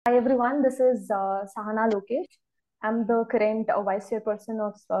Hi everyone, this is Sahana Lokesh. I'm the current Vice Chairperson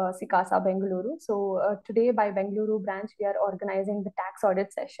of SICASA Bengaluru. So today by Bengaluru branch, we are organizing the tax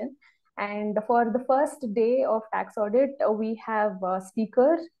audit session. And for the first day of tax audit, we have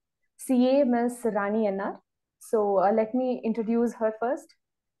speaker CA Ms. Rani N R. So let me introduce her first.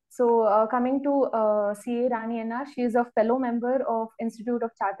 So coming to CA Rani N R, she is a fellow member of Institute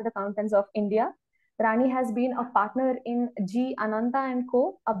of Chartered Accountants of India. Rani has been a partner in G. Ananta and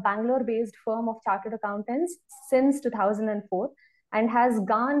Co., a Bangalore-based firm of chartered accountants since 2004, and has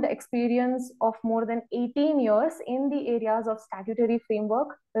garnered experience of more than 18 years in the areas of statutory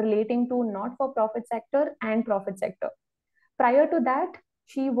framework relating to not-for-profit sector and profit sector. Prior to that,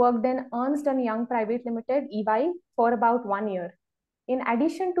 she worked in Ernst & Young Private Limited, EY, for about 1 year. In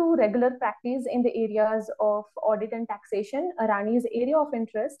addition to regular practice in the areas of audit and taxation, Rani's area of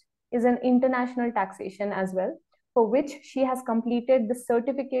interest is in international taxation as well, for which she has completed the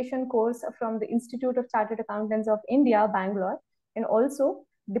certification course from the Institute of Chartered Accountants of India, Bangalore, and also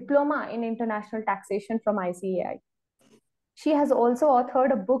diploma in international taxation from ICAI. She has also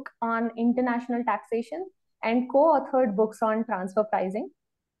authored a book on international taxation and co-authored books on transfer pricing.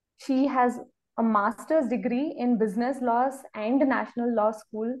 She has a master's degree in business laws and National Law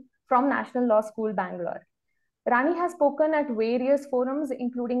School from National Law School, Bangalore. Rani has spoken at various forums,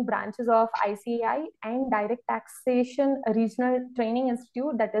 including branches of ICAI and Direct Taxation Regional Training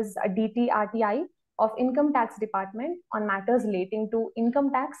Institute, that is DTRTI, of Income Tax Department on matters relating to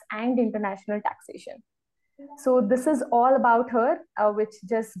income tax and international taxation. So this is all about her, which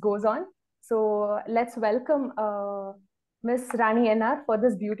just goes on. So let's welcome Miss Rani N R for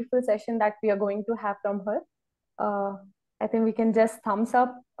this beautiful session that we are going to have from her. I think we can just thumbs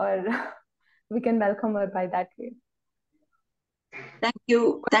up or we can welcome her by that way. Thank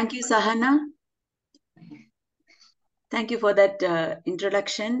you, Sahana. Thank you for that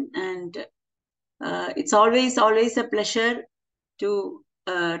introduction, and it's always a pleasure to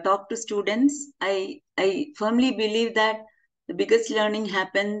talk to students. I firmly believe that the biggest learning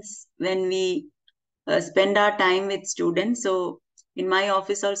happens when we spend our time with students. So in my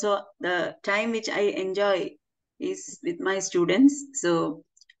office also, the time which I enjoy is with my students. So,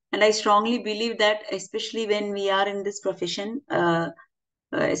 and I strongly believe that especially when we are in this profession,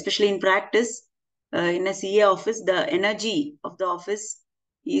 especially in practice, in a CA office, the energy of the office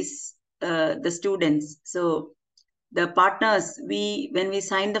is the students. So the partners, when we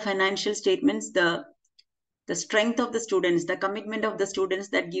sign the financial statements, the strength of the students, the commitment of the students,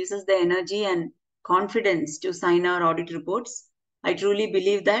 that gives us the energy and confidence to sign our audit reports. I truly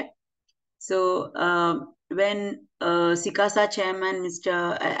believe that. So when SICASA chairman,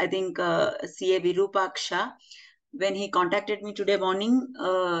 I think CA Virupaksha, when he contacted me today morning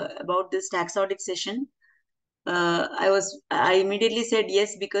about this tax audit session, I immediately said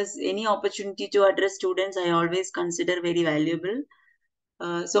yes, because any opportunity to address students I always consider very valuable.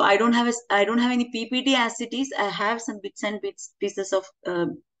 So I don't have any PPT as it is. I have some bits and pieces of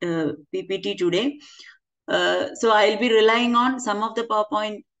PPT today. So I'll be relying on some of the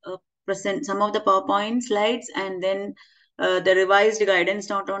PowerPoint slides, and then the revised guidance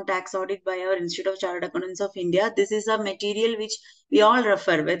note on tax audit by our Institute of Chartered Accountants of India. This is a material which we all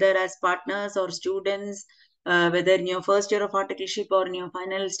refer, whether as partners or students, whether in your first year of articleship or in your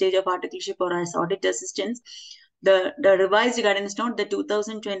final stage of articleship or as audit assistants. The revised guidance note, the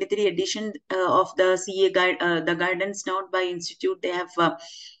 2023 edition of the CA guide, the guidance note by Institute, they have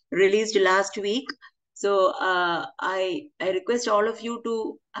released last week. So I request all of you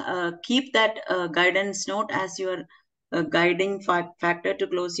to keep that guidance note as your guiding factor to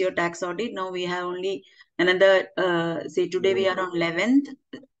close your tax audit. Now we have only another, say today we are on 11th.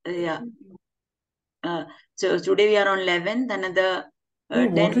 Yeah. So today we are on 11th, another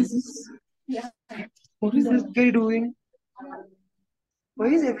 10. What is this? Yeah. What is this guy doing? Why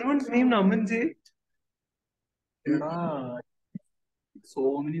is everyone's name Namanjay?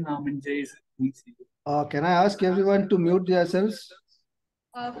 So many Namanjays. Can I ask everyone to mute themselves?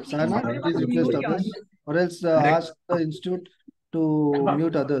 Sana, please request others, or else ask the institute to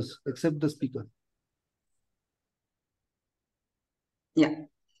mute others except the speaker. Yeah.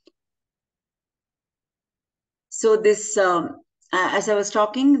 So this, as I was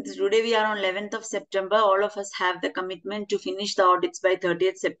talking, today we are on 11th of September. All of us have the commitment to finish the audits by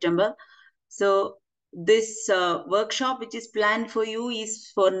 30th September. So this workshop, which is planned for you, is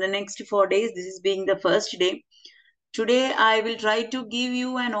for the next 4 days. This is being the first day. Today, I will try to give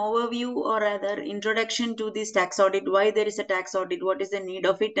you an overview, or rather introduction to this tax audit, why there is a tax audit, what is the need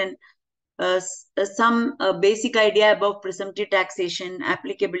of it, and some basic idea about presumptive taxation,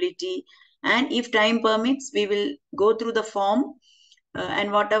 applicability, and if time permits, we will go through the form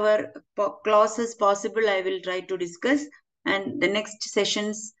and whatever clauses possible, I will try to discuss. And the next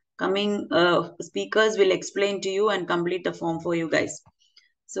sessions coming speakers will explain to you and complete the form for you guys.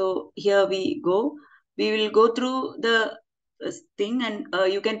 So here we go. We will go through the thing, and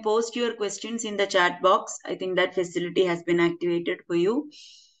you can post your questions in the chat box. I think that facility has been activated for you.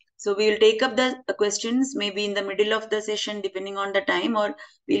 So we will take up the questions maybe in the middle of the session, depending on the time, or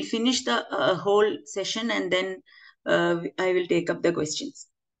we'll finish the whole session and then I will take up the questions.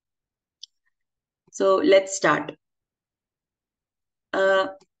 So let's start.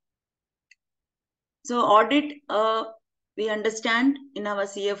 So audit, we understand in our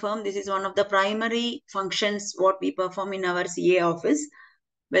CA firm, this is one of the primary functions what we perform in our CA office.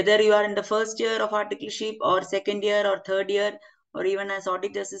 Whether you are in the first year of articleship or second year or third year, or even as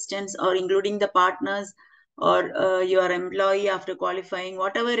audit assistants, or including the partners, or you are employee after qualifying,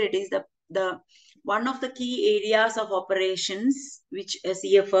 whatever it is, the one of the key areas of operations which a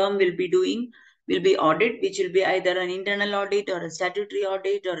CA firm will be doing will be audit, which will be either an internal audit or a statutory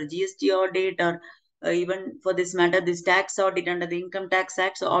audit or a GST audit, or even for this matter, this tax audit under the Income Tax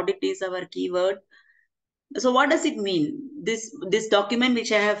Act. So audit is our keyword. So what does it mean? This document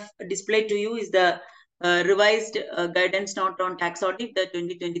which I have displayed to you is the revised guidance note on tax audit, the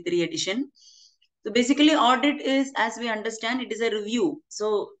 2023 edition. So basically audit is, as we understand, it is a review.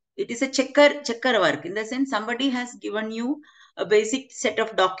 So it is a checker work, in the sense somebody has given you a basic set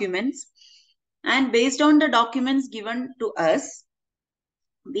of documents, and based on the documents given to us,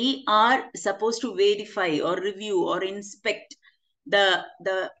 we are supposed to verify or review or inspect the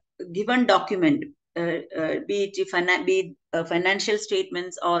given document, be it financial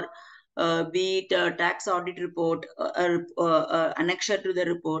statements, or be it a tax audit report, annexure to the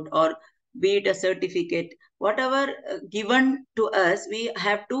report, or be it a certificate, whatever given to us, we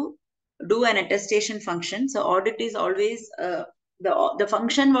have to do an attestation function. So audit is always the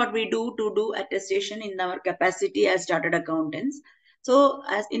function what we do to do attestation in our capacity as chartered accountants. So,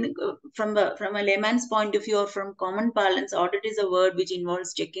 as in from a layman's point of view, or from common parlance, audit is a word which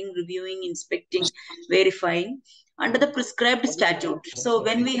involves checking, reviewing, inspecting, verifying under the prescribed statute. So,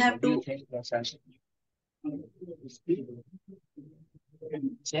 when we have to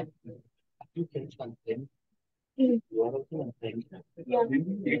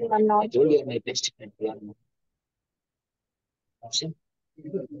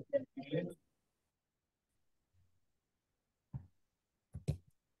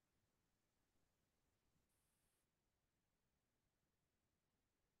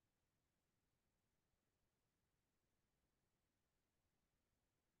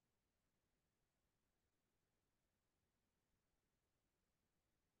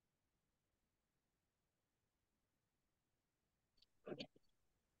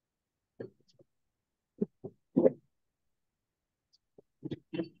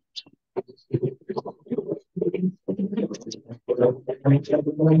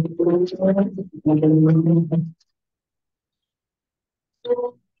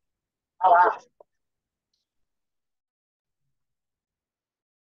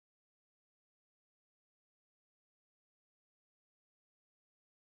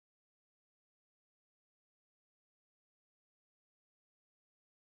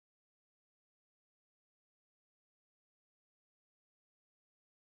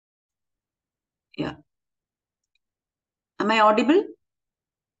Yeah. Am I audible?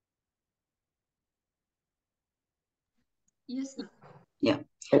 Yes. Yeah.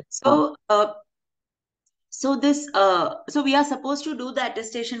 So, so we are supposed to do the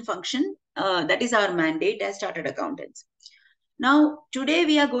attestation function. That is our mandate as chartered accountants. Now, today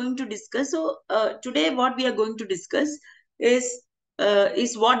we are going to discuss. So, today what we are going to discuss is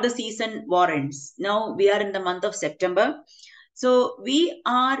what the season warrants. Now we are in the month of September. So we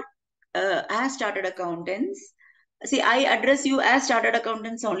are as chartered accountants. See, I address you as chartered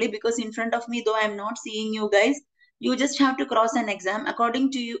accountants only because in front of me, though I'm not seeing you guys, you just have to cross an exam.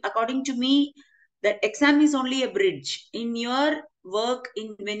 According to me, that exam is only a bridge. In your work,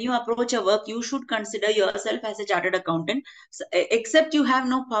 when you approach a work, you should consider yourself as a chartered accountant. So, except you have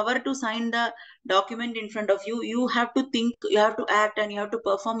no power to sign the document in front of you, you have to think, you have to act, and you have to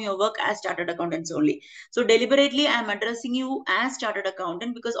perform your work as chartered accountants only. So deliberately, I'm addressing you as chartered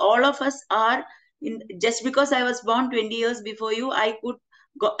accountant because all of us are just because I was born 20 years before you, I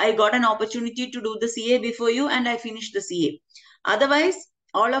got an opportunity to do the CA before you, and I finished the CA. Otherwise,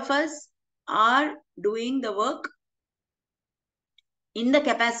 all of us are doing the work in the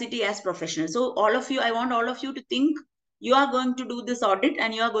capacity as professionals. So all of you, I want all of you to think you are going to do this audit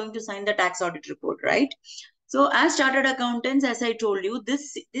and you are going to sign the tax audit report, right? So as chartered accountants, as I told you,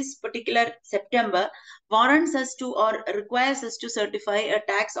 this particular September warrants us to or requires us to certify a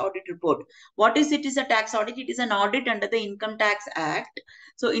tax audit report. What is it? Is a tax audit? It is an audit under the Income Tax Act.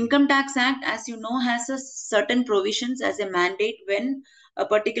 So Income Tax Act, as you know, has a certain provisions as a mandate when a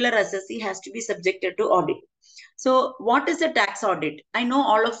particular assessee has to be subjected to audit. So what is a tax audit? I know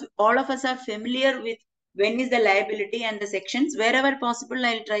all of us are familiar with when is the liability and the sections. Wherever possible,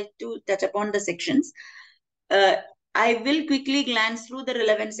 I'll try to touch upon the sections. I will quickly glance through the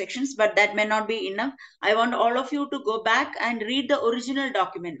relevant sections, but that may not be enough. I want all of you to go back and read the original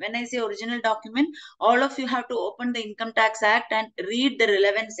document. When I say original document, all of you have to open the Income Tax Act and read the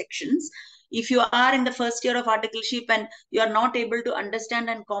relevant sections. If you are in the first year of articleship and you are not able to understand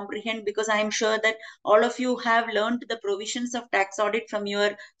and comprehend, because I am sure that all of you have learned the provisions of tax audit from your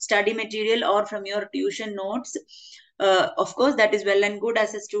study material or from your tuition notes. Of course, that is well and good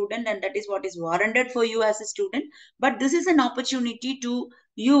as a student, and that is what is warranted for you as a student. But this is an opportunity to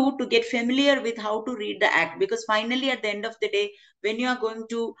you to get familiar with how to read the act, because finally at the end of the day, when you are going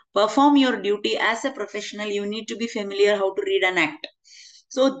to perform your duty as a professional, you need to be familiar how to read an act.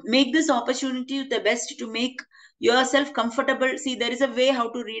 So make this opportunity the best to make yourself comfortable. See, there is a way how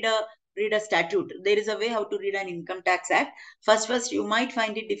to read a statute. There is a way how to read an Income Tax Act. First, you might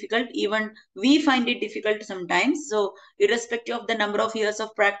find it difficult. Even we find it difficult sometimes. So irrespective of the number of years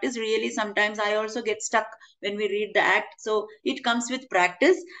of practice, really sometimes I also get stuck when we read the act. So it comes with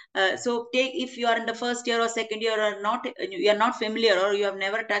practice. So if you are in the first year or second year or not, you are not familiar or you have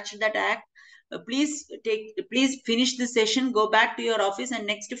never touched that act, please finish this session, go back to your office, and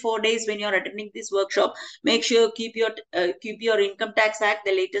next 4 days when you're attending this workshop, make sure keep your Income Tax Act,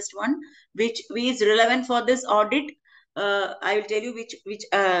 the latest one, which is relevant for this audit. I will tell you which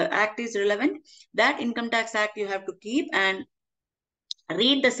act is relevant. That Income Tax Act you have to keep and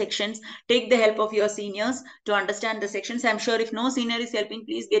read the sections. Take the help of your seniors to understand the sections. I'm sure if no senior is helping,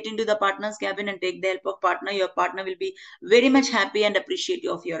 please get into the partner's cabin and take the help of partner. Your partner will be very much happy and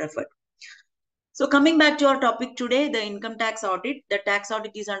appreciative of your effort. So coming back to our topic today, the income tax audit. The tax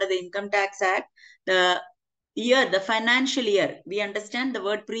audit is under the Income Tax Act. The financial year, we understand the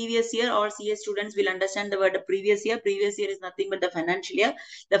word previous year. All CA students will understand the word previous year. Previous year is nothing but the financial year.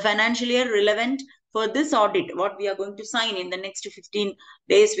 The financial year relevant for this audit, what we are going to sign in the next 15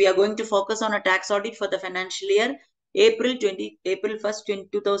 days, we are going to focus on a tax audit for the financial year April 1st,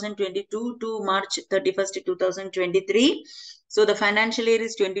 2022 to March 31st, 2023. So the financial year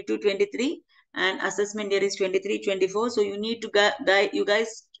is 22-23 and assessment year is 23-24. So you need to you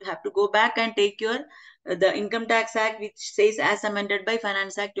guys have to go back and take your the Income Tax Act, which says as amended by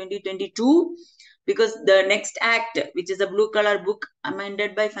Finance Act 2022, because the next act, which is a blue color book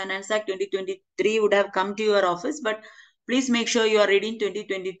amended by Finance Act 2023, would have come to your office. But please make sure you are reading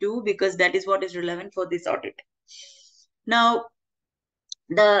 2022 because that is what is relevant for this audit. Now,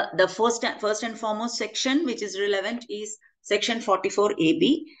 the first and foremost section which is relevant is section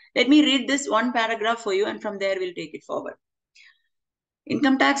 44AB. Let me read this one paragraph for you, and from there we'll take it forward.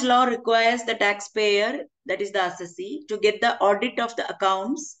 Income tax law requires the taxpayer, that is the assessee, to get the audit of the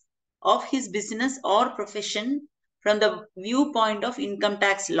accounts of his business or profession from the viewpoint of income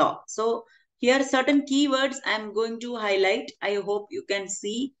tax law. So here certain keywords I am going to highlight. I hope you can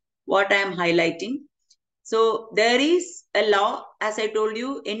see what I am highlighting. So there is a law, as I told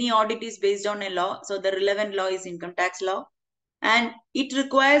you, any audit is based on a law. So the relevant law is income tax law. And it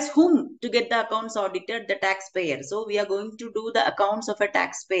requires whom to get the accounts audited? The taxpayer. So we are going to do the accounts of a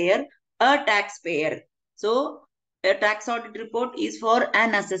taxpayer. So a tax audit report is for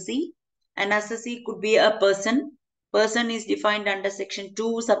an assessee. An assessee could be a person. Person is defined under section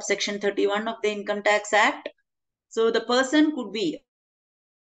 2, subsection 31 of the Income Tax Act. So the person could be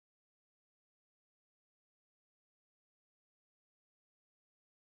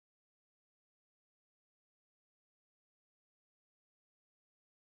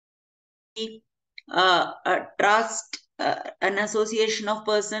a trust, an association of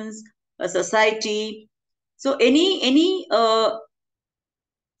persons, a society. So any of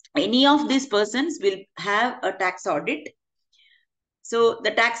these persons will have a tax audit. So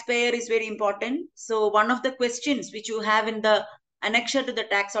the taxpayer is very important. So one of the questions which you have in the annexure to the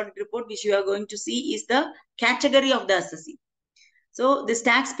tax audit report, which you are going to see, is the category of the assessee. So this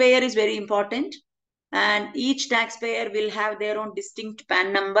taxpayer is very important, and each taxpayer will have their own distinct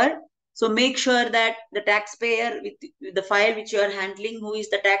PAN number. So make sure that the taxpayer with the file which you are handling, who is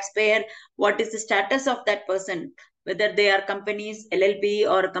the taxpayer, what is the status of that person, whether they are companies, LLP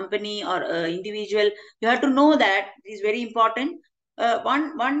or a company or individual. You have to know that. It is very important.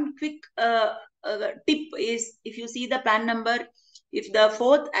 One quick tip is, if you see the PAN number, if the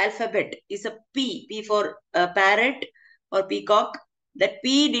fourth alphabet is a P for parrot or peacock, that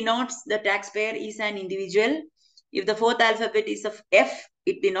P denotes the taxpayer is an individual. If the fourth alphabet is of F,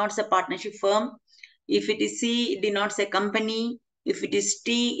 it denotes a partnership firm. If it is C, it denotes a company. If it is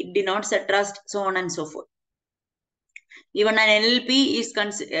T, it denotes a trust, so on and so forth. Even an LLP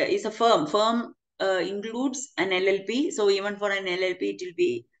is a firm. Firm includes an LLP. So even for an LLP, it will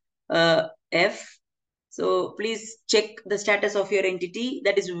be F. So please check the status of your entity.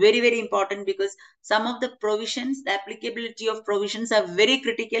 That is very, very important, because some of the provisions, the applicability of provisions are very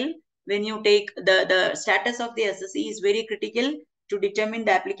critical. When you take the status of the assessee is very critical to determine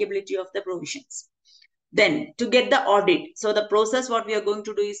the applicability of the provisions. Then to get the audit. So the process, what we are going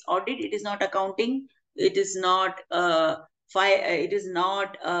to do is audit. It is not accounting. It is not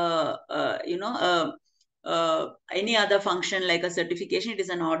any other function like a certification. It is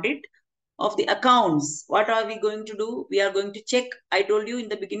an audit of the accounts. What are we going to do? We are going to check. I told you in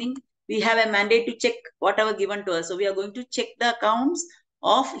the beginning, we have a mandate to check whatever given to us. So we are going to check the accounts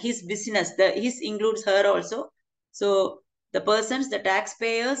of his business. His includes her also. So the persons, the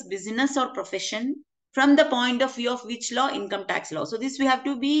taxpayers, business or profession, from the point of view of which law? Income tax law. So this we have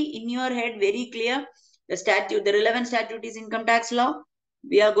to be in your head very clear. The statute, the relevant statute is income tax law.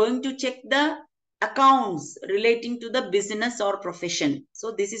 We are going to check the accounts relating to the business or profession.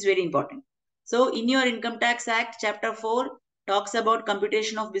 So this is very important. So in your Income Tax Act, Chapter 4 talks about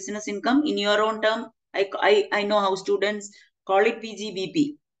computation of business income. In your own term, I know how students call it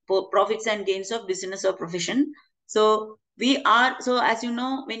PGBP, profits and gains of business or profession. So as you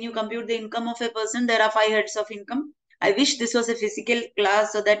know, when you compute the income of a person, there are 5 heads of income. I wish this was a physical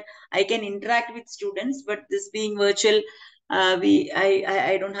class so that I can interact with students, but this being virtual,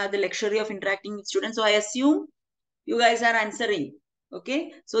 I don't have the luxury of interacting with students. So I assume you guys are answering.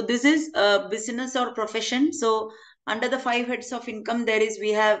 Okay. So this is a business or profession. So under the 5 heads of income,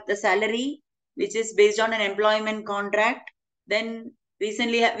 we have the salary, which is based on an employment contract. Then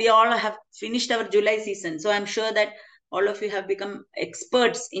recently we all have finished our July season. So I'm sure that all of you have become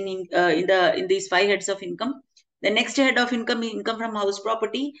experts in these 5 heads of income. The next head of income is income from house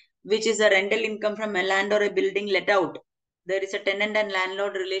property, which is a rental income from a land or a building let out. There is a tenant and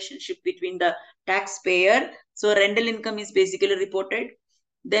landlord relationship between the taxpayer. So rental income is basically reported.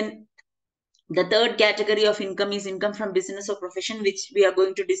 Then the third category of income is income from business or profession, which we are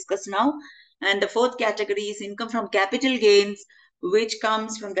going to discuss now. And the fourth category is income from capital gains, which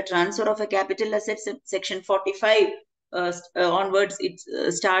comes from the transfer of a capital asset. Section 45 onwards,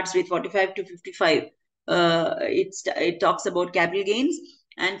 it starts with 45 to 55. It talks about capital gains,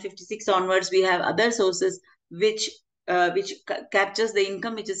 and 56 onwards we have other sources which captures the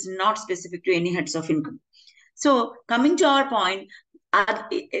income which is not specific to any heads of income. So coming to our point,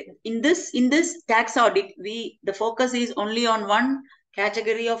 in this tax audit, the focus is only on one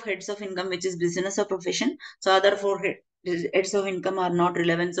category of heads of income, which is business or profession. So other 4 heads of income are not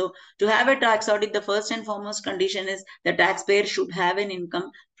relevant. So to have a tax audit, the first and foremost condition is the taxpayer should have an income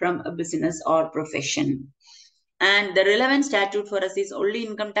from a business or profession. And the relevant statute for us is only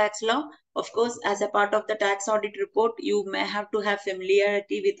income tax law. Of course, as a part of the tax audit report, you may have to have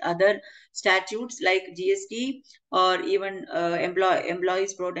familiarity with other statutes like GST or even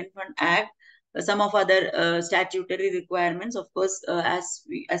Employees Provident Fund Act, some of other statutory requirements. Of course,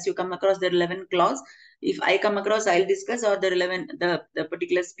 as you come across the relevant clause, if I come across, I'll discuss, or the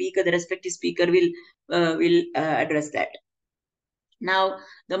particular speaker, the respective speaker will address that. Now,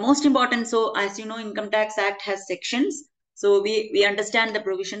 the most important, so as you know, Income Tax Act has sections. So we understand the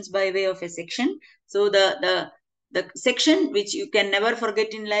provisions by way of a section. So the section which you can never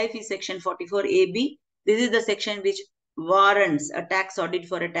forget in life is section 44AB. This is the section which warrants a tax audit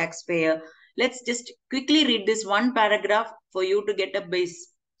for a taxpayer. Let's just quickly read this one paragraph for you to get a base.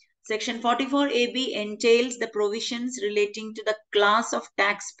 Section 44AB entails the provisions relating to the class of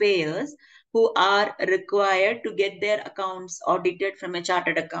taxpayers who are required to get their accounts audited from a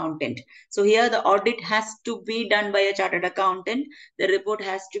chartered accountant. So here the audit has to be done by a chartered accountant. The report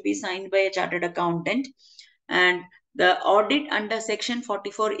has to be signed by a chartered accountant. And the audit under section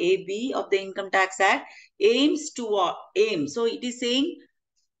 44AB of the Income Tax Act aims to what? So it is saying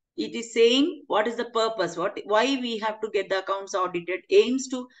what is the purpose, why we have to get the accounts audited. Aims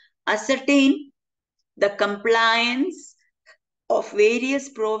to ascertain the compliance of various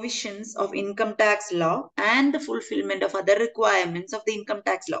provisions of income tax law and the fulfillment of other requirements of the income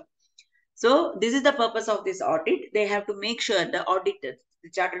tax law. So this is the purpose of this audit. They have to make sure the auditor, the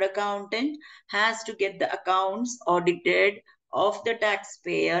chartered accountant, has to get the accounts audited of the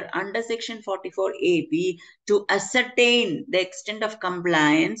taxpayer under section 44AB to ascertain the extent of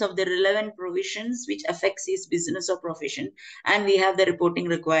compliance of the relevant provisions which affects his business or profession, and we have the reporting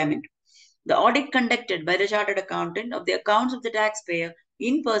requirement. The audit conducted by the chartered accountant of the accounts of the taxpayer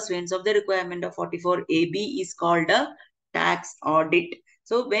in pursuance of the requirement of 44AB is called a tax audit.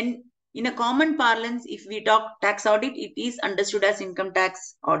 So when in a common parlance, if we talk tax audit, it is understood as income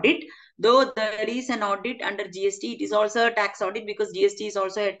tax audit. Though there is an audit under GST, it is also a tax audit because GST is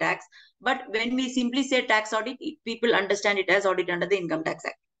also a tax. But when we simply say tax audit, people understand it as audit under the Income Tax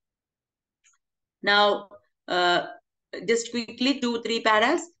Act. Now, just quickly, 2-3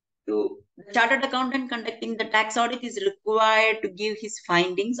 paras. The chartered accountant conducting the tax audit is required to give his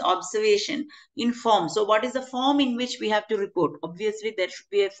findings, observation in form. So what is the form in which we have to report? Obviously, there should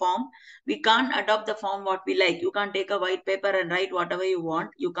be a form. We can't adopt the form what we like. You can't take a white paper and write whatever you want.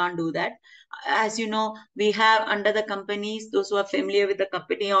 You can't do that. As you know, we have under the companies, those who are familiar with the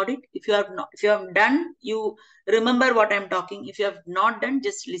company audit. If you have done, you remember what I'm talking. If you have not done,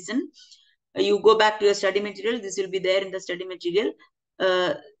 just listen. You go back to your study material. This will be there in the study material.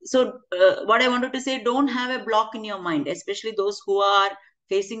 What I wanted to say, don't have a block in your mind, especially those who are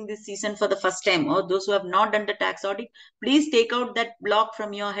facing this season for the first time or those who have not done the tax audit. Please take out that block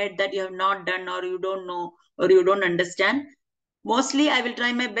from your head that you have not done or you don't know or you don't understand. Mostly, I will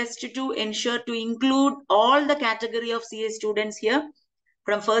try my best to ensure to include all the category of CA students here,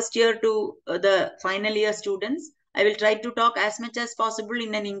 from first year to the final year students. I will try to talk as much as possible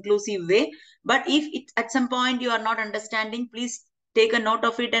in an inclusive way. But if at some point you are not understanding, please take a note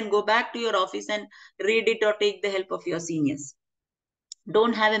of it and go back to your office and read it or take the help of your seniors.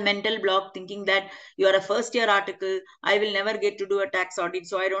 Don't have a mental block thinking that you are a first year article. I will never get to do a tax audit,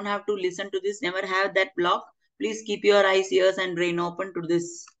 so I don't have to listen to this. Never have that block. Please keep your eyes, ears and brain open to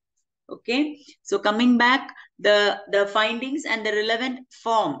this. Okay, so coming back, the findings and the relevant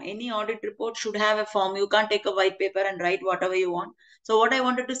form. Any audit report should have a form. You can't take a white paper and write whatever you want. So what I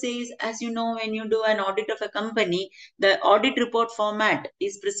wanted to say is, as you know, when you do an audit of a company, the audit report format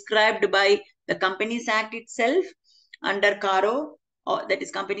is prescribed by the Companies Act itself under CARO, or that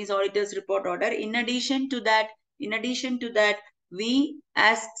is Companies Auditors Report Order. In addition to that, we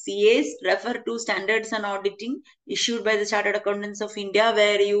as CAs refer to standards on auditing issued by the Chartered Accountants of India,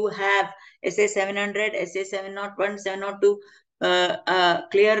 where you have SA 700, SA 701, 702, a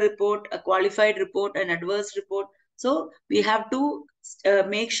clear report, a qualified report, an adverse report. So we have to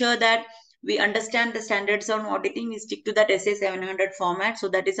make sure that we understand the standards on auditing. We stick to that SA 700 format. So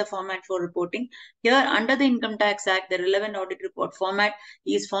that is a format for reporting. Here under the Income Tax Act, the relevant audit report format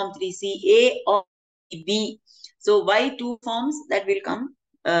is Form 3CA or B. So why two forms? That will come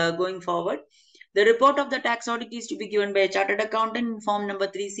going forward. The report of the tax audit is to be given by a chartered accountant in form number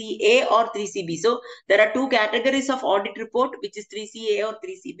 3CA or 3CB. So there are two categories of audit report, which is 3CA or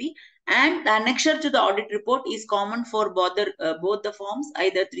 3CB. And the annexure to the audit report is common for both the forms,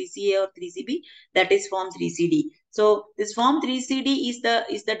 either 3CA or 3CB. That is form 3CD. So this form 3CD is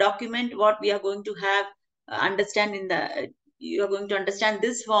the document what we are going to have understand in the. You are going to understand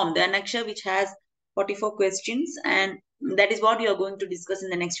this form, the annexure, which has 44 questions, and that is what you are going to discuss in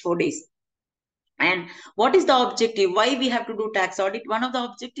the next 4 days. And what is the objective? Why we have to do tax audit? One of the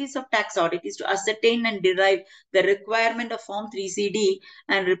objectives of tax audit is to ascertain and derive the requirement of Form 3CD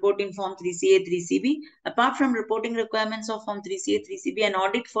and reporting Form 3CA, 3CB. Apart from reporting requirements of Form 3CA, 3CB, an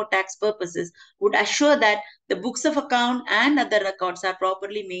audit for tax purposes would assure that the books of account and other records are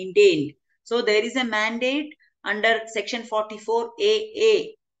properly maintained. So there is a mandate under Section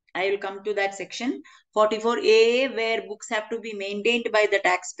 44AA. I will come to that section 44AA, where books have to be maintained by the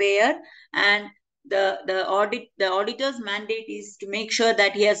taxpayer, and the auditor's mandate is to make sure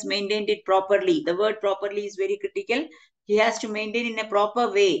that he has maintained it properly. The word properly is very critical. He has to maintain in a proper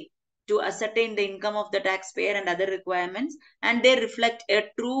way to ascertain the income of the taxpayer and other requirements, and they reflect a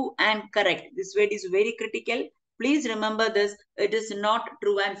true and correct. This word is very critical. Please remember this. It is not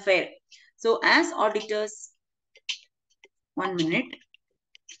true and fair. So as auditors, 1 minute.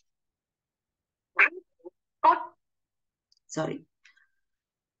 Sorry.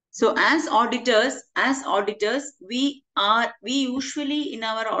 So as auditors, we usually in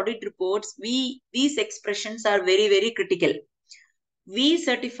our audit reports, these expressions are very, very critical. We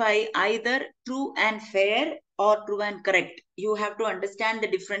certify either true and fair or true and correct. You have to understand the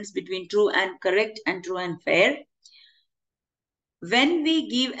difference between true and correct and true and fair. When we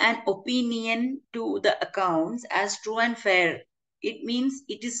give an opinion to the accounts as true and fair, it means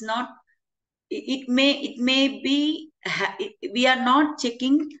it is not, it may be, we are not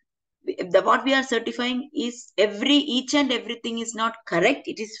checking, what we are certifying is each and everything is not correct,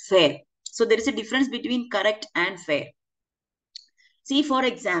 it is fair. So there is a difference between correct and fair. See, for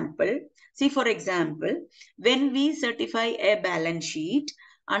example, when we certify a balance sheet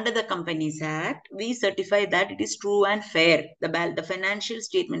under the Companies Act, we certify that it is true and fair. The financial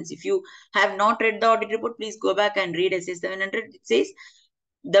statements, if you have not read the audit report, please go back and read SA 700. It says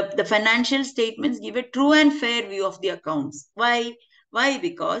the financial statements give a true and fair view of the accounts. Why?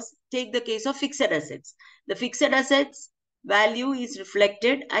 Because take the case of fixed assets. The fixed assets value is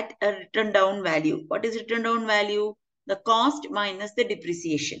reflected at a written down value. What is written down value? The cost minus the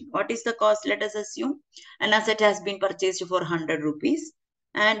depreciation. What is the cost? Let us assume an asset has been purchased for 100 rupees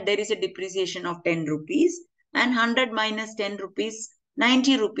and there is a depreciation of 10 rupees, and 100 minus 10 rupees,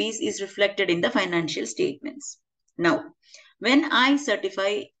 90 rupees is reflected in the financial statements. Now, when we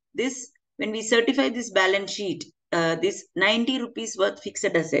certify this balance sheet, this 90 rupees worth fixed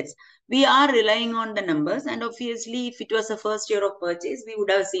assets, we are relying on the numbers, and obviously if it was a first year of purchase, we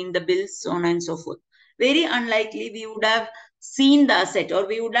would have seen the bills, so on and so forth. Very unlikely we would have seen the asset, or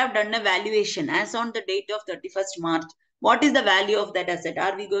we would have done a valuation as on the date of 31st March. What is the value of that asset?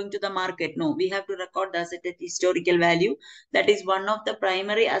 Are we going to the market? No, we have to record the asset at historical value. That is one of the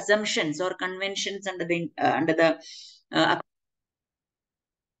primary assumptions or conventions under the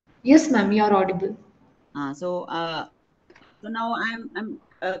Yes, ma'am, you are audible. So now I'm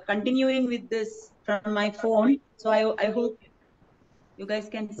continuing with this from my phone. So I hope you guys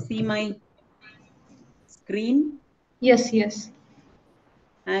can see my screen. Yes, yes.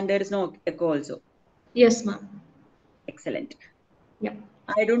 And there is no echo also. Yes, ma'am. Excellent. Yeah.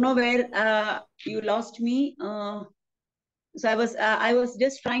 I don't know where you lost me. So I was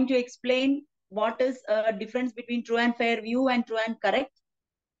just trying to explain what is a difference between true and fair view and true and correct.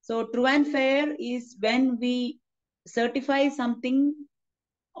 So true and fair is when we certify something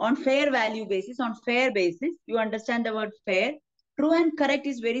on fair value basis, on fair basis. You understand the word fair. True and correct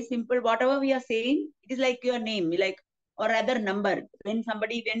is very simple. Whatever we are saying, it is like your name, like, or rather number. When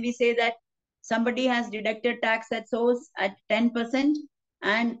we say that somebody has deducted tax at source at 10%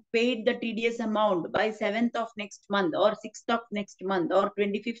 and paid the TDS amount by 7th of next month or 6th of next month or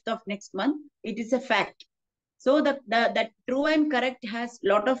 25th of next month, it is a fact. So that true and correct has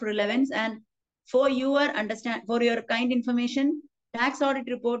lot of relevance. And for your kind information, tax audit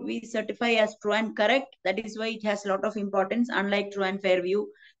report we certify as true and correct. That is why it has a lot of importance, unlike true and fair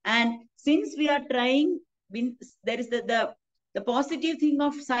view. And since we are trying, there is the positive thing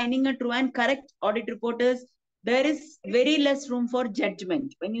of signing a true and correct audit report is there is very less room for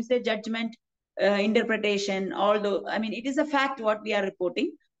judgment. When you say judgment, interpretation, although, I mean, it is a fact what we are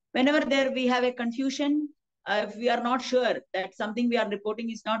reporting. Whenever we have a confusion, if we are not sure that something we are reporting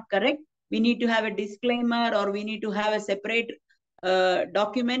is not correct, we need to have a disclaimer, or we need to have a separate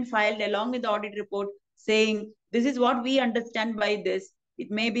document filed along with the audit report saying this is what we understand by this. It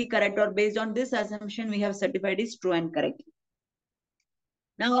may be correct, or based on this assumption we have certified is true and correct.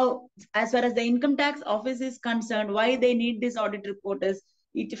 Now, as far as the income tax office is concerned, why they need this audit report is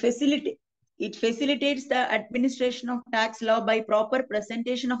it facilitates the administration of tax law by proper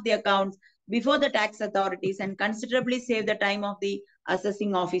presentation of the accounts before the tax authorities, and considerably save the time of the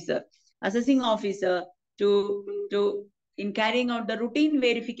assessing officer. Assessing officer in carrying out the routine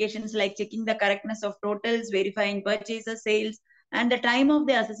verifications like checking the correctness of totals, verifying purchases, sales, and the time of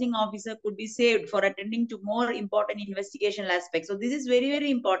the assessing officer could be saved for attending to more important investigational aspects. So this is very, very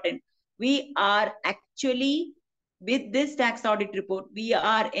important. We are actually, with this tax audit report, we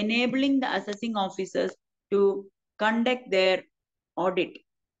are enabling the assessing officers to conduct their audit.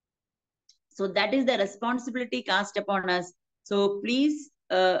 So that is the responsibility cast upon us. So please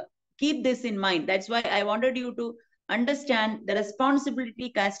keep this in mind. That's why I wanted you to understand the responsibility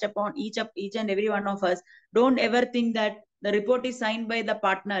cast upon each and every one of us. Don't ever think that the report is signed by the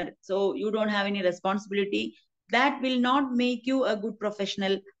partner, so you don't have any responsibility. That will not make you a good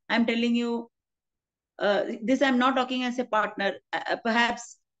professional. I'm telling you, this I'm not talking as a partner.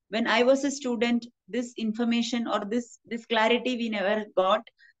 Perhaps when I was a student, this information or this clarity we never got.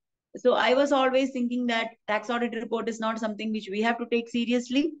 So I was always thinking that tax audit report is not something which we have to take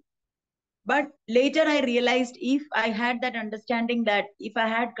seriously. But later I realized, if I had that understanding, that if I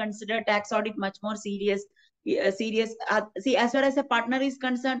had considered tax audit much more serious, see, as far as a partner is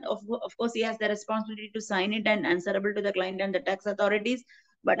concerned, of course, he has the responsibility to sign it and answerable to the client and the tax authorities.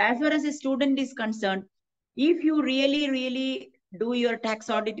 But as far as a student is concerned, if you really, really do your tax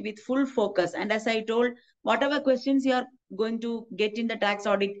audit with full focus, and as I told, whatever questions you are going to get in the tax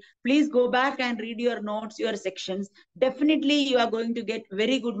audit, please go back and read your notes, your sections. Definitely you are going to get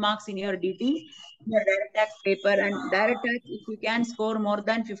very good marks in your DT, your direct tax paper. And direct tax, if you can score more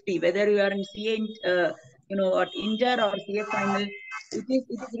than 50, whether you are in CA or inter or CA final, it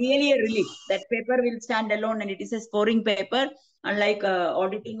is really a relief. That paper will stand alone and it is a scoring paper. Unlike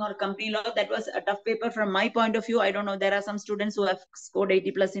auditing or company law, that was a tough paper from my point of view. I don't know, there are some students who have scored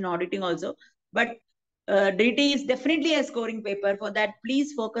 80 plus in auditing also, but DT is definitely a scoring paper. For that,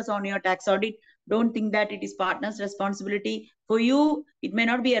 please focus on your tax audit. Don't think that it is partner's responsibility. For you, it may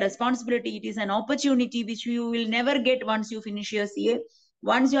not be a responsibility. It is an opportunity which you will never get once you finish your CA.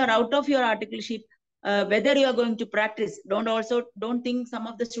 Once you are out of your articleship, whether you are going to practice, don't think, some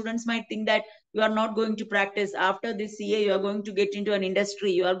of the students might think that you are not going to practice. After this CA, you are going to get into an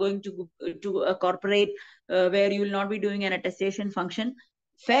industry. You are going to a corporate where you will not be doing an attestation function.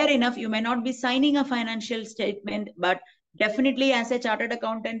 Fair enough, you may not be signing a financial statement, but definitely as a chartered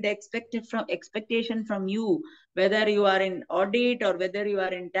accountant, the expectation from you, whether you are in audit or whether you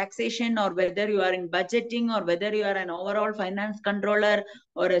are in taxation or whether you are in budgeting or whether you are an overall finance controller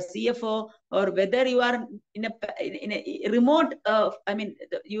or a CFO or whether you are in a remote,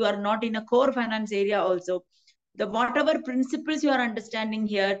 you are not in a core finance area also, the whatever principles you are understanding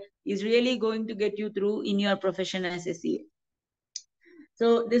here is really going to get you through in your profession as a CA.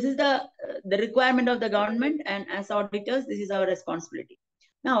 So this is the requirement of the government, and as auditors, this is our responsibility.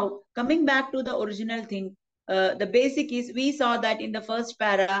 Now, coming back to the original thing, the basic is, we saw that in the first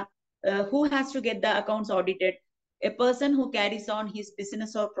para, who has to get the accounts audited? A person who carries on his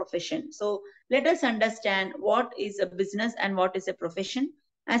business or profession. So let us understand what is a business and what is a profession.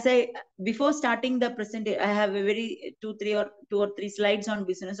 Before starting the presentation, I have a very two or three slides on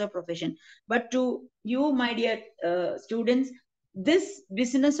business or profession. But to you, my dear students, this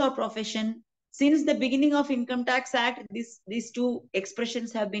business or profession, since the beginning of Income Tax Act, these two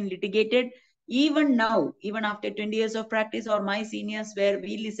expressions have been litigated. Even now, even after 20 years of practice, or my seniors where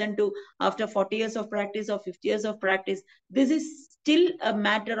we listen to after 40 years of practice or 50 years of practice, this is still a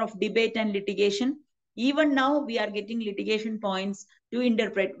matter of debate and litigation. Even now, we are getting litigation points to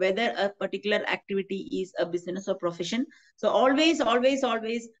interpret whether a particular activity is a business or profession. So always,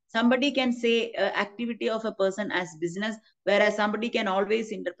 somebody can say activity of a person as business, whereas somebody can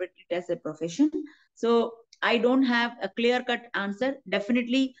always interpret it as a profession. So I don't have a clear-cut answer.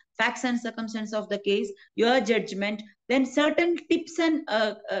 Definitely facts and circumstances of the case, your judgment, then certain tips and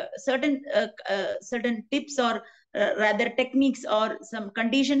certain tips or rather techniques or some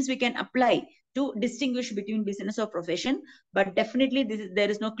conditions we can apply to distinguish between business or profession. But definitely there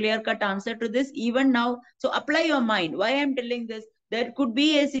is no clear-cut answer to this even now. So apply your mind. Why I'm telling this? There could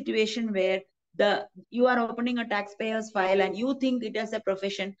be a situation where you are opening a taxpayer's file and you think it as a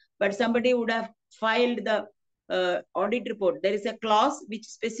profession, but somebody would have filed the audit report. There is a clause which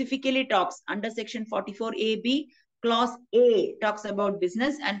specifically talks under section 44AB. Clause A talks about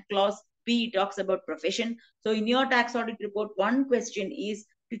business and clause B talks about profession. So in your tax audit report, one question is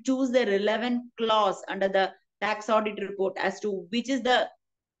to choose the relevant clause under the tax audit report as to which is the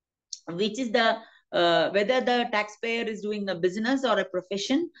whether the taxpayer is doing a business or a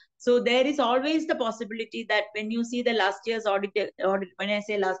profession. So there is always the possibility that when you see the last year's audit, when I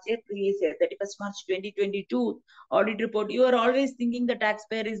say last year, previous year, 31st March 2022 audit report, you are always thinking the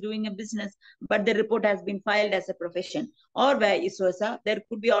taxpayer is doing a business, but the report has been filed as a profession, or vice versa. There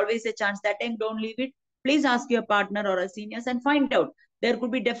could be always a chance. That time, don't leave it. Please ask your partner or a seniors and find out. There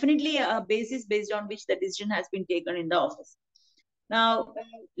could be definitely a basis based on which the decision has been taken in the office. Now,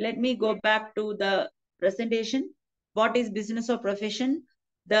 let me go back to the presentation. What is business or profession?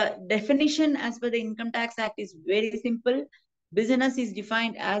 The definition as per the Income Tax Act is very simple. Business is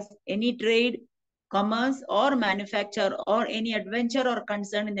defined as any trade, commerce, or manufacture, or any adventure or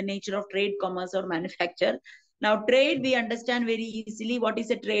concern in the nature of trade, commerce, or manufacture. Now, trade, we understand very easily. What is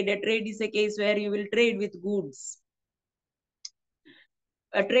a trade? A trade is a case where you will trade with goods.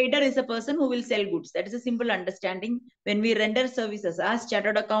 A trader is a person who will sell goods. That is a simple understanding. When we render services as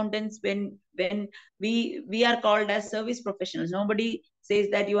chartered accountants, when we are called as service professionals, nobody says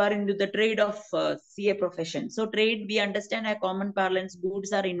that you are into the trade of CA profession. So trade, we understand a common parlance,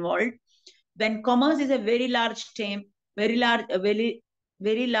 goods are involved. Then commerce is a very large term, very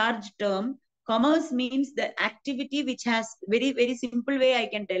large term. Commerce means the activity which has, very simple way I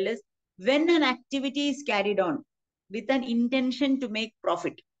can tell is, when an activity is carried on with an intention to make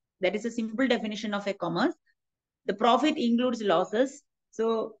profit. That is a simple definition of a commerce. The profit includes losses.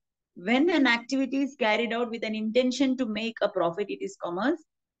 So when an activity is carried out with an intention to make a profit, it is commerce.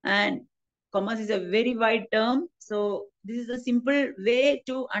 And commerce is a very wide term. So this is a simple way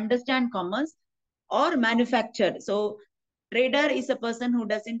to understand commerce. Or manufacture. So trader is a person who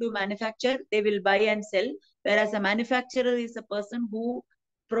doesn't do manufacture. They will buy and sell. Whereas a manufacturer is a person who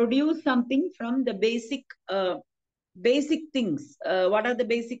produce something from the basic basic things. What are the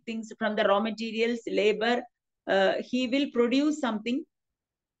basic things? From the raw materials, labor, he will produce something.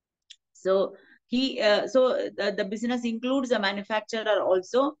 So the business includes a manufacturer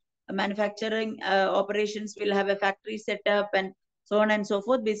also. Manufacturing operations will have a factory setup and so on and so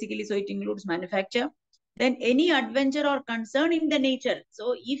forth. Basically, so it includes manufacture. Then any adventure or concern in the nature.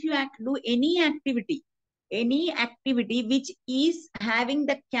 So if you do any activity which is having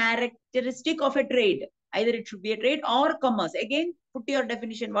the characteristic of a trade, either it should be a trade or commerce. Again, put your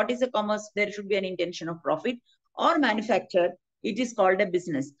definition. What is a commerce? There should be an intention of profit. Or manufacture, it is called a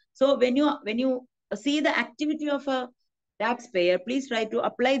business. So when you see the activity of a taxpayer, please try to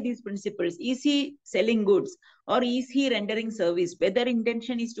apply these principles. Is he selling goods or is he rendering service? Whether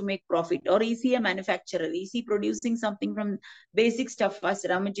intention is to make profit, or is he a manufacturer? Is he producing something from basic stuff as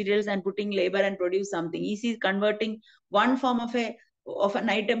raw materials and putting labor and produce something? Is he converting one form of an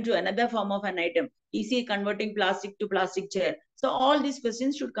item to another form of an item? Is he converting plastic to plastic chair? So all these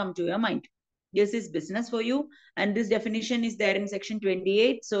questions should come to your mind. This is business for you, and this definition is there in section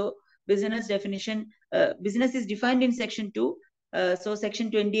 28. So business definition, business is defined in section 2. So section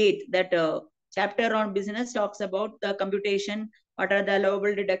 28, that chapter on business talks about the computation, what are the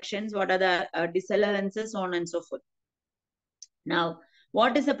allowable deductions, what are the disallowances, so on and so forth. Now,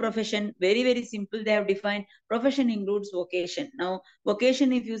 what is a profession? Very, very simple. They have defined profession includes vocation. Now,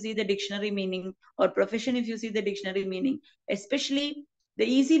 vocation, if you see the dictionary meaning, or profession, if you see the dictionary meaning, especially the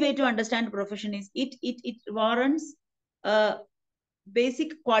easy way to understand profession is it warrants a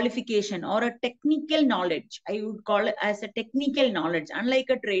basic qualification or a technical knowledge. I would call it as a technical knowledge, unlike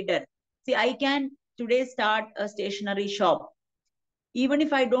a trader. See, I can today start a stationery shop, even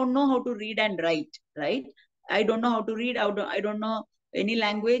if I don't know how to read and write, right? I don't know how to read, I don't know any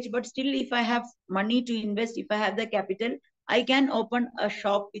language, but still if I have money to invest, if I have the capital, I can open a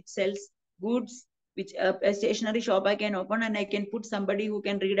shop which sells goods, which a stationery shop I can open, and I can put somebody who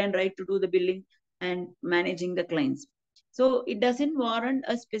can read and write to do the billing and managing the clients. So it doesn't warrant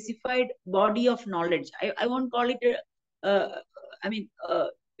a specified body of knowledge. I won't call it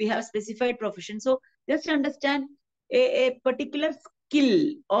we have specified profession. So just understand a particular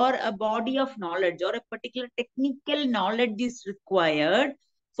skill or a body of knowledge or a particular technical knowledge is required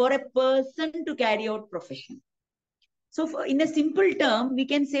for a person to carry out profession. So in a simple term, we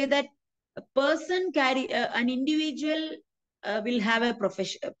can say that a person an individual will have a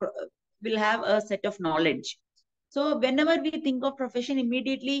profession, will have a set of knowledge. So whenever we think of profession,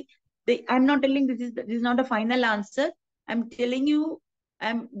 immediately, I'm not telling this is not a final answer. I'm telling you,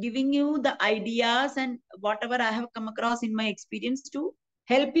 I'm giving you the ideas and whatever I have come across in my experience to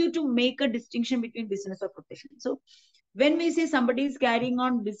help you to make a distinction between business or profession. So when we say somebody is carrying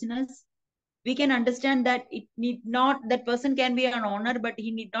on business, we can understand that it need not, that person can be an owner, but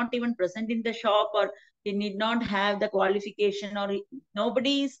he need not even present in the shop, or he need not have the qualification, or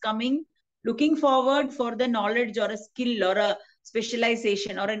nobody is coming looking forward for the knowledge or a skill or a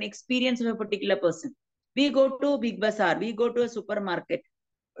specialization or an experience of a particular person. We go to Big Bazaar, we go to a supermarket.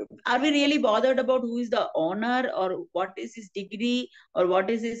 Are we really bothered about who is the owner or what is his degree or what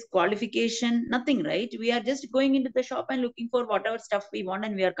is his qualification? Nothing, right? We are just going into the shop and looking for whatever stuff we want,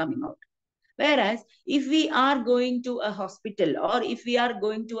 and we are coming out. Whereas if we are going to a hospital, or if we are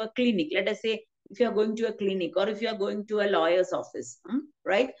going to a clinic, let us say if you are going to a clinic, or if you are going to a lawyer's office,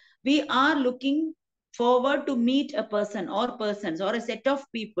 right? We are looking forward to meet a person or persons or a set of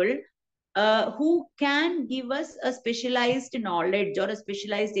people who can give us a specialized knowledge or a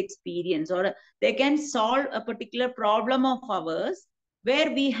specialized experience, or they can solve a particular problem of ours where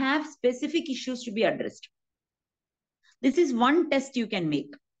we have specific issues to be addressed. This is one test you can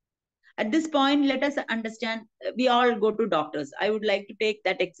make. At this point, let us understand, we all go to doctors. I would like to take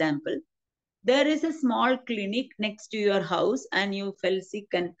that example. There is a small clinic next to your house and you fell sick,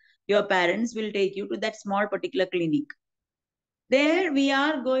 and your parents will take you to that small particular clinic. There we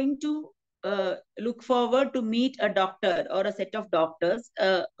are going to look forward to meet a doctor or a set of doctors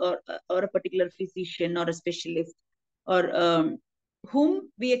or a particular physician or a specialist, or whom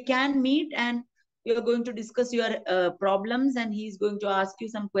we can meet, and you're going to discuss your problems, and he's going to ask you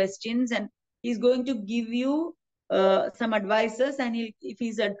some questions, and he's going to give you some advices, and if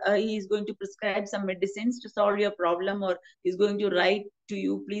he's going to prescribe some medicines to solve your problem, or he's going to write to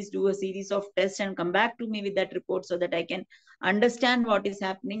you, please do a series of tests and come back to me with that report so that I can understand what is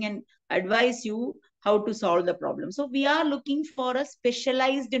happening and advise you how to solve the problem. So we are looking for a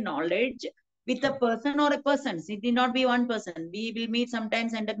specialized knowledge with a person or a persons. It need not be one person. We will meet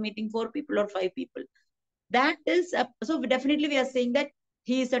sometimes, end up meeting 4 people or 5 people. That is, so definitely we are saying that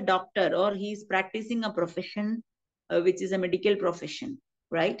he is a doctor or he is practicing a profession, which is a medical profession,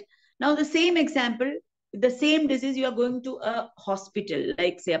 right? Now the same example, with the same disease, you are going to a hospital,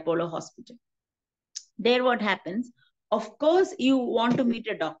 like say Apollo Hospital. There what happens? Of course, you want to meet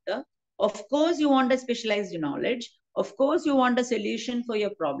a doctor. Of course, you want a specialized knowledge. Of course, you want a solution for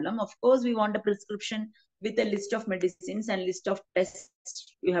your problem. Of course, we want a prescription with a list of medicines and list of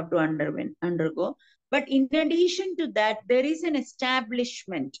tests you have to undergo. But in addition to that, there is an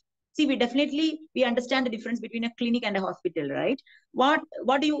establishment. See, we understand the difference between a clinic and a hospital, right? What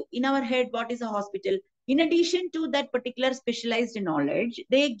do you, in our head, what is a hospital? In addition to that particular specialized knowledge,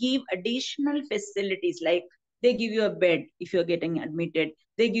 they give additional facilities, like they give you a bed if you're getting admitted.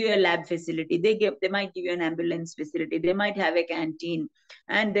 They give you a lab facility. They might give you an ambulance facility. They might have a canteen.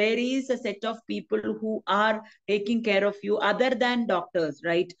 And there is a set of people who are taking care of you other than doctors,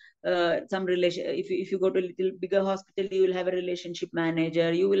 right? Some relation. If you go to a little bigger hospital, you will have a relationship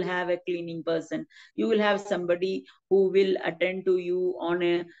manager. You will have a cleaning person. You will have somebody who will attend to you on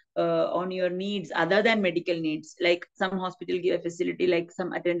your needs other than medical needs. Like some hospital give a facility, like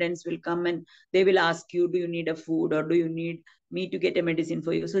some attendants will come and they will ask you, do you need a food or do you need me to get a medicine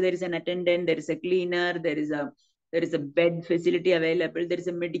for you? So there is an attendant, there is a cleaner, there is a bed facility available, there is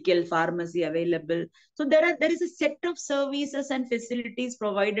a medical pharmacy available. So there is a set of services and facilities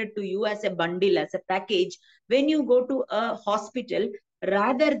provided to you as a bundle, as a package, when you go to a hospital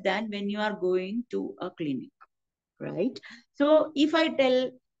rather than when you are going to a clinic, right? So if I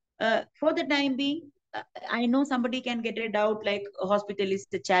tell, for the time being, I know somebody can get a doubt like a hospital is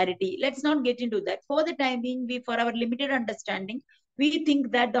a charity. Let's not get into that. For the time being, for our limited understanding, we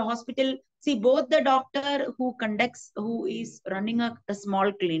think that the hospital, see, both the doctor who is running a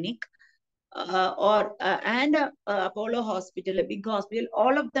small clinic, and Apollo Hospital, a big hospital,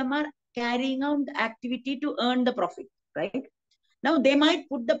 all of them are carrying out the activity to earn the profit, right? Now they might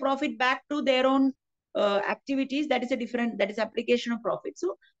put the profit back to their own activities. That is application of profit.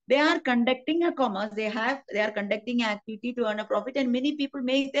 So they are conducting a commerce. They are conducting activity to earn a profit, and many people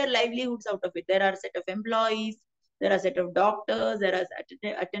make their livelihoods out of it. There are a set of employees, there are a set of doctors, there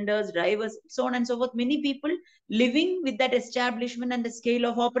are attenders, drivers, so on and so forth. Many people living with that establishment and the scale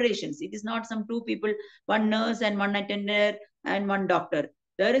of operations. It is not some two people, one nurse and one attender and one doctor.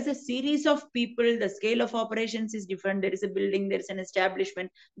 There is a series of people. The scale of operations is different. There is a building, there is an establishment.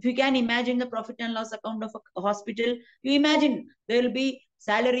 If you can imagine the profit and loss account of a hospital, you imagine there will be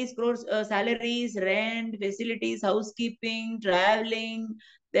salaries, rent, facilities, housekeeping, traveling,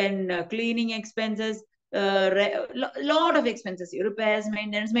 then cleaning expenses, lot of expenses, repairs,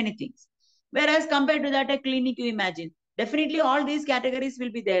 maintenance, many things. Whereas compared to that, a clinic, you imagine, definitely all these categories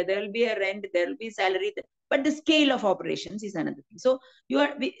will be there. There will be a rent, there will be salary, but the scale of operations is another thing. So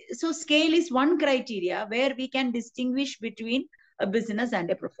so scale is one criteria where we can distinguish between a business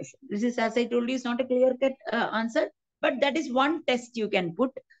and a profession. This is, as I told you, is not a clear-cut answer, but that is one test you can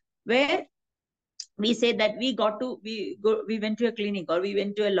put where we say that we went to a clinic or we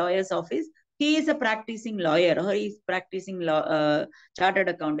went to a lawyer's office. He is a practicing lawyer, or he is practicing chartered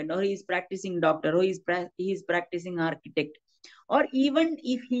accountant, or he is practicing doctor, or he is practicing architect. Or even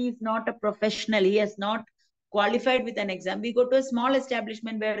if he is not a professional, he has not qualified with an exam, we go to a small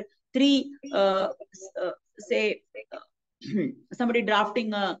establishment where three, say, somebody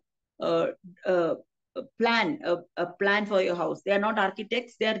drafting a plan for your house. They are not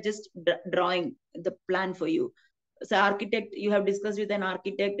architects, they are just drawing the plan for you. So architect, you have discussed with an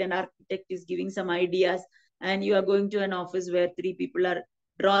architect, and architect is giving some ideas, and you are going to an office where three people are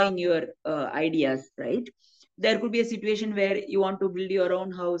drawing your ideas, right? There could be a situation where you want to build your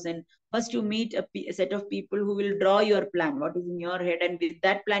own house, and first you meet a set of people who will draw your plan, what is in your head, and with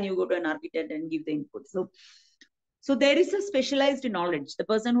that plan you go to an architect and give the input. So there is a specialized knowledge. The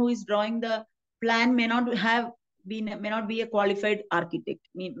person who is drawing the plan may not be a qualified architect.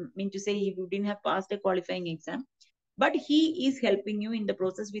 Mean to say, he didn't have passed a qualifying exam, but he is helping you in the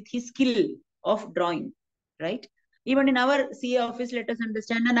process with his skill of drawing, right? Even in our CA office, let us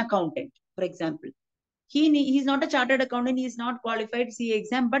understand an accountant, for example. He's not a chartered accountant, he is not qualified CA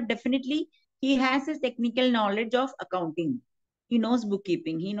exam, but definitely he has a technical knowledge of accounting. He knows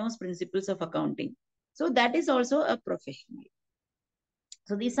bookkeeping, he knows principles of accounting. So that is also a professional.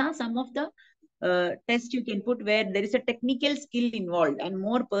 So these are some of the tests you can put where there is a technical skill involved and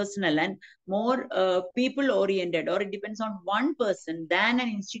more personal and more people oriented, or it depends on one person than an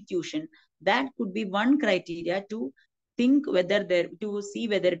institution. That could be one criteria to think to see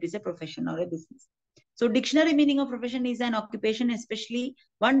whether it is a profession or a business. So dictionary meaning of profession is an occupation, especially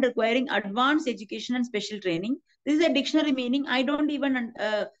one requiring advanced education and special training. This is a dictionary meaning. I don't even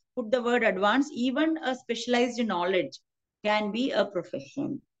put the word advanced. Even a specialized knowledge can be a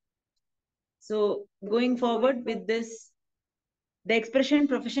profession. So going forward with this The expression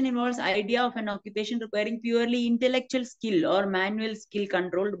profession involves idea of an occupation requiring purely intellectual skill or manual skill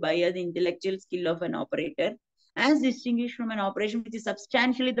controlled by the intellectual skill of an operator, as distinguished from an operation which is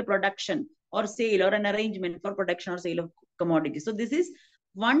substantially the production or sale or an arrangement for production or sale of commodities. So this is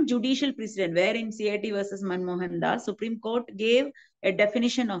one judicial precedent where in CIT versus Manmohan Das, Supreme Court gave a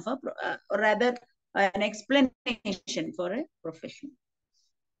definition of a, or rather an explanation for a profession.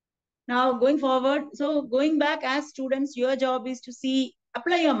 Now, going forward, so going back as students, your job is to see,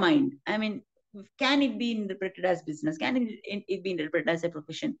 apply your mind. I mean, can it be interpreted as business? Can it be interpreted as a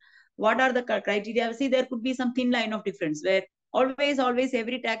profession? What are the criteria? See, there could be some thin line of difference where always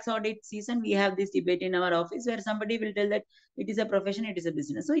every tax audit season, we have this debate in our office where somebody will tell that it is a profession, it is a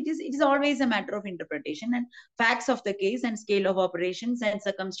business. So it is always a matter of interpretation and facts of the case and scale of operations and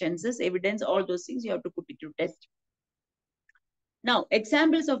circumstances, evidence, all those things you have to put it to test. Now,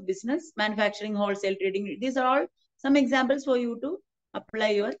 examples of business, manufacturing, wholesale, trading, these are all some examples for you to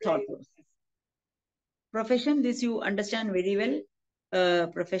apply your thought process. Profession, this you understand very well,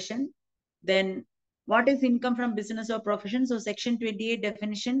 profession. Then what is income from business or profession? So section 28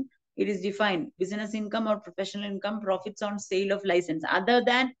 definition, it is defined. Business income or professional income, profits on sale of license. Other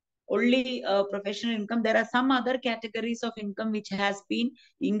than only professional income, there are some other categories of income which has been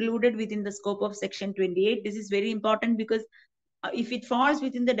included within the scope of section 28. This is very important because if it falls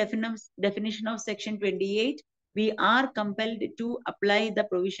within the definition of section 28, we are compelled to apply the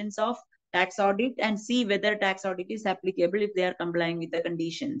provisions of tax audit and see whether tax audit is applicable if they are complying with the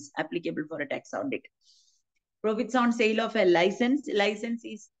conditions applicable for a tax audit. Profits on sale of a license. License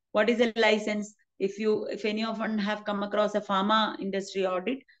is, what is a license? If any of them have come across a pharma industry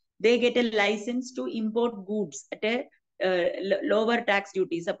audit, they get a license to import goods at a lower tax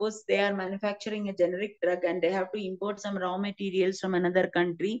duty. Suppose they are manufacturing a generic drug and they have to import some raw materials from another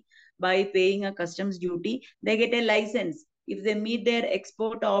country by paying a customs duty. They get a license. If they meet their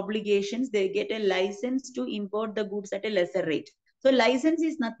export obligations, they get a license to import the goods at a lesser rate. So license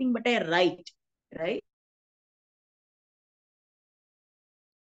is nothing but a right, right?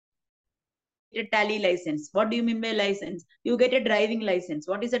 A tally license. What do you mean by license? You get a driving license.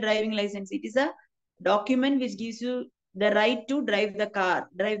 What is a driving license? It is a document which gives you the right to drive the car,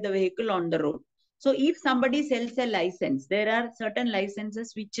 drive the vehicle on the road. So if somebody sells a license, there are certain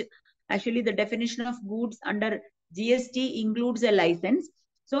licenses which actually the definition of goods under GST includes a license.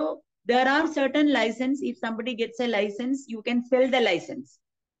 So there are certain license, if somebody gets a license, you can sell the license.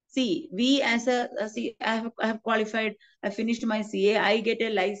 See, we as see, I have qualified, I finished my CA, I get a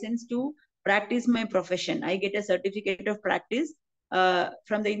license to practice my profession. I get a certificate of practice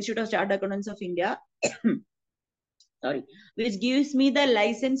from the Institute of Chartered Accountants of India, sorry, which gives me the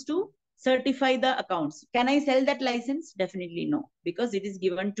license to certify the accounts. Can I sell that license? Definitely no, because it is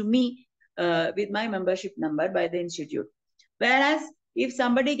given to me with my membership number by the institute. Whereas if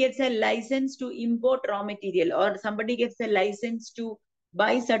somebody gets a license to import raw material, or somebody gets a license to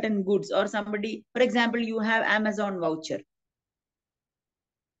buy certain goods, or somebody, for example, you have Amazon voucher.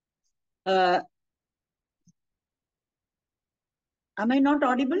 Am I not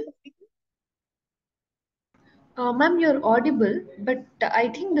audible? Ma'am, you're audible, but I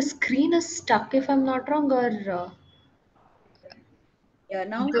think the screen is stuck if I'm not wrong, or yeah,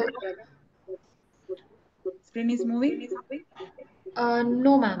 now screen is moving.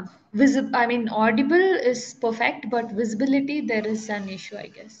 no, ma'am. I mean, audible is perfect, but visibility, there is an issue, I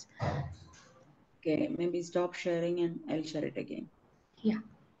guess. Okay, maybe stop sharing and I'll share it again. Yeah.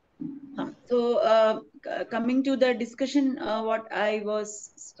 So coming to the discussion, what I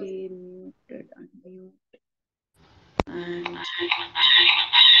was still muted, unmute, and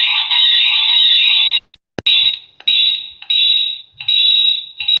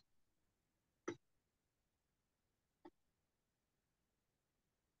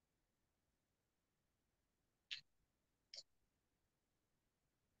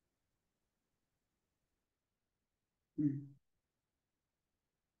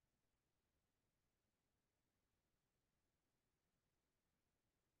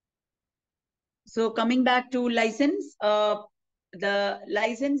so coming back to license, the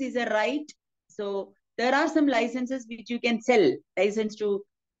license is a right. So there are some licenses which you can sell, license to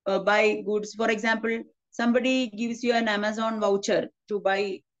buy goods. For example, somebody gives you an Amazon voucher to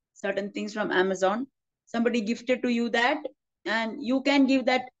buy certain things from Amazon. Somebody gifted to you that, and you can give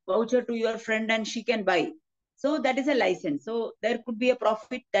that voucher to your friend and she can buy. So that is a license. So there could be a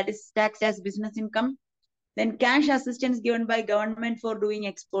profit that is taxed as business income. Then cash assistance given by government for doing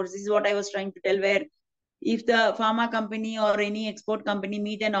exports. This is what I was trying to tell, where if the pharma company or any export company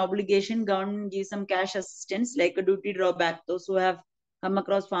meet an obligation, government gives some cash assistance like a duty drawback. Those who have come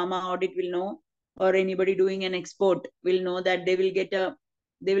across pharma audit will know or anybody doing an export will know that they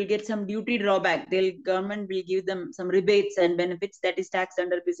will get some duty drawback. Government will give them some rebates and benefits that is taxed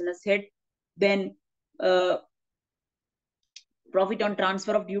under business head. Then profit on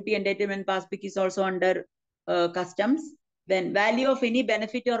transfer of duty entitlement passbook is also under customs. Then value of any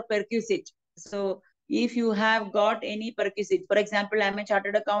benefit or perquisite. So if you have got any perquisite, for example, I'm a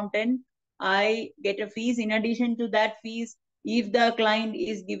chartered accountant, I get a fees. In addition to that fees, if the client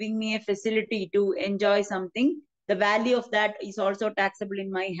is giving me a facility to enjoy something, the value of that is also taxable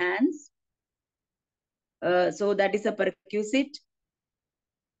in my hands. So that is a perquisite.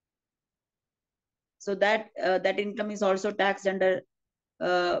 So that that income is also taxed under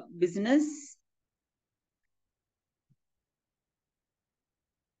business.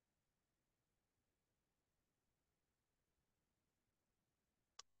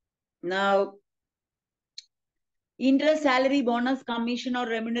 Now, interest, salary, bonus, commission, or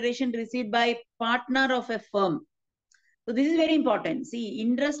remuneration received by partner of a firm. So this is very important. See,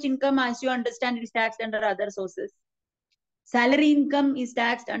 interest income, as you understand, is taxed under other sources. Salary income is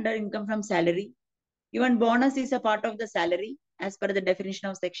taxed under income from salary. Even bonus is a part of the salary as per the definition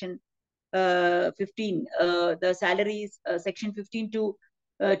of section 15. The salary is section 15 to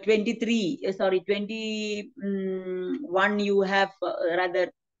 23. Sorry, 21. You have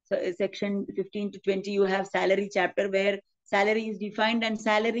rather. So section 15 to 20, you have salary chapter where salary is defined, and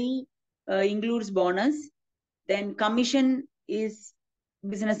salary includes bonus. Then commission is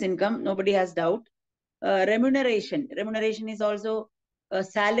business income. Nobody has doubt. Remuneration. Remuneration is also a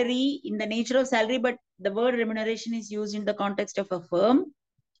salary in the nature of salary, but the word remuneration is used in the context of a firm.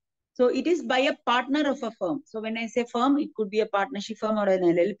 So it is by a partner of a firm. So when I say firm, it could be a partnership firm or an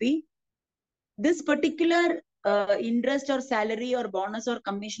LLP. This particular interest or salary or bonus or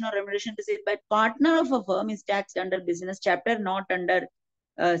commission or remuneration received by partner of a firm is taxed under business chapter, not under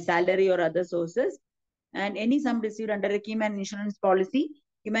salary or other sources. And any sum received under a key man insurance policy.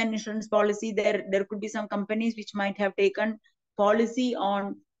 Key man insurance policy, there could be some companies which might have taken policy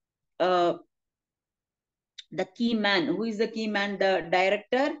on the key man. Who is the key man? The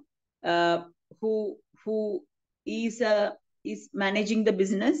director who is managing the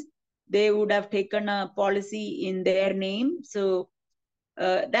business. They would have taken a policy in their name. So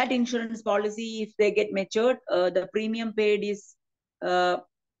that insurance policy, if they get matured, the premium paid is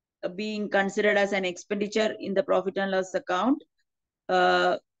being considered as an expenditure in the profit and loss account.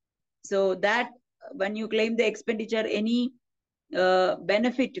 So that when you claim the expenditure, any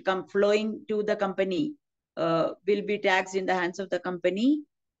benefit flowing to the company will be taxed in the hands of the company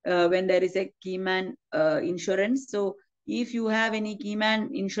when there is a key man insurance. So if you have any key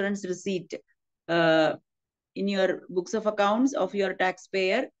man insurance receipt in your books of accounts of your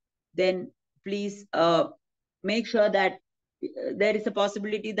taxpayer, then please make sure that there is a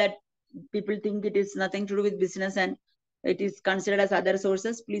possibility that people think it is nothing to do with business and it is considered as other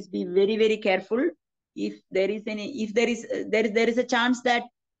sources. Please be very, very careful. If there is a chance that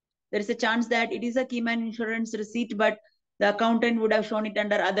it is a key man insurance receipt, but the accountant would have shown it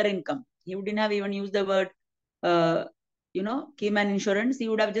under other income. He wouldn't have even used the word key man insurance. He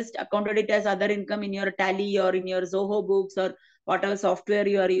would have just accounted it as other income in your Tally or in your Zoho books or whatever software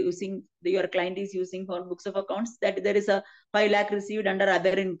you are using, your client is using for books of accounts, that there is a 5 lakh received under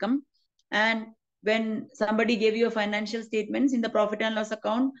other income. And when somebody gave you a financial statements in the profit and loss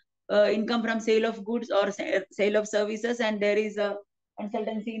account, income from sale of goods or sale of services, and there is a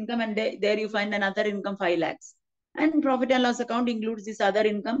consultancy income, and there you find another income 5 lakhs. And profit and loss account includes this other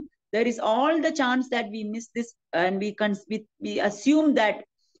income. There is all the chance that we miss this, and we assume that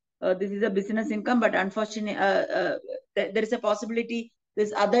this is a business income, but unfortunately, there is a possibility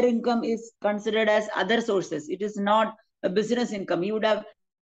this other income is considered as other sources. It is not a business income. You would have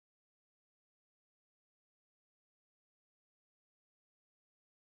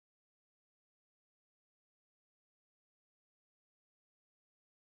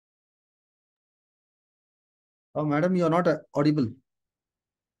Oh, madam, you are not audible.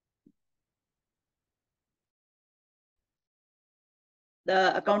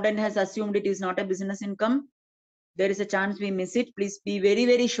 The accountant has assumed it is not a business income. There is a chance we miss it. Please be very,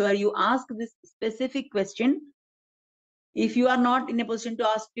 very sure you ask this specific question. If you are not in a position to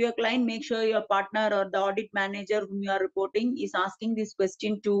ask to your client, make sure your partner or the audit manager whom you are reporting is asking this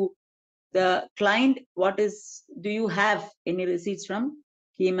question to the client. Do you have any receipts from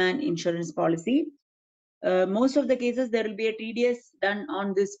Keyman insurance policy? Most of the cases, there will be a TDS done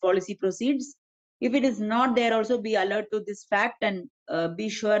on this policy proceeds. If it is not there, also be alert to this fact and be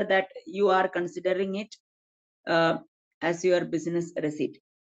sure that you are considering it as your business receipt.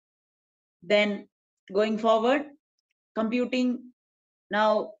 Then going forward, computing.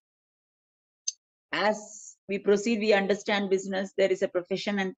 Now, as we proceed, we understand business, there is a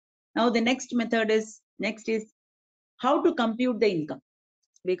profession. And now the next is how to compute the income.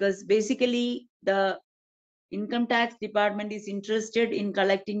 Because basically the income tax department is interested in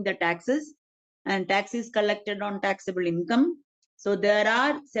collecting the taxes, and tax is collected on taxable income. So there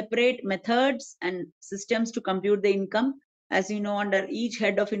are separate methods and systems to compute the income. As you know, under each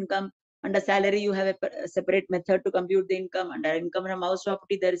head of income, under salary, you have a separate method to compute the income. Under income from house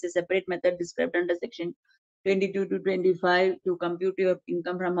property, there is a separate method described under section 22 to 25 to compute your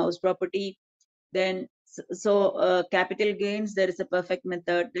income from house property. Then, capital gains, there is a perfect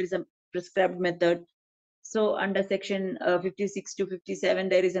method, there is a prescribed method. So under section 56 to 57,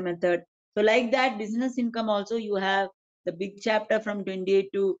 there is a method. So like that, business income also, you have the big chapter from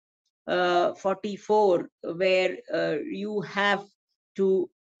 28 to 44, where you have to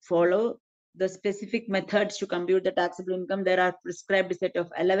follow the specific methods to compute the taxable income. There are prescribed set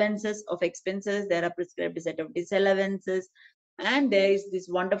of allowances of expenses, there are prescribed set of disallowances, and there is this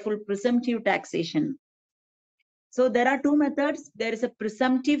wonderful presumptive taxation. So there are two methods. There is a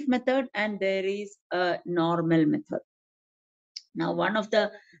presumptive method and there is a normal method. Now, one of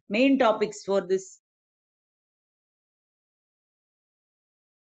the main topics for this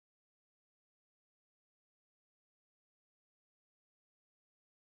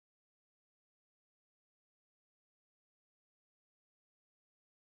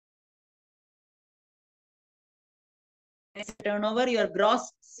turnover, your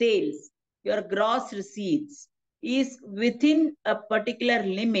gross sales, your gross receipts is within a particular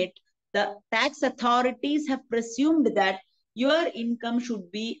limit, the tax authorities have presumed that your income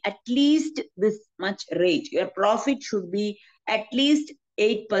should be at least this much rate. Your profit should be at least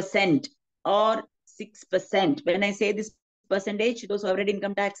 8% or 6%. When I say this percentage, those who have read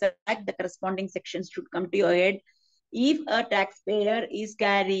Income Tax Act, the corresponding sections should come to your head. If a taxpayer is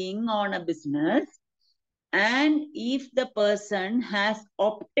carrying on a business, and if the person has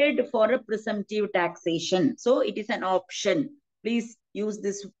opted for a presumptive taxation, so it is an option. Please use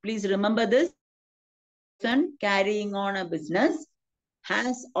this, please remember this. Person carrying on a business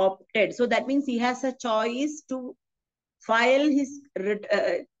has opted, so that means he has a choice to file his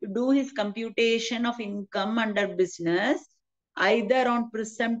do his computation of income under business either on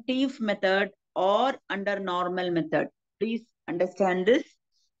presumptive method or under normal method. Please understand this.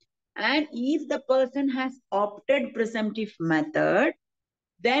 And if the person has opted presumptive method,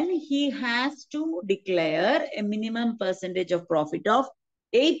 then he has to declare a minimum percentage of profit of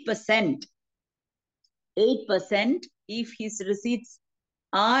 8%. 8% if his receipts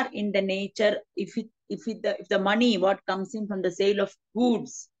are in the nature, if the money what comes in from the sale of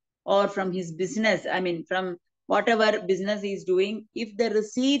goods or from his business, I mean from whatever business he is doing, if the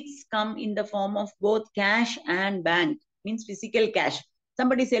receipts come in the form of both cash and bank, means physical cash.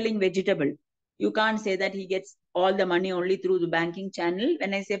 Somebody selling vegetable, you can't say that he gets all the money only through the banking channel.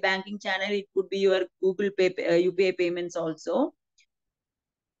 When I say banking channel, it could be your Google Pay, UPI payments also.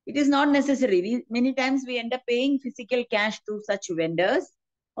 It is not necessary. Many times we end up paying physical cash to such vendors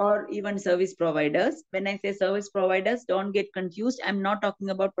or even service providers. When I say service providers, don't get confused. I'm not talking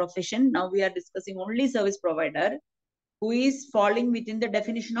about profession. Now we are discussing only service provider who is falling within the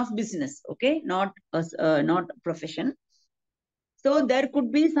definition of business, okay? Not profession. So there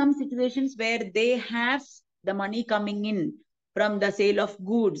could be some situations where they have the money coming in from the sale of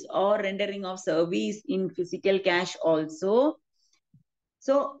goods or rendering of service in physical cash also.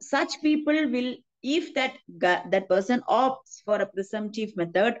 So such people will, if that person opts for a presumptive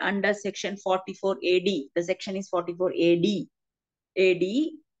method under section 44 AD, the section is 44 AD,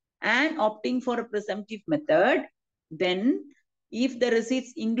 and opting for a presumptive method, then if the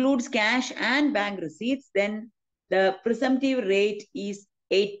receipts includes cash and bank receipts, then the presumptive rate is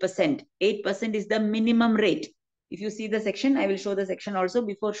 8%. 8% is the minimum rate. If you see the section, I will show the section also.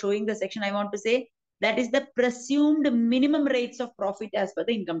 Before showing the section, I want to say that is the presumed minimum rates of profit as per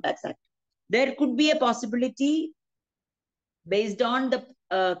the Income Tax Act. There could be a possibility based on the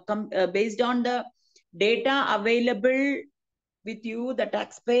data available with you, the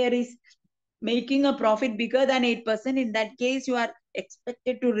taxpayer is making a profit bigger than 8%. In that case, you are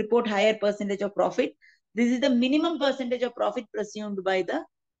expected to report higher percentage of profit. This is the minimum percentage of profit presumed by the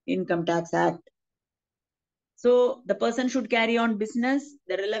Income Tax Act. So the person should carry on business.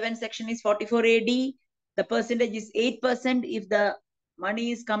 The relevant section is 44 AD. The percentage is 8% if the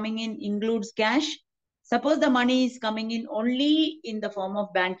money is coming in includes cash. Suppose the money is coming in only in the form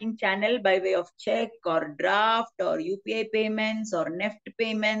of banking channel by way of check or draft or UPI payments or NEFT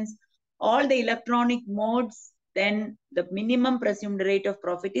payments, all the electronic modes, then the minimum presumed rate of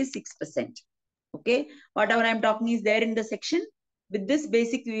profit is 6%. Okay, whatever I'm talking is there in the section. with this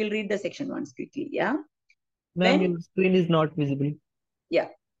basic, we will read the section once quickly. Yeah. Ma'am, your screen is not visible. Yeah.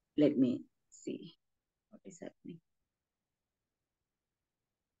 Let me see what is happening.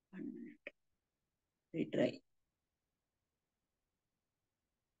 1 minute. Retry.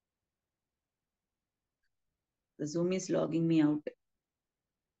 The Zoom is logging me out.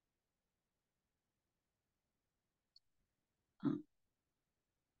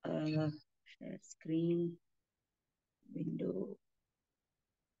 Share screen, window.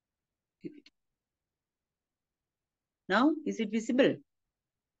 Now, is it visible?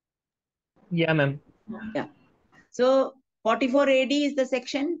 Yeah, ma'am. Yeah. So 44 AD is the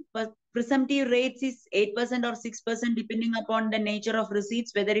section. Presumptive rates is 8% or 6% depending upon the nature of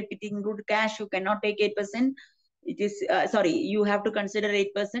receipts. Whether if it include cash, you cannot take 8%. It is you have to consider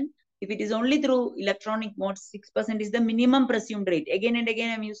 8%. If it is only through electronic mode, 6% is the minimum presumed rate. Again and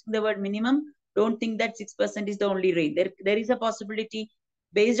again, I'm using the word minimum. Don't think that 6% is the only rate. There is a possibility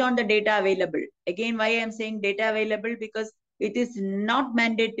based on the data available. Again, why I'm saying data available? Because it is not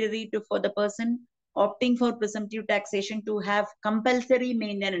mandatory for the person opting for presumptive taxation to have compulsory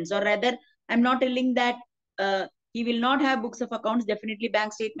maintenance, or rather, I'm not telling that he will not have books of accounts. Definitely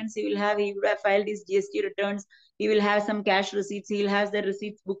bank statements he will have. He would have filed his GST returns. He will have some cash receipts. He will have the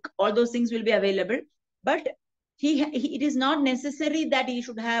receipts book. All those things will be available. But it is not necessary that he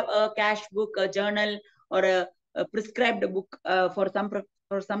should have a cash book, a journal, or a prescribed book.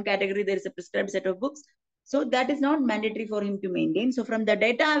 For some category, there is a prescribed set of books. So that is not mandatory for him to maintain. So from the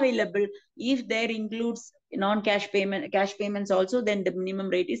data available, if there includes non-cash cash payments also, then the minimum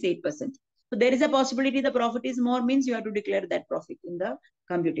rate is 8%. So there is a possibility the profit is more, means you have to declare that profit in the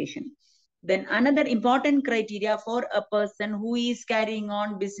computation. Then another important criteria for a person who is carrying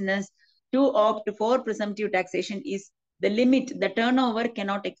on business to opt for presumptive taxation is the limit. The turnover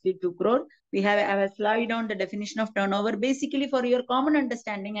cannot exceed 2 crore. I have a slide on the definition of turnover. Basically, for your common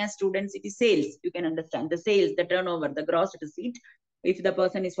understanding as students, it is sales. You can understand the sales, the turnover, the gross receipt. If the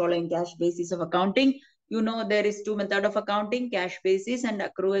person is following cash basis of accounting, you know there is 2 methods of accounting: cash basis and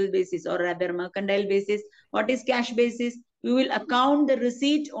accrual basis, or rather mercantile basis. What is cash basis? You will account the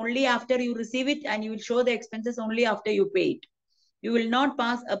receipt only after you receive it, and you will show the expenses only after you pay it. You will not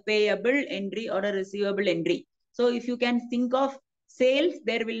pass a payable entry or a receivable entry. So if you can think of sales,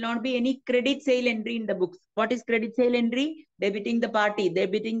 there will not be any credit sale entry in the books. What is credit sale entry? Debiting the party,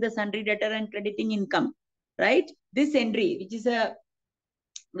 debiting the sundry debtor and crediting income, right? This entry, which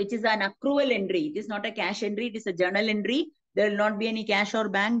is an accrual entry. It is not a cash entry, it is a journal entry. There will not be any cash or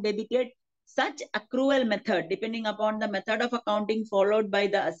bank debited. Such accrual method, depending upon the method of accounting followed by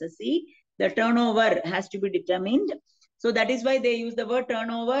the assessee, the turnover has to be determined. So that is why they use the word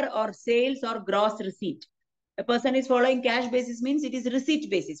turnover or sales or gross receipt. A person is following cash basis means it is receipt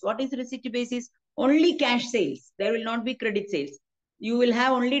basis. What is receipt basis? Only cash sales. There will not be credit sales. You will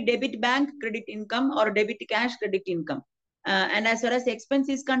have only debit bank credit income or debit cash credit income. And as far as expense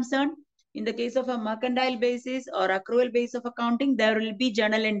is concerned, in the case of a mercantile basis or accrual basis of accounting, there will be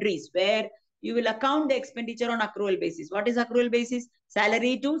journal entries where you will account the expenditure on accrual basis. What is accrual basis?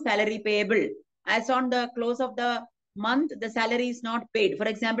 Salary to salary payable. As on the close of the month, the salary is not paid. For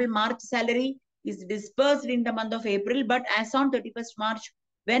example, March salary is dispersed in the month of April, but as on 31st March,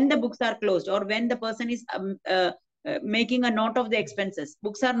 when the books are closed or when the person is making a note of the expenses,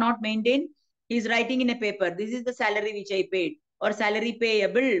 books are not maintained, he is writing in a paper, this is the salary which I paid, or salary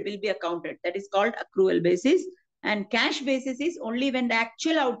payable will be accounted. That is called accrual basis. And cash basis is only when the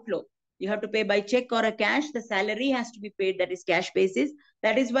actual outflow, you have to pay by check or a cash, the salary has to be paid, that is cash basis.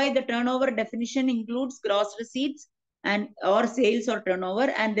 That is why the turnover definition includes gross receipts and or sales or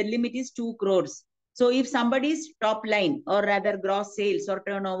turnover, and the limit is 2 crores. So if somebody's top line or rather gross sales or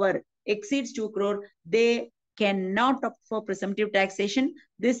turnover exceeds 2 crore, they cannot opt for presumptive taxation.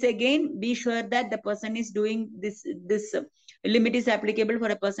 This again, be sure that the person is doing this limit is applicable for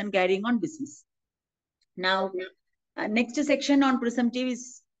a person carrying on business. Now, next section on presumptive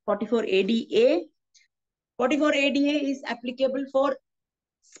is 44 ADA. 44 ADA is applicable for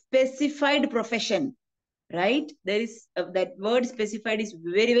specified profession, right? There is that word specified is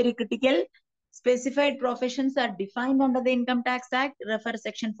very, very critical. Specified professions are defined under the Income Tax Act. Refer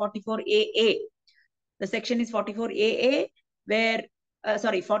section 44AA. The section is 44AA, where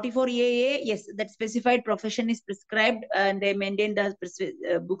 44AA, yes, that specified profession is prescribed, and they maintain the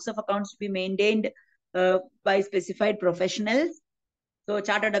books of accounts to be maintained by specified professionals. So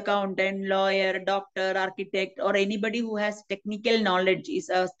chartered accountant, lawyer, doctor, architect, or anybody who has technical knowledge is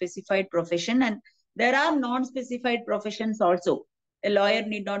a specified profession. And there are non-specified professions also. A lawyer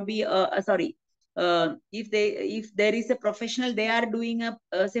need not be, if there is a professional, they are doing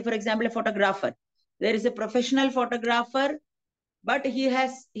say for example, a photographer. There is a professional photographer but he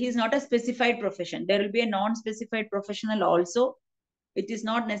is not a specified profession. There will be a non-specified professional also. It is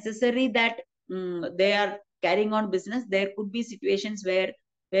not necessary that they are carrying on business. There could be situations where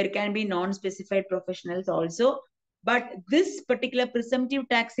there can be non-specified professionals also. But this particular presumptive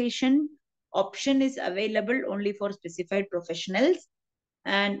taxation option is available only for specified professionals.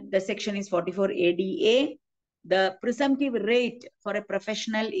 And the section is 44 ADA. The presumptive rate for a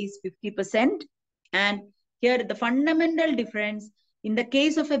professional is 50%. And here the fundamental difference, in the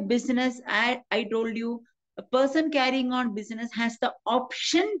case of a business, I told you, a person carrying on business has the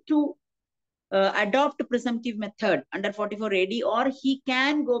option to adopt presumptive method under 44 AD, or he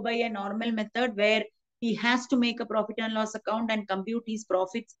can go by a normal method where he has to make a profit and loss account and compute his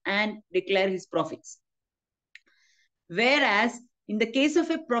profits and declare his profits. Whereas in the case of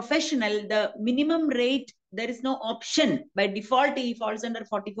a professional, the minimum rate, there is no option. By default, he falls under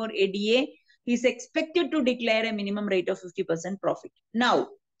 44 ADA. He is expected to declare a minimum rate of 50% profit. Now,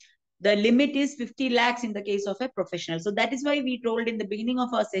 the limit is 50 lakhs in the case of a professional. So that is why we told in the beginning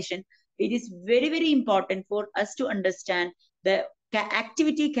of our session, it is very, very important for us to understand the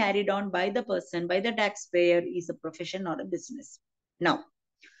activity carried on by the person, by the taxpayer, is a profession or a business. Now,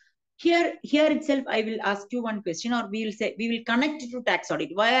 here itself, I will ask you one question, or we will connect it to tax audit.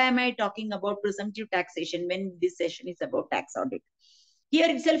 Why am I talking about presumptive taxation when this session is about tax audit? Here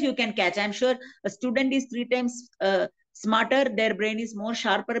itself you can catch. I'm sure a student is 3 times smarter. Their brain is more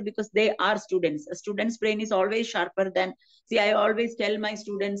sharper because they are students. A student's brain is always sharper than, see, I always tell my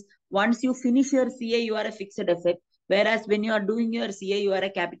students, once you finish your CA, you are a fixed asset. Whereas when you are doing your CA, you are a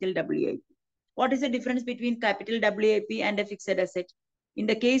capital WIP. What is the difference between capital WIP and a fixed asset? In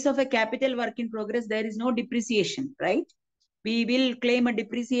the case of a capital work in progress, there is no depreciation, right? We will claim a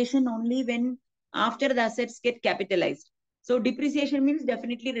depreciation only when after the assets get capitalized. So depreciation means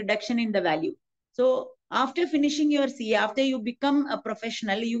definitely reduction in the value. So after finishing your CA, after you become a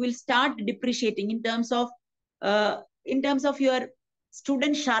professional, you will start depreciating in terms of your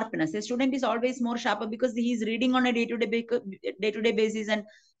student sharpness. A student is always more sharper because he is reading on a day-to-day basis, and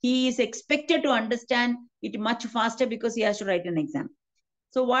he is expected to understand it much faster because he has to write an exam.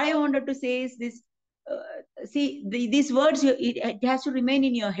 So what I wanted to say is this, see, these words, it has to remain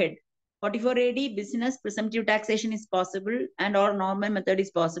in your head. 44 AD, business, presumptive taxation is possible and or normal method is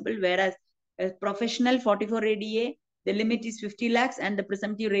possible, whereas a professional 44 ADA, the limit is 50 lakhs and the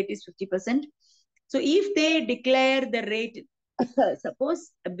presumptive rate is 50%. So if they declare the rate, suppose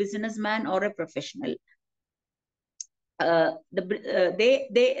a businessman or a professional,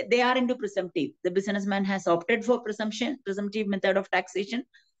 they are into presumptive. The businessman has opted for presumptive method of taxation,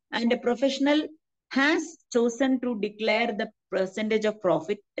 and a professional has chosen to declare the percentage of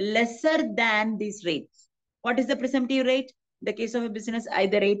profit lesser than these rates. What is the presumptive rate? In the case of a business,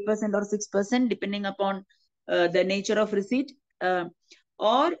 either 8% or 6%, depending upon the nature of receipt.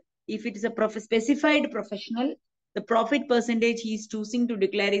 Or if it is a specified professional, the profit percentage he is choosing to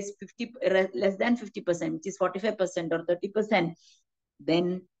declare is less than 50%, which is 45% or 30%.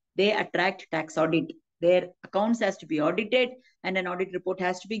 Then they attract tax audit. Their accounts has to be audited, and an audit report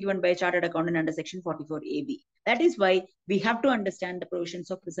has to be given by a chartered accountant under section 44 AB. That is why we have to understand the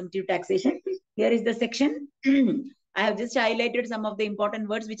provisions of presumptive taxation. Here is the section. I have just highlighted some of the important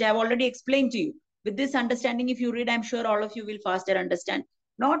words which I have already explained to you. With this understanding, if you read, I'm sure all of you will faster understand.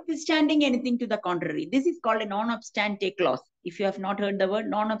 Notwithstanding anything to the contrary, this is called a non-obstante clause. If you have not heard the word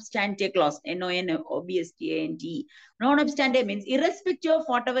non-obstante clause, NON-OBSTANTE. Non-obstante means irrespective of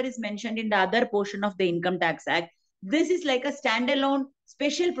whatever is mentioned in the other portion of the Income Tax Act, this is like a standalone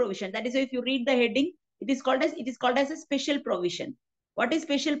special provision. That is, if you read the heading, it is called as a special provision. What is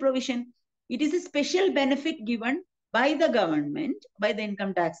special provision? It is a special benefit given by the government, by the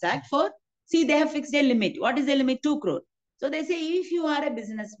Income Tax Act for, see, they have fixed a limit. What is the limit? 2 crore. So they say, if you are a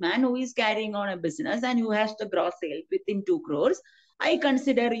businessman who is carrying on a business and who has the gross sale within 2 crores, I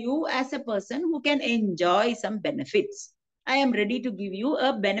consider you as a person who can enjoy some benefits. I am ready to give you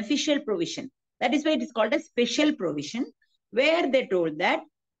a beneficial provision. That is why it is called a special provision, where they told that,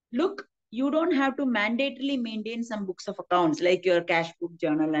 look, you don't have to mandatorily maintain some books of accounts like your cash book,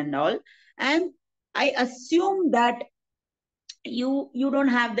 journal and all. And I assume that you don't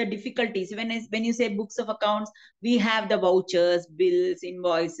have the difficulties. When you say books of accounts, we have the vouchers, bills,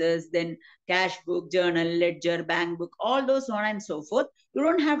 invoices, then cash book, journal, ledger, bank book, all those on and so forth. You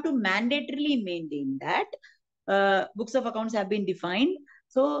don't have to mandatorily maintain that. Books of accounts have been defined.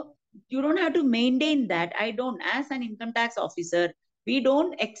 So you don't have to maintain that. As an income tax officer, we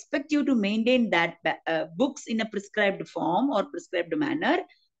don't expect you to maintain that books in a prescribed form or prescribed manner.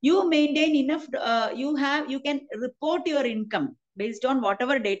 You maintain enough, you can report your income based on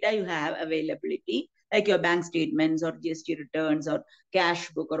whatever data you have availability. like your bank statements or GST returns or cash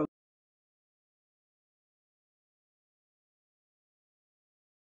book or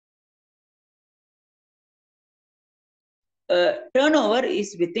turnover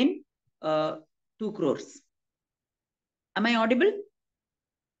is within 2 crores. Am I audible?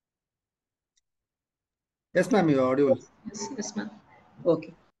 Yes, ma'am, you're audible. Yes, ma'am.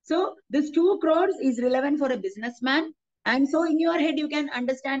 Okay. So this 2 crores is relevant for a businessman. And so in your head, you can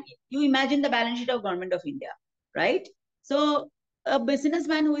understand, you imagine the balance sheet of Government of India, right? So a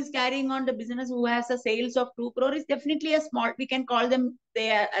businessman who is carrying on the business, who has a sales of 2 crore is definitely a small, we can call them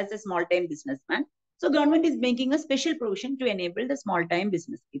there as a small time businessman. So government is making a special provision to enable the small time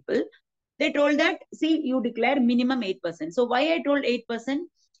business people. They told that, see, you declare minimum 8%. So why I told 8%?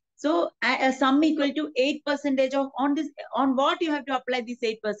 So a sum equal to 8% of on what you have to apply this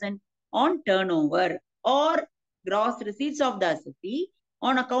 8%? On turnover or gross receipts of the assessee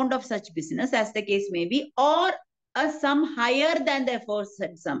on account of such business as the case may be, or a sum higher than the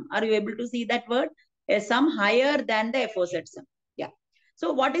aforesaid sum. Are you able to see that word? A sum higher than the aforesaid sum. Yeah.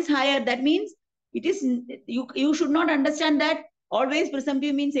 So what is higher? That means it is, you should not understand that always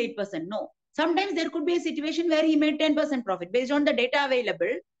presumptive means 8%. No. Sometimes there could be a situation where he made 10% profit based on the data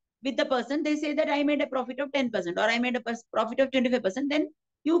available with the person. They say that I made a profit of 10% or I made a profit of 25%. Then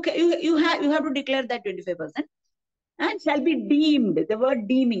you have to declare that 25% and shall be deemed. The word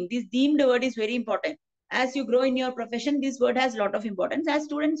deeming, this deemed word is very important. As you grow in your profession, this word has a lot of importance. As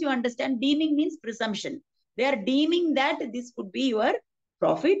students, you understand deeming means presumption. They are deeming that this could be your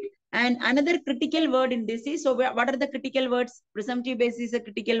profit. And another critical word in this is, so what are the critical words? Presumptive basis is a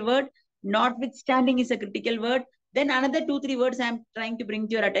critical word. Notwithstanding is a critical word. Then another 2-3 words I am trying to bring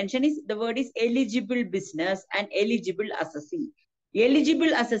to your attention is the word is eligible business and eligible assessee. Eligible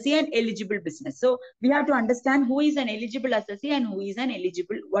assessee and eligible business. So we have to understand who is an eligible assessee and who is an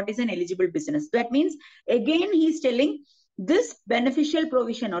eligible, what is an eligible business. That means, again, he is telling this beneficial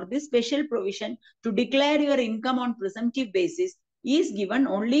provision or this special provision to declare your income on presumptive basis is given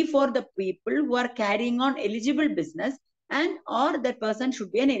only for the people who are carrying on eligible business, and or that person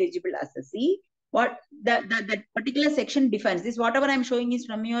should be an eligible assessee. What that particular section defines this. Whatever I'm showing is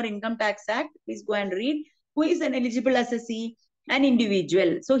from your Income Tax Act. Please go and read. Who is an eligible assessee? An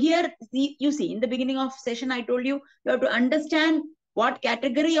individual. So here you see in the beginning of session, I told you have to understand what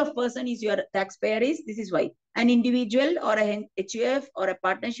category of person is your taxpayer is. This is why an individual or a HUF or a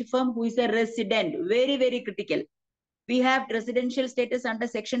partnership firm who is a resident, very, very critical. We have residential status under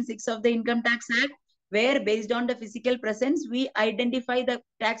section 6 of the Income Tax Act, where based on the physical presence, we identify the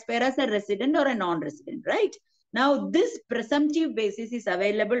taxpayer as a resident or a non-resident, right? Now, this presumptive basis is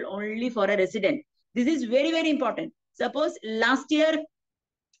available only for a resident. This is very, very important. Suppose last year,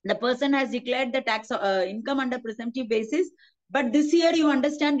 the person has declared the tax income under presumptive basis, but this year you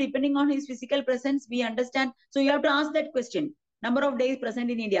understand, depending on his physical presence, we understand. So you have to ask that question. Number of days present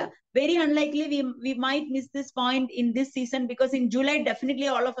in India. Very unlikely we might miss this point in this season, because in July, definitely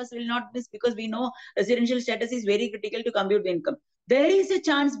all of us will not miss, because we know residential status is very critical to compute the income. There is a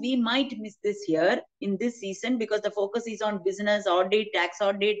chance we might miss this year in this season, because the focus is on business audit, tax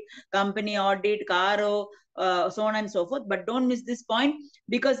audit, company audit, CARO, so on and so forth. But don't miss this point,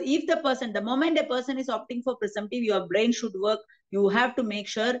 because if the moment a person is opting for presumptive, your brain should work. You have to make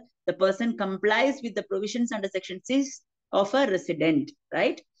sure the person complies with the provisions under section 6 of a resident,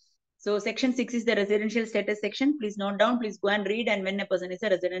 right? So section 6 is the residential status section. Please note down, please go and read. And when a person is a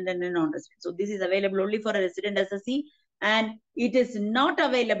resident and a non-resident. So this is available only for a resident assessee, and it is not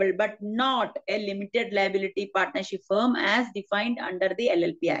available, but not a limited liability partnership firm as defined under the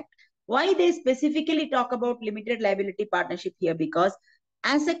LLP Act. Why they specifically talk about limited liability partnership here? Because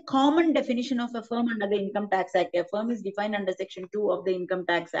as a common definition of a firm under the Income Tax Act, a firm is defined under section 2 of the Income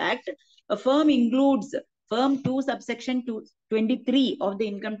Tax Act. A firm includes Firm 2 subsection 23 of the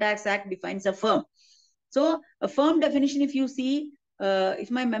Income Tax Act defines a firm. So a firm definition, if you see,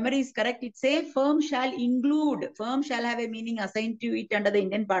 if my memory is correct, it says firm shall have a meaning assigned to it under the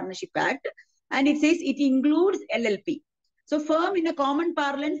Indian Partnership Act. And it says it includes LLP. So firm in a common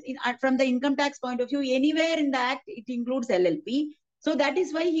parlance, from the income tax point of view, anywhere in the act, it includes LLP. So that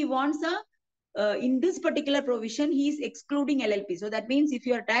is why he wants in this particular provision, he is excluding LLP. So that means if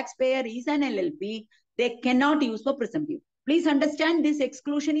your taxpayer is an LLP, they cannot use for presumptive. Please understand, this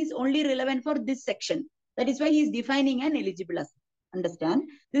exclusion is only relevant for this section. That is why he is defining an eligible asset. Understand?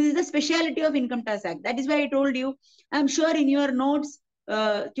 This is the speciality of Income Tax Act. That is why I told you, I'm sure in your notes,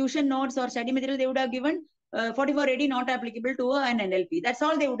 tuition notes or study material, they would have given 4480 not applicable to an NLP. That's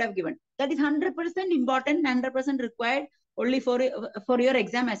all they would have given. That is 100% important, 100% required only for your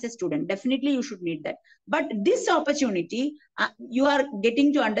exam as a student. Definitely you should need that. But this opportunity, you are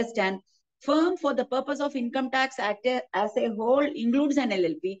getting to understand firm for the purpose of income tax act as a whole includes an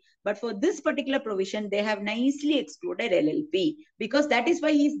LLP, but for this particular provision, they have nicely excluded LLP because that is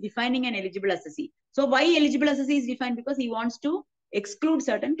why he is defining an eligible assessee. So why eligible assessee is defined? Because he wants to exclude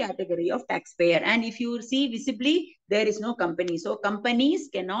certain category of taxpayer. And if you see visibly, there is no company. So companies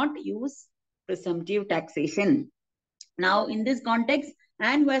cannot use presumptive taxation. Now, in this context,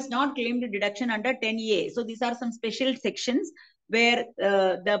 and who has not claimed deduction under 10A. So these are some special sections where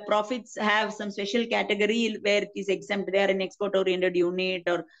the profits have some special category where it is exempt. They are an export-oriented unit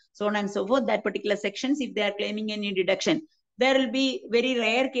or so on and so forth. That particular sections, if they are claiming any deduction, there will be very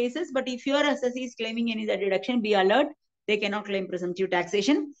rare cases. But if your assessee is claiming any deduction, be alert. They cannot claim presumptive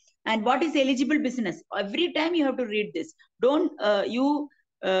taxation. And what is eligible business? Every time you have to read this. Don't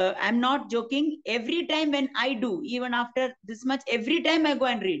I'm not joking. Every time when I do, even after this much, every time I go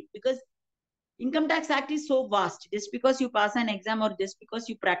and read, because Income Tax Act is so vast. Just because you pass an exam or just because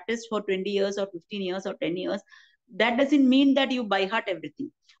you practice for 20 years or 15 years or 10 years, that doesn't mean that you by heart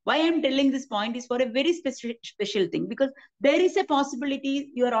everything. Why I'm telling this point is for a very special thing, because there is a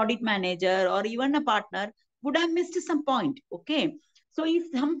possibility your audit manager or even a partner would have missed some point. Okay. So if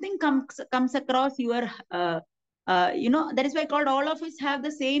something comes across your that is why called all of us have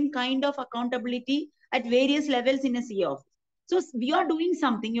the same kind of accountability at various levels in a CA office. So we are doing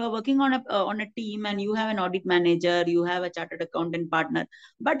something, you are working on a team and you have an audit manager, you have a chartered accountant partner,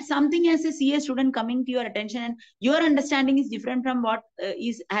 but something as a CA student coming to your attention and your understanding is different from what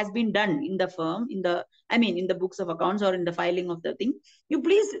has been done in the firm, in the books of accounts or in the filing of the thing, you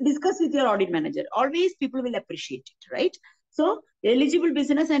please discuss with your audit manager. Always people will appreciate it, right? So eligible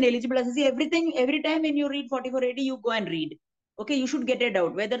business and eligible assessee, everything, every time when you read 4480, you go and read. Okay, you should get a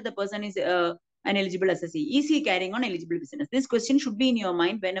doubt whether the person is an eligible assessee. Is he carrying on eligible business? This question should be in your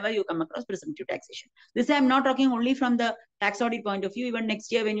mind whenever you come across presumptive taxation. This I am not talking only from the tax audit point of view. Even next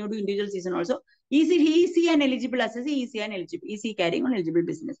year when you do individual season also, is he an eligible assessee? Is he carrying on eligible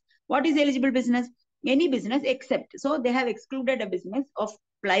business? What is eligible business? Any business except, so they have excluded a business of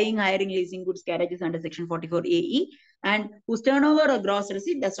plying, hiring, leasing goods, carriages under section 44AE and whose turnover or gross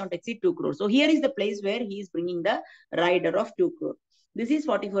receipt does not exceed 2 crore. So here is the place where he is bringing the rider of 2 crore. This is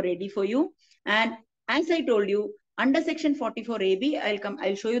 44AD for you. And as I told you, under section 44AB,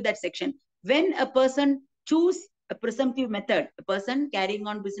 I'll show you that section. When a person choose a presumptive method, a person carrying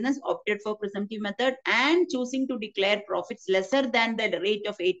on business opted for presumptive method and choosing to declare profits lesser than the rate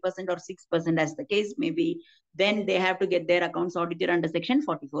of 8% or 6% as the case may be, then they have to get their accounts audited under section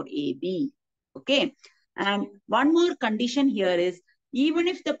 44AB. Okay. And one more condition here is, even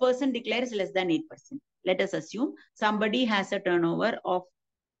if the person declares less than 8%, let us assume somebody has a turnover of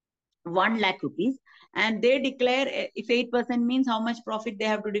 1 lakh rupees and they declare, if 8% means how much profit they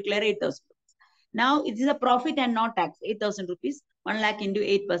have to declare, 8,000 rupees. Now it is a profit and not tax, 8,000 rupees, 1 lakh into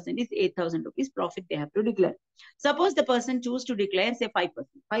 8% is 8,000 rupees profit they have to declare. Suppose the person choose to declare say 5%,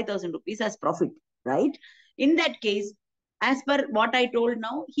 5,000 rupees as profit, right? In that case, as per what I told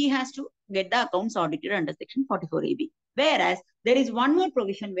now, he has to get the accounts audited under section 44AB. Whereas there is one more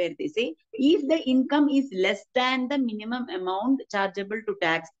provision where they say, if the income is less than the minimum amount chargeable to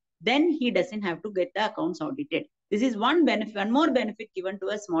tax, then he doesn't have to get the accounts audited. This is one benefit, one more benefit given to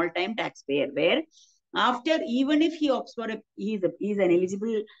a small time taxpayer, where after, even if he opts for he is an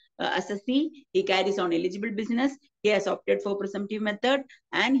eligible assessee, he carries on eligible business, he has opted for presumptive method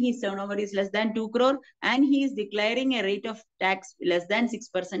and his turnover is less than 2 crore and he is declaring a rate of tax less than 6%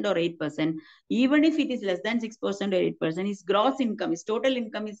 or 8%. Even if it is less than 6% or 8%, his gross income, his total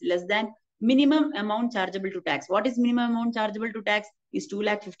income is less than minimum amount chargeable to tax. What is minimum amount chargeable to tax? Is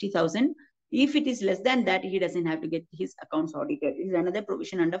 2,50,000. If it is less than that, he doesn't have to get his accounts audited. It is another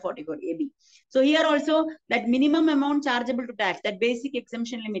provision under 44AB. So here also, that minimum amount chargeable to tax, that basic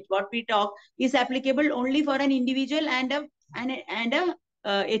exemption limit, what we talk, is applicable only for an individual and a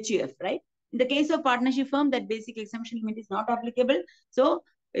HUF, right? In the case of partnership firm, that basic exemption limit is not applicable. So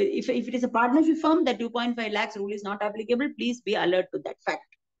if it is a partnership firm, the 2.5 lakhs rule is not applicable. Please be alert to that fact,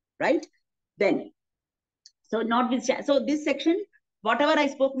 right? Then, so this section, whatever I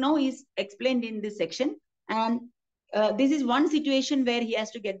spoke now is explained in this section. And this is one situation where he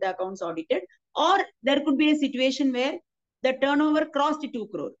has to get the accounts audited, or there could be a situation where the turnover crossed 2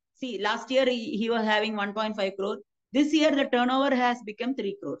 crore. See, last year he was having 1.5 crore. This year the turnover has become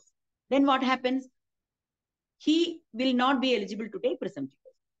 3 crores. Then what happens? He will not be eligible to take presumptive.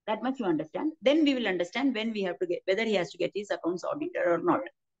 That much you understand. Then we will understand when we have to get, whether he has to get his accounts audited or not,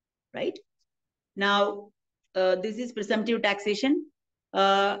 right? Now, this is presumptive taxation.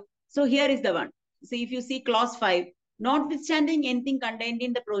 So here is the one. So if you see clause 5, notwithstanding anything contained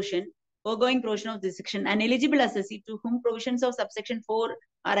in the provision, foregoing provision of this section, an eligible assessee to whom provisions of subsection 4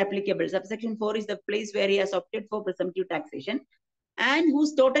 are applicable. Subsection 4 is the place where he has opted for presumptive taxation, and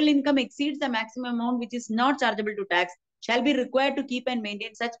whose total income exceeds the maximum amount which is not chargeable to tax shall be required to keep and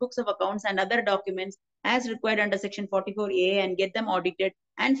maintain such books of accounts and other documents as required under section 44A and get them audited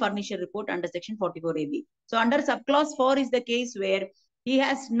and furnish a report under section 44AB. So under subclause 4 is the case where he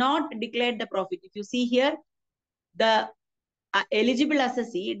has not declared the profit. If you see here, the eligible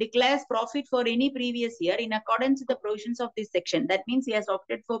assessee declares profit for any previous year in accordance with the provisions of this section. That means he has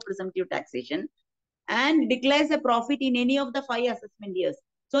opted for presumptive taxation and declares a profit in any of the 5 assessment years.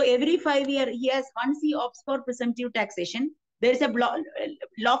 So every 5 years, he has, once he opts for presumptive taxation, there is a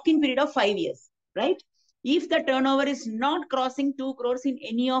lock-in period of 5 years, right? If the turnover is not crossing 2 crores in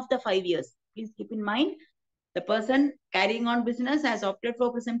any of the 5 years, please keep in mind, the person carrying on business has opted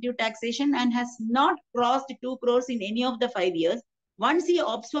for presumptive taxation and has not crossed 2 crores in any of the 5 years. Once he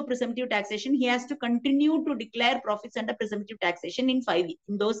opts for presumptive taxation, he has to continue to declare profits under presumptive taxation in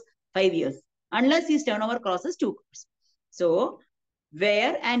those 5 years, unless his turnover crosses 2 crores. So,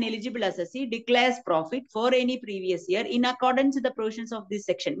 where an eligible assessee declares profit for any previous year in accordance with the provisions of this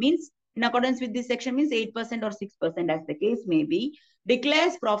section, means in accordance with this section means 8% or 6% as the case may be,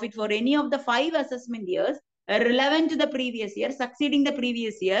 declares profit for any of the 5 assessment years relevant to the previous year, succeeding the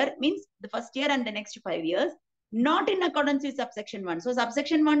previous year, means the first year and the next 5 years, not in accordance with subsection 1. So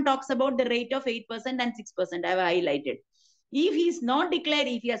subsection 1 talks about the rate of 8% and 6%, I have highlighted. If he is not declared,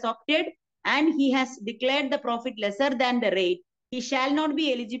 if he has opted and he has declared the profit lesser than the rate, he shall not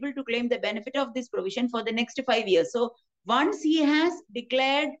be eligible to claim the benefit of this provision for the next 5 years. So once he has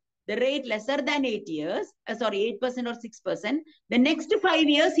declared the rate lesser than 8% or 6%, the next 5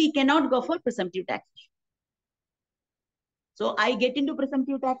 years he cannot go for presumptive taxation. So I get into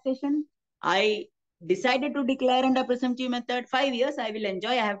presumptive taxation. I decided to declare under presumptive method. 5 years I will enjoy.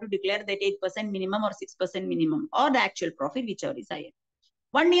 I have to declare that 8% minimum or 6% minimum or the actual profit, whichever is higher.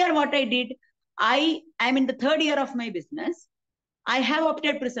 1 year what I did, I am in the 3rd year of my business. I have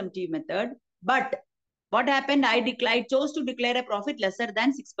opted presumptive method, but what happened? I chose to declare a profit lesser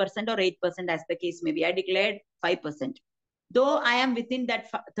than 6% or 8% as the case may be. I declared 5%. Though I am within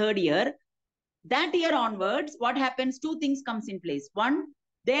that 3rd year, that year onwards, what happens? 2 things comes in place. One,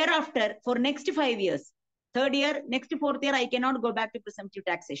 thereafter, for next 5 years, 3rd year, next 4th year, I cannot go back to presumptive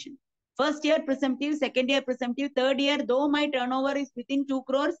taxation. 1st year presumptive, 2nd year presumptive, 3rd year, though my turnover is within 2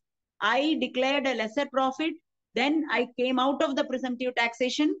 crores, I declared a lesser profit. Then I came out of the presumptive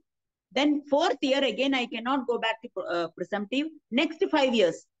taxation. Then 4th year, again, I cannot go back to presumptive. Next 5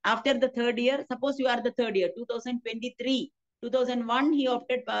 years, after the 3rd year, suppose you are the 3rd year, 2023, 2001, he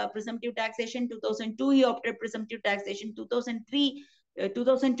opted presumptive taxation. 2002, he opted presumptive taxation.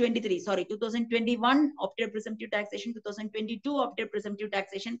 2021 opted presumptive taxation. 2022 opted presumptive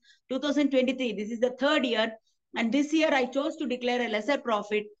taxation. 2023, this is the 3rd year. And this year, I chose to declare a lesser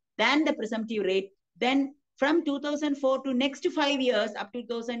profit than the presumptive rate. Then from 2004 to next 5 years, up to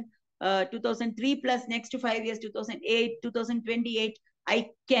 2003 plus next 5 years, 2008, 2028, I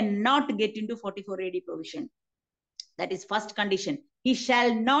cannot get into 44AD provision. That is first condition. He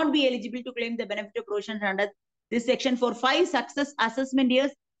shall not be eligible to claim the benefit of provision under this section for 5 success assessment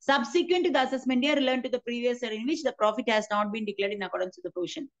years subsequent to the assessment year relevant to the previous year in which the profit has not been declared in accordance with the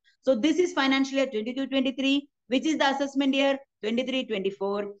provision. So this is financial year 22-23, which is the assessment year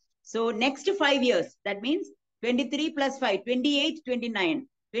 23-24. So next 5 years, that means 23 plus 5, 28-29.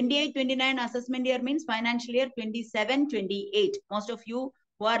 28-29 assessment year means financial year 27-28. Most of you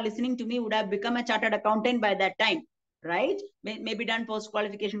who are listening to me would have become a chartered accountant by that time, right? Maybe done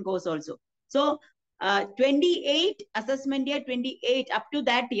post-qualification course also. So 28 assessment year 28, up to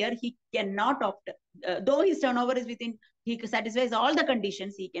that year, he cannot opt, though his turnover is within, he satisfies all the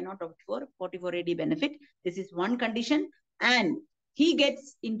conditions, he cannot opt for 44AD benefit. This is one condition. And he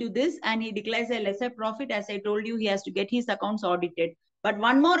gets into this and he declares a lesser profit. As I told you, he has to get his accounts audited. But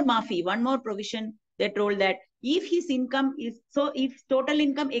one more provision, they told that if his income is, so if total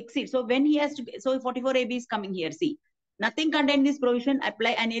income exceeds, so when he has to, so 44AB is coming here, see, nothing contained in this provision,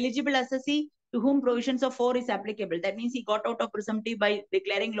 apply an eligible assessee to whom provisions of 4 is applicable. That means he got out of presumptive by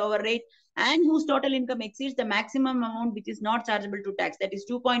declaring lower rate and whose total income exceeds the maximum amount which is not chargeable to tax, that is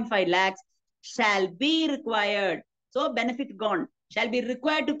 2.5 lakhs, shall be required. So benefit gone. Shall be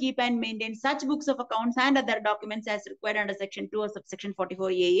required to keep and maintain such books of accounts and other documents as required under section 2 or subsection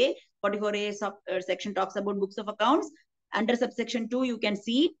 44AA. 44AA section talks about books of accounts. Under subsection 2, you can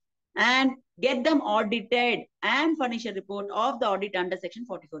see and get them audited and furnish a report of the audit under section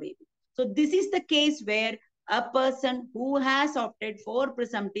 44AB. So this is the case where a person who has opted for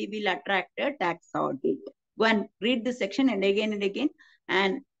presumptive will attract a tax audit. Go and read this section and again.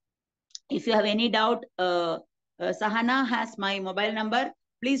 And if you have any doubt, Sahana has my mobile number.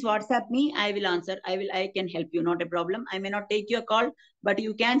 please WhatsApp me. I will answer. I can help you. Not a problem. I may not take your call, but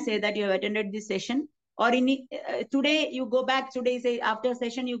you can say that you have attended this session. Or today you go back, today say after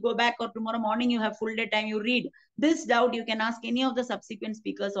session you go back, or tomorrow morning you have full day time, you read. This doubt you can ask any of the subsequent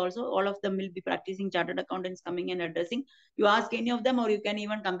speakers also. All of them will be practicing chartered accountants coming and addressing. You ask any of them, or you can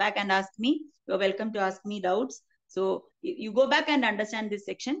even come back and ask me. You're welcome to ask me doubts. So you go back and understand this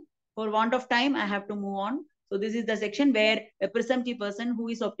section. For want of time, I have to move on. So this is the section where a presumptive person who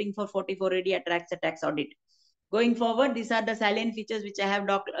is opting for 44AD attracts a tax audit. Going forward, these are the salient features which I have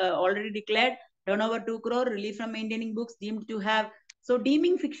already declared. Turnover 2 crore, relief from maintaining books deemed to have. So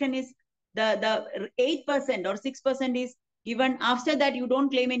deeming fiction is the 8% or 6% is given. After that, you don't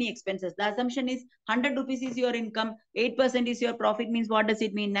claim any expenses. The assumption is 100 rupees is your income, 8% is your profit. Means what does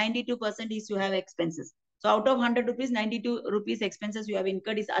it mean? 92% is you have expenses. So out of 100 rupees, 92 rupees expenses you have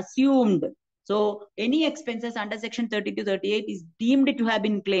incurred is assumed. So any expenses under section 30 to 38 is deemed to have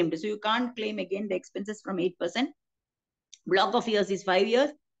been claimed. So you can't claim again the expenses from 8%. Block of years is 5 years,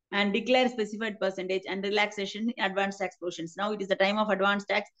 and declare specified percentage and relaxation in advanced tax portions. Now it is the time of advanced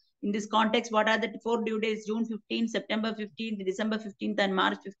tax. In this context, what are the 4 due days? June 15th, September 15th, December 15th, and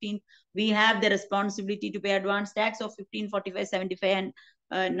March 15th. We have the responsibility to pay advanced tax of 15, 45, 75,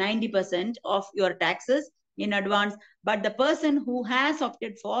 and 90% of your taxes in advance. But the person who has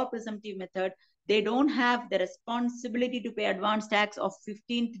opted for presumptive method, they don't have the responsibility to pay advance tax of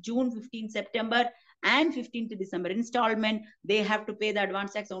 15th June, 15th September, and 15th December installment. They have to pay the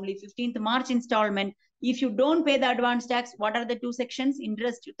advance tax only 15th March installment. If you don't pay the advance tax, what are the two sections?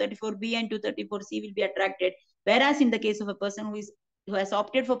 Interest 234B and 234C will be attracted. Whereas in the case of a person who has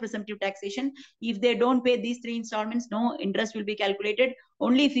opted for presumptive taxation, if they don't pay these 3 installments, no interest will be calculated.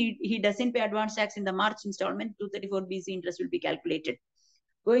 Only if he doesn't pay advance tax in the March installment, 234BC interest will be calculated.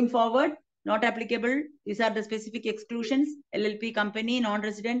 Going forward, not applicable. These are the specific exclusions. LLP company,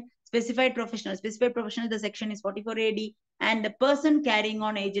 non-resident, specified professional. Specified professional, the section is 44AD. And the person carrying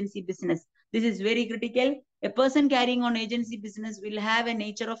on agency business. This is very critical. A person carrying on agency business will have a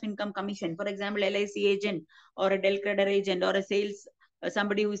nature of income commission. For example, LIC agent or a Del Creditor agent or a sales,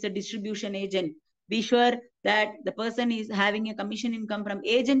 somebody who is a distribution agent. Be sure that the person is having a commission income from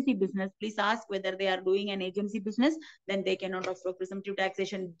agency business. Please ask whether they are doing an agency business. Then they cannot opt for presumptive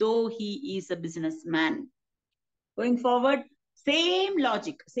taxation, though he is a businessman. Going forward, same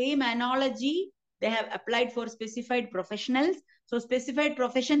logic, same analogy they have applied for specified professionals. So specified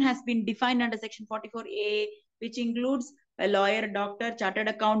profession has been defined under section 44A, which includes a lawyer, doctor, chartered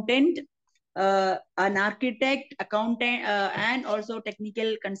accountant, an architect, accountant, and also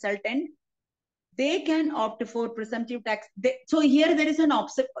technical consultant. They can opt for presumptive tax. So here there is no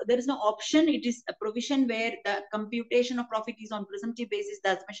option. It is a provision where the computation of profit is on presumptive basis.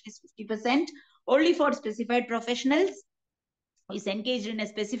 The assumption is 50%. Only for specified professionals who is engaged in a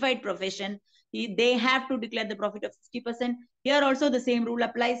specified profession, they have to declare the profit of 50%. Here also the same rule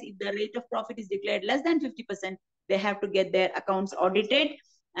applies. If the rate of profit is declared less than 50%, they have to get their accounts audited.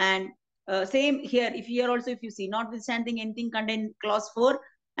 And same here. If you see, notwithstanding anything contained in clause 4,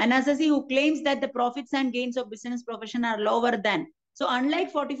 an assessee who claims that the profits and gains of business profession are lower than. So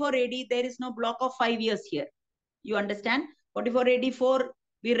unlike 44AD, there is no block of 5 years here. You understand? 44AD4,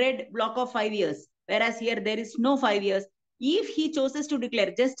 we read block of 5 years. Whereas here there is no 5 years. If he chooses to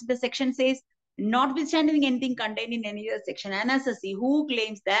declare, just the section says, notwithstanding anything contained in any other section, an assessee who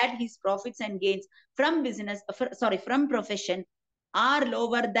claims that his profits and gains from from profession are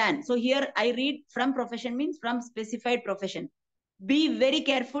lower than. So here I read from profession means from specified profession. Be very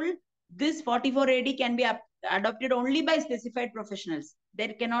careful. This 44AD can be adopted only by specified professionals.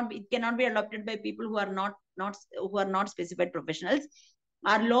 It cannot be adopted by people who are not specified professionals.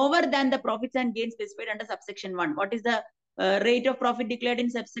 Are lower than the profits and gains specified under subsection 1. What is the rate of profit declared in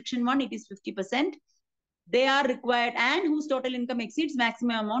subsection 1? It is 50%. They are required, and whose total income exceeds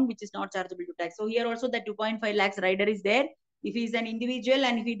maximum amount which is not chargeable to tax. So here also the 2.5 lakhs rider is there. If he is an individual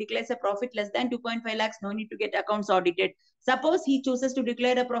and if he declares a profit less than 2.5 lakhs, no need to get accounts audited. Suppose he chooses to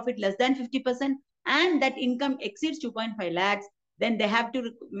declare a profit less than 50% and that income exceeds 2.5 lakhs, then they have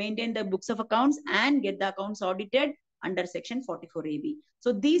to maintain the books of accounts and get the accounts audited under section 44AB.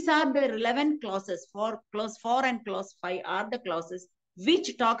 So these are the relevant clauses. For clause 4 and clause 5 are the clauses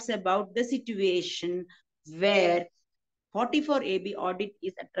which talks about the situation where 44AB audit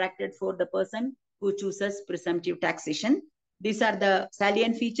is attracted for the person who chooses presumptive taxation. These are the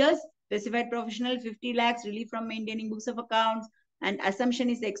salient features. Specified professional, 50 lakhs, relief from maintaining books of accounts, and assumption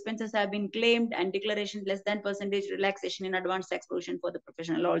is the expenses have been claimed, and declaration less than percentage relaxation in advance tax provision for the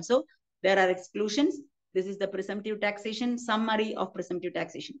professional also. There are exclusions. This is the presumptive taxation, summary of presumptive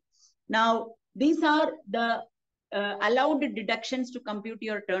taxation. Now, these are the allowed deductions to compute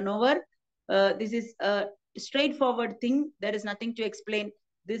your turnover. This is a straightforward thing. There is nothing to explain.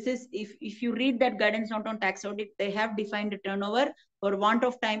 This is, if you read that guidance note on tax audit, they have defined a turnover. For want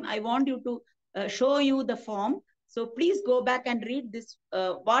of time, I want you to show you the form. So please go back and read this.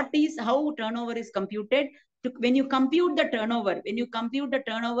 How turnover is computed. When you compute the turnover,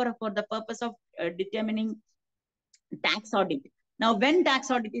 for the purpose of determining tax audit. Now, when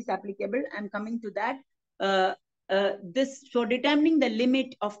tax audit is applicable, I'm coming to that. For determining the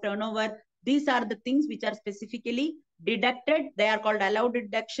limit of turnover, these are the things which are specifically deducted. They are called allowed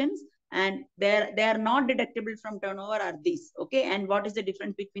deductions, and they are not deductible from turnover are these. Okay, and what is the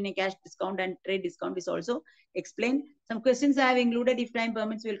difference between a cash discount and trade discount is also explained. Some questions I have included. If time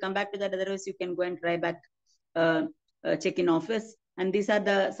permits, we'll come back to that. Otherwise, you can go and try back, check in office. And these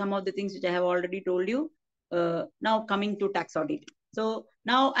are some of the things which I have already told you. Now coming to tax audit. So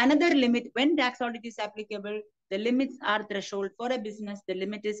now another limit, when tax audit is applicable, the limits are threshold for a business. The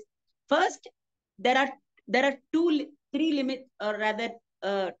limit is, first, there are three limits, or rather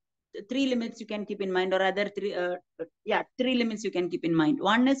 3 limits you can keep in mind, or rather 3 limits you can keep in mind.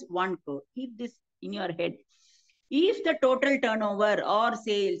 One is 1 crore. Keep this in your head. If the total turnover or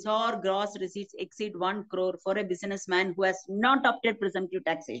sales or gross receipts exceed 1 crore for a businessman who has not opted presumptive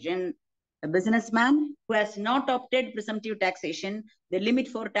taxation, a businessman who has not opted presumptive taxation, the limit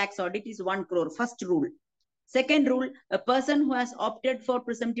for tax audit is 1 crore. First rule. Second rule, a person who has opted for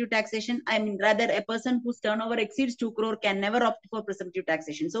presumptive taxation, a person whose turnover exceeds 2 crore can never opt for presumptive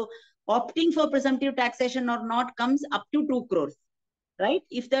taxation. So opting for presumptive taxation or not comes up to 2 crores. Right?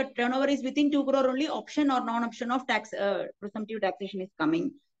 If the turnover is within 2 crore, only option or non-option of presumptive taxation is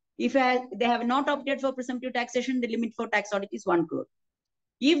coming. If they have not opted for presumptive taxation, the limit for tax audit is 1 crore.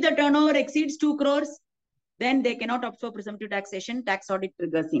 If the turnover exceeds 2 crores, then they cannot opt for presumptive taxation. Tax audit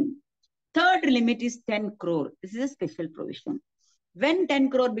triggers in. Third limit is 10 crore. This is a special provision. When 10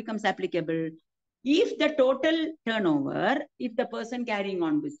 crore becomes applicable, if the total turnover, if the person carrying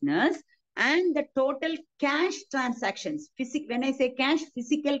on business, and the total cash transactions, when I say cash,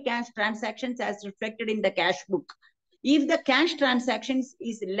 physical cash transactions as reflected in the cash book, if the cash transactions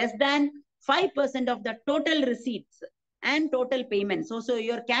is less than 5% of the total receipts and total payments, so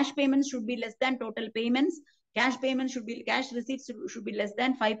your cash payments should be less than total payments, cash receipts should be less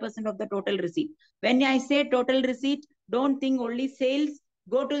than 5% of the total receipt. When I say total receipt, don't think only sales.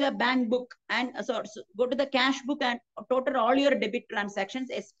 Go to the bank book and go to the cash book and total all your debit transactions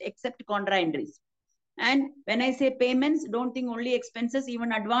except contra entries. And when I say payments, don't think only expenses,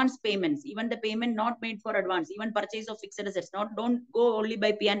 even advance payments, even the payment not made for advance, even purchase of fixed assets. Don't go only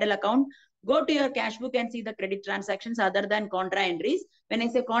by P&L account. Go to your cash book and see the credit transactions other than contra entries. When I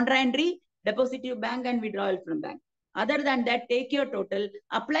say contra entry, deposit to bank and withdrawal from bank. Other than that, take your total,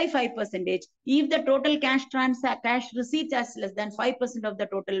 apply 5%. If the total cash receipts are less than 5% of the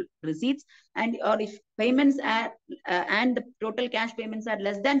total receipts, or if payments are and the total cash payments are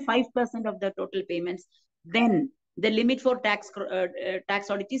less than 5% of the total payments, then the limit for tax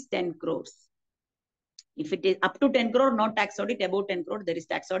audit is 10 crores. If it is up to 10 crore, not tax audit. Above 10 crore, there is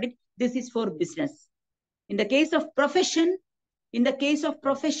tax audit. This is for business. In the case of profession,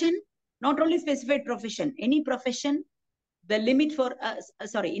 not only specified profession, any profession, the limit for,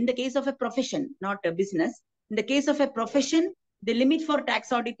 in the case of a profession, not a business, in the case of a profession, the limit for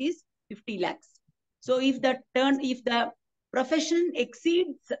tax audit is 50 lakhs. So if the profession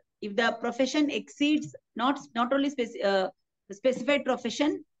exceeds not only specified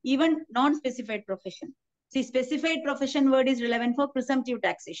profession, even non-specified profession. See, specified profession word is relevant for presumptive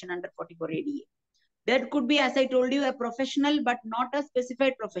taxation under 44 ADA. There could be, as I told you, a professional, but not a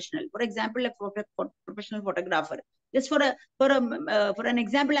specified professional. For example, a professional photographer. Just for an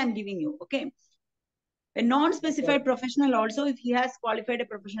example, I'm giving you. Okay. A non-specified professional also, if he has qualified a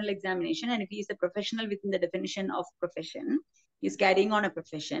professional examination, and if he is a professional within the definition of profession, he is carrying on a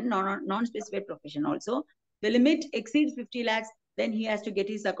profession, non-specified profession also, the limit exceeds 50 lakhs, then he has to get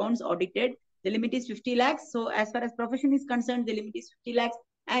his accounts audited. The limit is 50 lakhs. So as far as profession is concerned, the limit is 50 lakhs.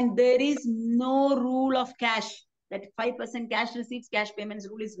 And there is no rule of cash. That 5% cash receipts, cash payments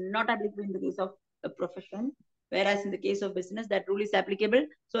rule is not applicable in the case of a profession. Whereas in the case of business, that rule is applicable.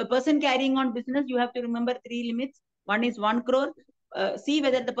 So a person carrying on business, you have to remember 3 limits. One is 1 crore. See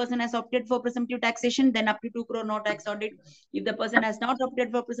whether the person has opted for presumptive taxation, then up to 2 crore, no tax audit. If the person has not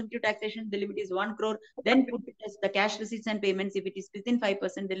opted for presumptive taxation, the limit is 1 crore. Then put it as the cash receipts and payments. If it is within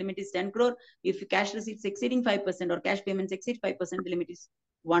 5%, the limit is 10 crore. If cash receipts exceeding 5% or cash payments exceed 5%, the limit is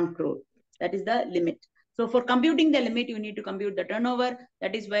 1 crore. That is the limit. So for computing the limit, you need to compute the turnover.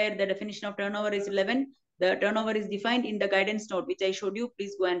 That is where the definition of turnover is relevant. the turnover is defined in the guidance note, which I showed you.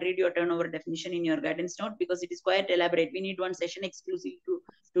 Please go and read your turnover definition in your guidance note because it is quite elaborate. We need one session exclusive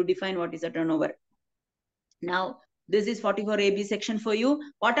to define what is a turnover. Now, this is 44AB section for you.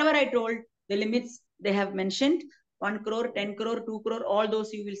 Whatever I told, the limits they have mentioned, 1 crore, 10 crore, 2 crore, all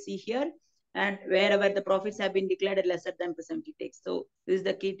those you will see here. And wherever the profits have been declared lesser than percentage takes. So this is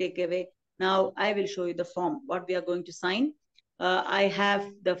the key takeaway. Now I will show you the form, what we are going to sign. I have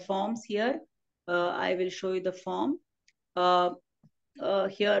the forms here. I will show you the form.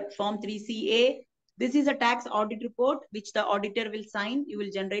 Here, form 3CA. This is a tax audit report, which the auditor will sign. You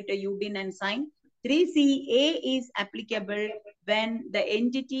will generate a UDIN and sign. 3CA is applicable when the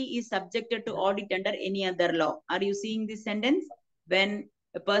entity is subjected to audit under any other law. Are you seeing this sentence? When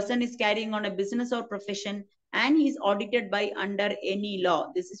a person is carrying on a business or profession and he is audited by under any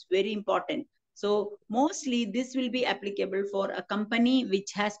law. This is very important. So mostly this will be applicable for a company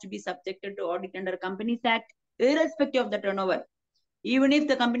which has to be subjected to audit under Companies Act, irrespective of the turnover. Even if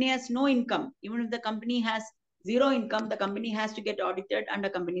the company has no income, even if the company has zero income, the company has to get audited under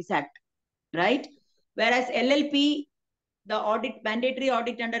Companies Act, right? Whereas LLP, the audit, mandatory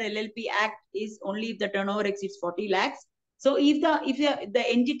audit under LLP Act is only if the turnover exceeds 40 lakhs. So if the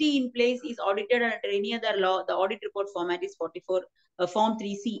entity in place is audited under any other law, the audit report format is 44 form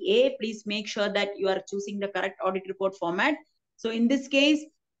 3CA. Please make sure that you are choosing the correct audit report format. So in this case,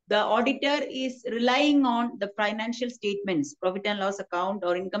 the auditor is relying on the financial statements, profit and loss account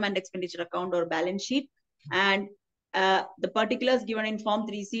or income and expenditure account or balance sheet, and the particulars given in form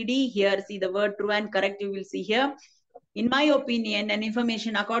 3CD. Here, see the word true and correct you will see here. In my opinion and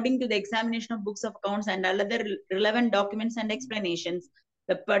information, according to the examination of books of accounts and other relevant documents and explanations,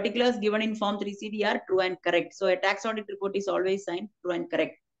 the particulars given in form 3CD are true and correct. So a tax audit report is always signed true and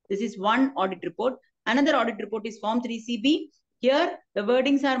correct. This is one audit report. Another audit report is form 3CB. Here, the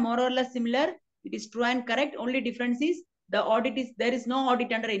wordings are more or less similar. It is true and correct. Only difference is the audit is, there is no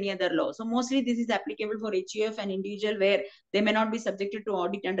audit under any other law. So mostly this is applicable for HUF and individual where they may not be subjected to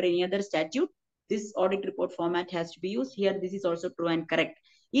audit under any other statute. This audit report format has to be used. Here, this is also true and correct.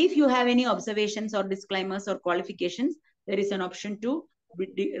 If you have any observations or disclaimers or qualifications, there is an option to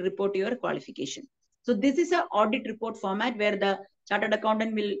report your qualification. So this is an audit report format where the chartered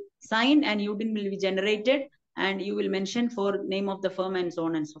accountant will sign and UDIN will be generated and you will mention for name of the firm and so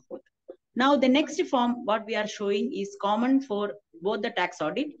on and so forth. Now, the next form, what we are showing is common for both the tax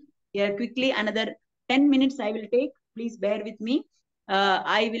audit. Here, quickly, another 10 minutes I will take. Please bear with me.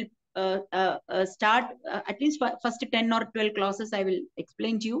 I will start at least first 10 or 12 classes I will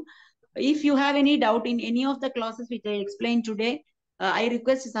explain to you. If you have any doubt in any of the classes which I explained today, I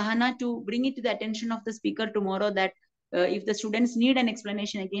request Sahana to bring it to the attention of the speaker tomorrow that if the students need an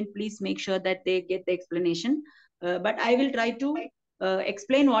explanation again, please make sure that they get the explanation. But I will try to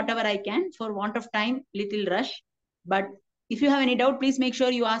explain whatever I can. For want of time, little rush. But if you have any doubt, please make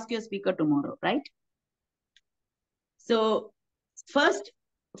sure you ask your speaker tomorrow, right? So first,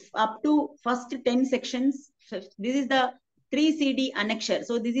 up to first 10 sections, this is the 3CD annexure.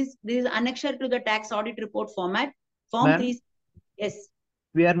 So this is annexure to the tax audit report format. Form 3. Yes.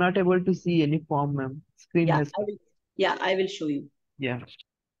 We are not able to see any form, ma'am. Screen has. I will show you. Yeah.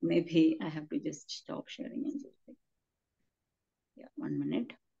 Maybe I have to just stop sharing and just. Yeah, 1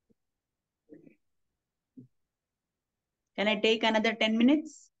 minute. Can I take another 10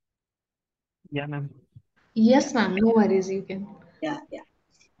 minutes? Yeah, ma'am. Yes, ma'am. No worries. You can. Yeah.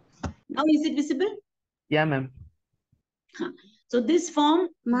 Now, is it visible? Yeah, ma'am. So this form.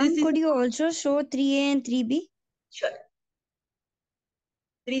 Ma'am, could you also show 3A and 3B? Sure.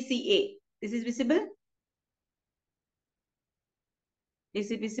 3CA. This is visible?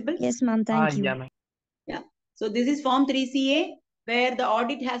 Is it visible? Yes, ma'am. Thank you. Yeah, ma'am. Yeah. So this is form 3CA where the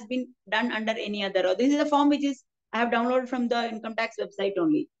audit has been done under any other law. This is a form which is I have downloaded from the income tax website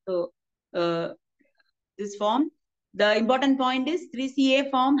only. So this form, the important point is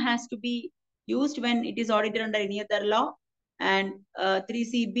 3CA form has to be used when it is audited under any other law, and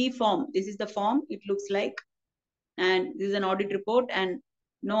 3CB form, this is the form it looks like, and this is an audit report, and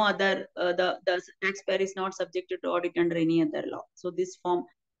no other the taxpayer is not subjected to audit under any other law. So this form.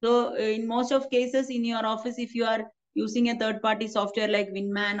 So in most of cases in your office, if you are using a third-party software like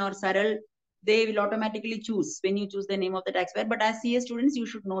Winman or Saral, they will automatically choose when you choose the name of the taxpayer. But as CA students, you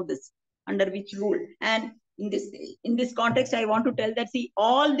should know this under which rule. And in this context, I want to tell that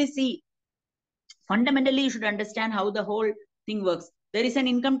fundamentally you should understand how the whole thing works. There is an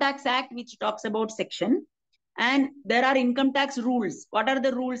Income Tax Act which talks about section, and there are income tax rules. What are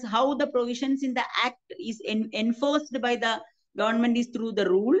the rules? How the provisions in the act is enforced by the government is through the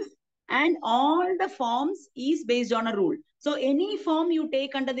rules, and all the forms is based on a rule. So any form you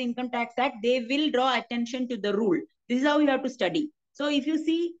take under the Income Tax Act, they will draw attention to the rule. This is how you have to study. So if you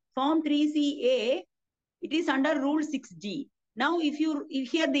see Form 3CA, it is under Rule 6G. Now, if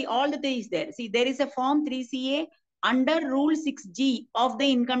here all the things there, see, there is a Form 3CA under Rule 6G of the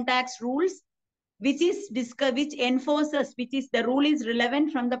income tax rules, which enforces, the rule is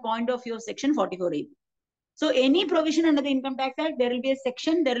relevant from the point of view of Section 44A. So any provision under the Income Tax Act, there will be a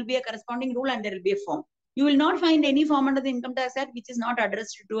section, there will be a corresponding rule, and there will be a form. You will not find any form under the Income Tax Act which is not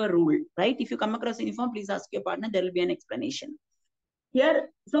addressed to a rule, right? If you come across any form, please ask your partner, there will be an explanation. Here,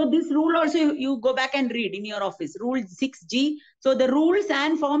 so this rule also you go back and read in your office, Rule 6G. So the rules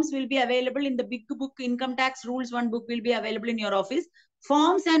and forms will be available in the big book, Income Tax Rules 1 book will be available in your office.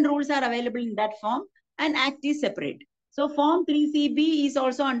 Forms and rules are available in that form, and Act is separate. So Form 3CB is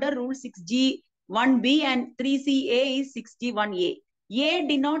also under Rule 6G 1B and 3CA is 6G 1A. A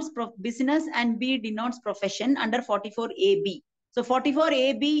denotes business and B denotes profession under 44AB. So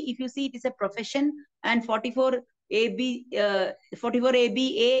 44AB, if you see, it is a profession, and 44AB,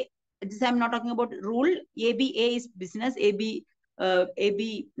 44ABA, this I'm not talking about rule. ABA is business, B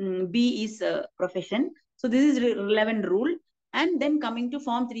is profession. So this is relevant rule. And then coming to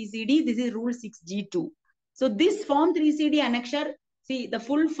Form 3CD, this is Rule 6G2. So this Form 3CD annexure, see, the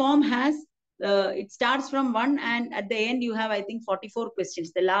full form has, it starts from 1 and at the end you have, I think, 44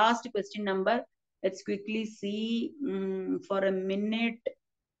 questions. The last question number, let's quickly see for a minute.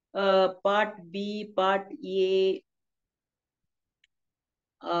 Part B, Part A,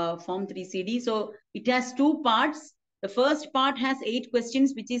 Form 3CD. So it has 2 parts. The first part has 8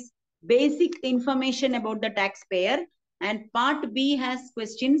 questions, which is basic information about the taxpayer. And Part B has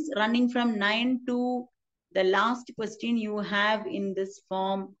questions running from 9 to the last question you have in this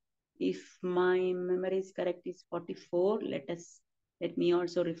form. If my memory is correct, is 44. Let me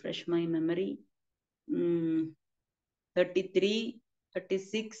also refresh my memory. 33,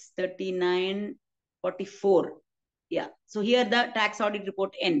 36, 39, 44. Yeah. So here the tax audit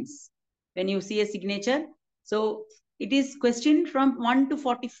report ends when you see a signature. So it is questioned from 1 to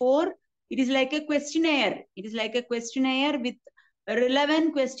 44. It is like a questionnaire. It is like a questionnaire with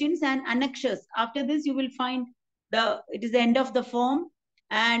relevant questions and annexures. After this, you will find it is the end of the form.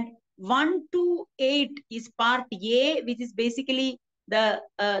 And 1 to 8 is Part A, which is basically the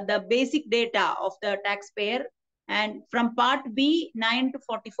basic data of the taxpayer. And from Part B, 9 to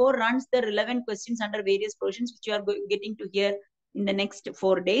 44 runs the relevant questions under various provisions, which you are getting to hear in the next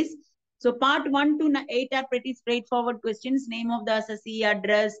 4 days. So Part 1 to 8 are pretty straightforward questions. Name of the assessee,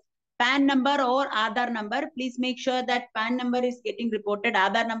 address, PAN number or Aadhaar number. Please make sure that PAN number is getting reported.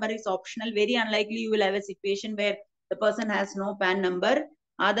 Aadhaar number is optional. Very unlikely you will have a situation where the person has no PAN number.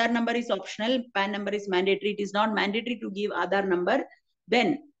 Aadhaar number is optional. PAN number is mandatory. It is not mandatory to give Aadhaar number.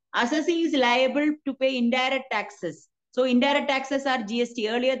 Then assessee is liable to pay indirect taxes. So indirect taxes are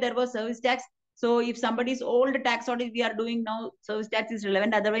GST. Earlier there was service tax. So if somebody's old tax audit we are doing now, service tax is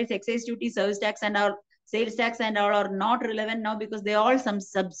relevant. Otherwise, excise duty, service tax and our sales tax and all are not relevant now because they are all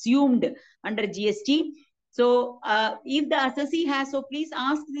subsumed under GST. So if the assessee has, so please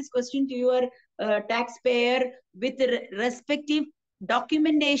ask this question to your taxpayer with respective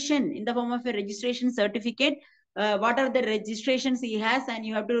documentation in the form of a registration certificate. What are the registrations he has, and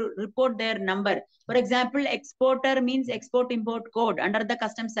you have to report their number. For example, exporter means export import code under the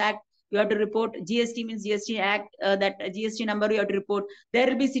Customs Act. You have to report. GST means GST Act, that GST number you have to report. There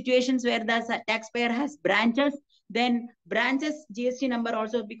will be situations where the taxpayer has branches, then branches GST number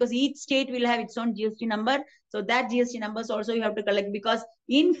also, because each state will have its own GST number. So that GST numbers also you have to collect, because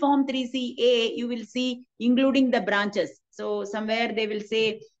in Form 3CA, you will see including the branches. So somewhere they will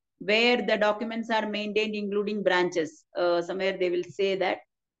say where the documents are maintained, including branches. Somewhere they will say that.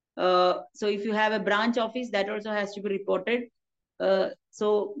 So if you have a branch office, that also has to be reported.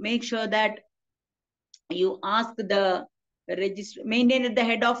 So make sure that you ask the register maintained at the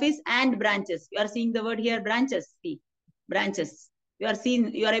head office and branches. You are seeing the word here, branches. See, branches. You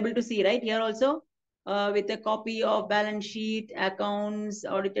are able to see, right? Here also with a copy of balance sheet, accounts,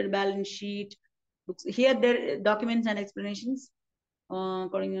 audited balance sheet. Here there documents and explanations.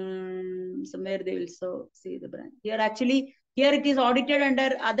 According somewhere they will so see the branch. Here actually, here it is audited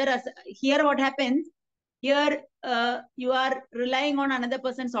under other. Here what happens? Here you are relying on another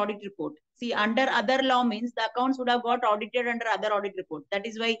person's audit report. See, under other law means the accounts would have got audited under other audit report. That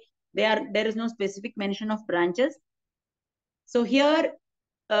is why there is no specific mention of branches. So here,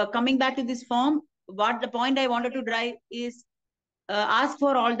 coming back to this form, what the point I wanted to drive is ask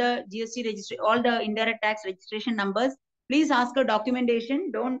for all the GST registration, all the indirect tax registration numbers. Please ask a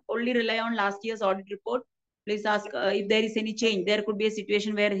documentation. Don't only rely on last year's audit report. Please ask if there is any change. There could be a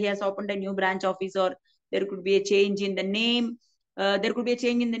situation where he has opened a new branch office, or there could be a change in the name. There could be a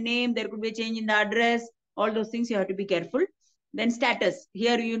change in the name. There could be a change in the address. All those things you have to be careful. Then status.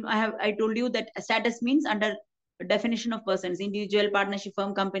 Here I told you that status means under definition of persons, individual, partnership,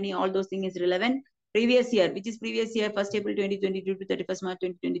 firm, company, all those things is relevant. Previous year, which is previous year, 1st April 2022 to 31st March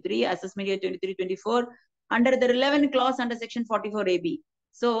 2023, assessment year 23-24, under the relevant clause under section 44AB.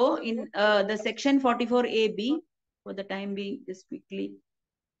 So in the section 44AB, for the time being, just quickly,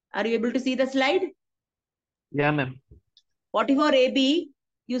 are you able to see the slide? Yeah, ma'am. 44AB,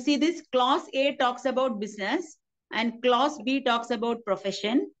 you see this clause A talks about business and clause B talks about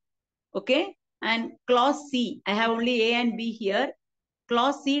profession. Okay. And clause C, I have only A and B here.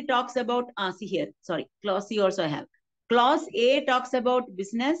 Clause C talks about, see here, sorry, clause C also I have. Clause A talks about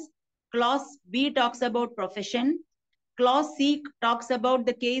business. Clause B talks about profession. Clause C talks about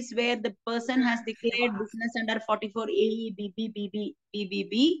the case where the person has declared business under 44 AE,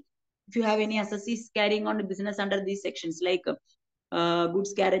 BBB. If you have any associates carrying on the business under these sections like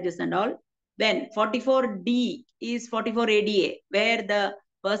goods carriages and all. Then 44D is 44 ADA, where the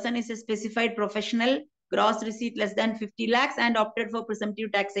person is a specified professional, gross receipt less than 50 lakhs and opted for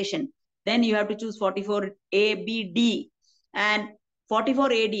presumptive taxation. Then you have to choose 44 ABD and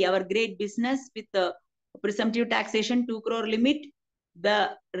 44 AD, our great business with the presumptive taxation 2 crore limit. The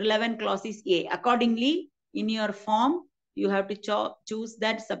relevant clause is A. Accordingly, in your form, you have to choose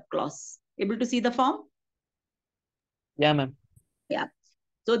that subclause. Able to see the form? Yeah, ma'am. Yeah.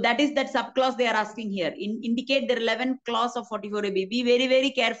 So that is that subclause they are asking here. Indicate the relevant clause of 44AB. Be very, very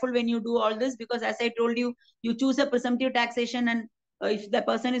careful when you do all this, because as I told you, you choose a presumptive taxation, and if the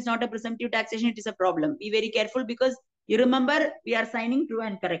person is not a presumptive taxation, it is a problem. Be very careful, because you remember we are signing true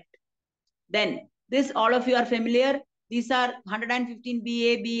and correct. Then this, all of you are familiar. These are 115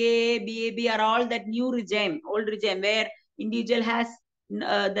 BA, BA, BAB are all that new regime, old regime, where individual has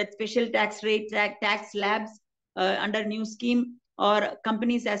that special tax rate, tax slabs under new scheme, or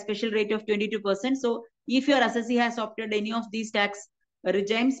companies have special rate of 22%. So if your assessee has opted any of these tax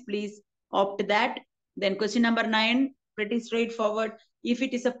regimes, please opt that. Then question number 9, pretty straightforward. If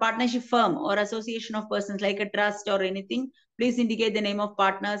it is a partnership firm or association of persons like a trust or anything, please indicate the name of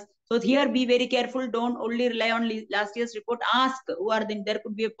partners. So here, be very careful. Don't only rely on last year's report. Ask who are there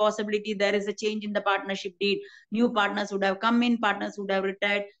could be a possibility there is a change in the partnership deed. New partners would have come in, partners would have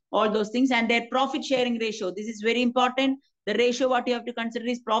retired, all those things. And their profit sharing ratio. This is very important. The ratio what you have to consider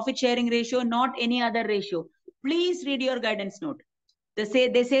is profit sharing ratio, not any other ratio. Please read your guidance note. They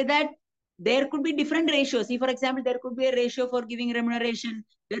say that there could be different ratios. See, for example, there could be a ratio for giving remuneration.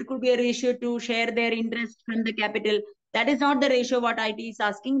 There could be a ratio to share their interest from the capital. That is not the ratio what IT is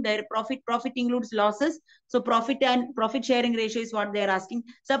asking. Their profit includes losses. So profit and profit sharing ratio is what they are asking.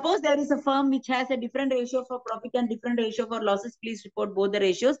 Suppose there is a firm which has a different ratio for profit and different ratio for losses. Please report both the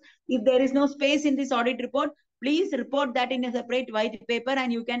ratios. If there is no space in this audit report, please report that in a separate white paper,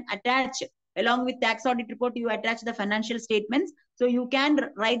 and you can attach, along with tax audit report, you attach the financial statements. So you can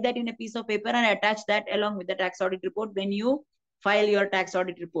write that in a piece of paper and attach that along with the tax audit report when you file your tax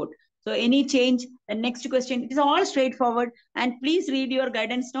audit report. So any change, the next question, it is all straightforward. And please read your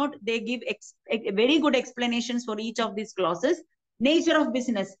guidance note. They give very good explanations for each of these clauses. Nature of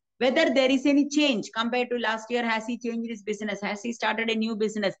business, whether there is any change compared to last year. Has he changed his business? Has he started a new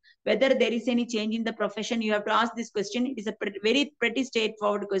business? Whether there is any change in the profession, you have to ask this question. It is a pretty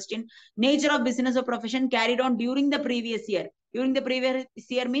straightforward question. Nature of business or profession carried on during the previous year. During the previous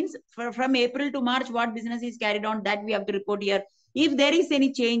year means from April to March, what business is carried on, that we have to report here. If there is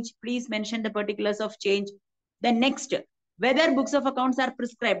any change, please mention the particulars of change. The next, whether books of accounts are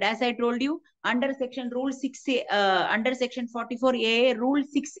prescribed. As I told you, under section rule 6A, under section 44A, rule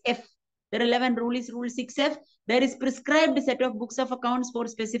 6F, the relevant rule is rule 6F. There is prescribed set of books of accounts for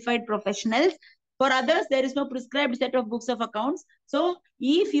specified professionals. For others, there is no prescribed set of books of accounts. So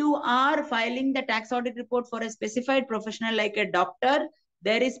if you are filing the tax audit report for a specified professional like a doctor,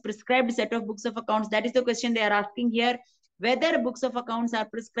 there is prescribed set of books of accounts. That is the question they are asking here. Whether books of accounts are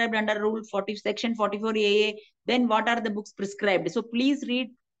prescribed under rule 40, section 44AA, then what are the books prescribed? So please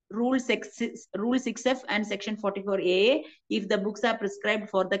read rule 6F and section 44AA if the books are prescribed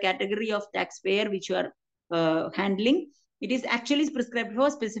for the category of taxpayer which you are handling. It is actually prescribed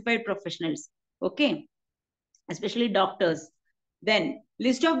for specified professionals. Okay, especially doctors. Then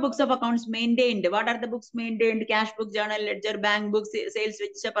list of books of accounts maintained. What are the books maintained? Cash book, journal, ledger, bank books, sales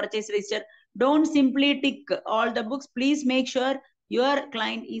register, purchase register. Don't simply tick all the books. Please make sure your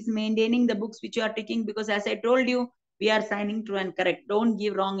client is maintaining the books which you are ticking, because as I told you, we are signing true and correct. Don't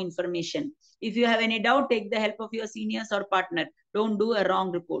give wrong information. If you have any doubt, take the help of your seniors or partner. Don't do a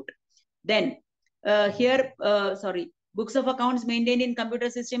wrong report. Then here, books of accounts maintained in computer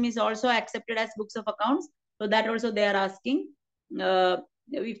system is also accepted as books of accounts. So that also they are asking.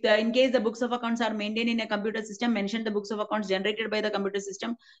 In case the books of accounts are maintained in a computer system, mention the books of accounts generated by the computer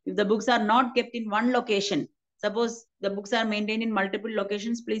system. If the books are not kept in one location, suppose the books are maintained in multiple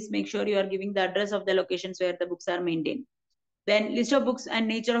locations, please make sure you are giving the address of the locations where the books are maintained. Then list of books and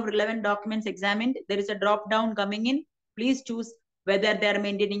nature of relevant documents examined. There is a drop down coming in. Please choose whether they are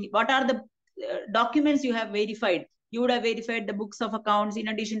maintaining. What are the documents you have verified? You would have verified the books of accounts. In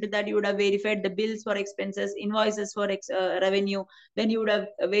addition to that, you would have verified the bills for expenses, invoices for revenue. Then you would have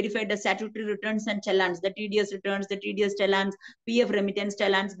verified the statutory returns and challans, the TDS returns, the TDS challans, PF remittance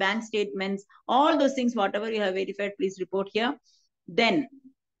challans, bank statements, all those things, whatever you have verified, please report here. Then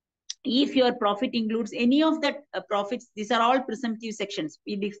if your profit includes any of the profits, these are all presumptive sections.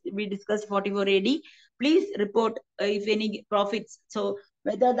 We discussed 44 AD. Please report if any profits. So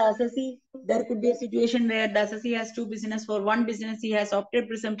whether the assessee, there could be a situation where the assessee has two business. For one business, he has opted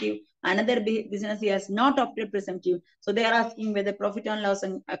presumptive. Another business, he has not opted presumptive. So they are asking whether profit and loss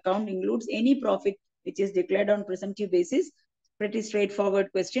account includes any profit which is declared on presumptive basis. Pretty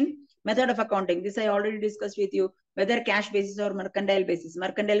straightforward question. Method of accounting. This I already discussed with you. Whether cash basis or mercantile basis.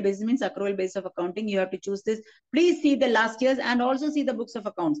 Mercantile basis means accrual basis of accounting. You have to choose this. Please see the last year's and also see the books of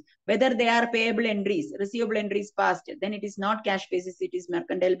accounts. Whether they are payable entries, receivable entries past, then it is not cash basis, it is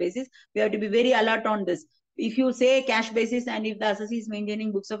mercantile basis. We have to be very alert on this. If you say cash basis and if the assessee is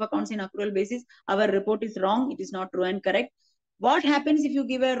maintaining books of accounts in accrual basis, our report is wrong. It is not true and correct. What happens if you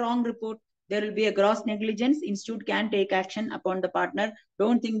give a wrong report? There will be a gross negligence. Institute can take action upon the partner.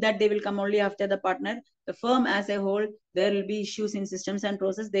 Don't think that they will come only after the partner. The firm as a whole, there will be issues in systems and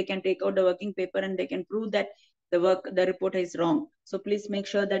process. They can take out the working paper and they can prove that the report is wrong. So please make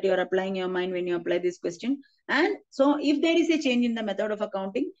sure that you are applying your mind when you apply this question. And so if there is a change in the method of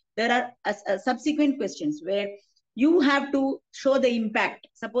accounting, there are subsequent questions where you have to show the impact.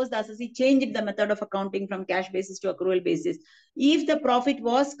 Suppose the assessee changed the method of accounting from cash basis to accrual basis. If the profit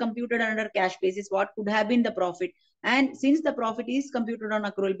was computed under cash basis, what could have been the profit? And since the profit is computed on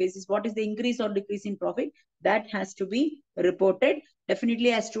accrual basis, what is the increase or decrease in profit? That has to be reported.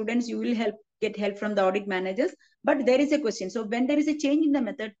 Definitely as students, you will get help from the audit managers. But there is a question. So when there is a change in the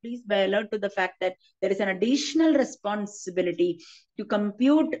method, please be alert to the fact that there is an additional responsibility to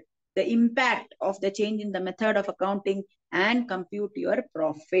compute the impact of the change in the method of accounting and compute your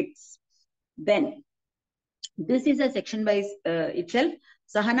profits. Then this is a section by itself.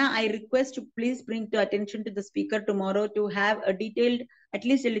 Sahana, I request to please bring to attention to the speaker tomorrow to have a detailed, at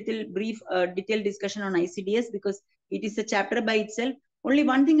least a little brief, detailed discussion on ICDS, because it is a chapter by itself. Only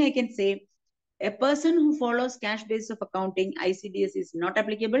one thing I can say, a person who follows cash basis of accounting, ICDS is not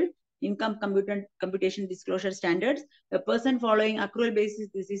applicable. Income computation disclosure standards. A person following accrual basis,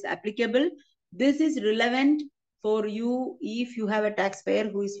 this is applicable. This is relevant for you if you have a taxpayer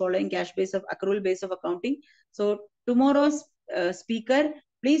who is following cash base of accrual base of accounting. So tomorrow's speaker,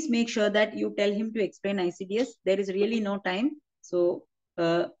 please make sure that you tell him to explain ICDS. There is really no time. So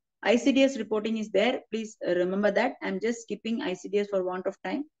ICDS reporting is there. Please remember that. I'm just skipping ICDS for want of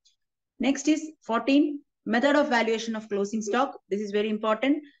time. Next is 14, method of valuation of closing stock. This is very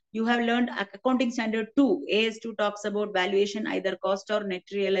important. You have learned accounting standard 2. AS2 talks about valuation, either cost or net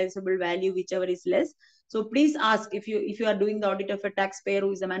realizable value, whichever is less. So please ask if you are doing the audit of a taxpayer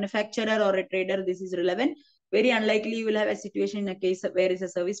who is a manufacturer or a trader, this is relevant. Very unlikely you will have a situation in a case where is a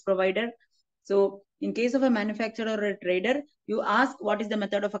service provider. So in case of a manufacturer or a trader, you ask what is the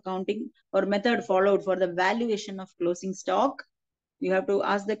method of accounting or method followed for the valuation of closing stock. You have to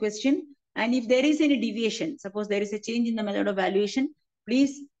ask the question. And if there is any deviation, suppose there is a change in the method of valuation,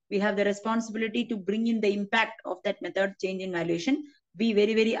 please, we have the responsibility to bring in the impact of that method change in valuation. Be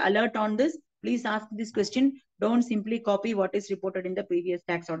very, very alert on this. Please ask this question. Don't simply copy what is reported in the previous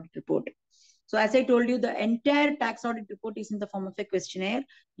tax audit report. So as I told you, the entire tax audit report is in the form of a questionnaire.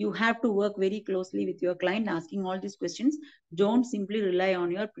 You have to work very closely with your client asking all these questions. Don't simply rely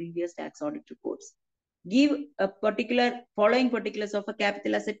on your previous tax audit reports. Give a particular following particulars of a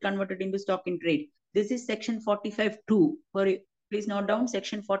capital asset converted into stock in trade. This is section 45(2). Please note down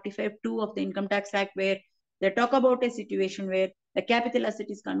section 45(2) of the Income Tax Act, where they talk about a situation where the capital asset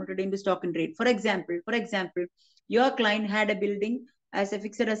is converted into stock in trade. For example, your client had a building as a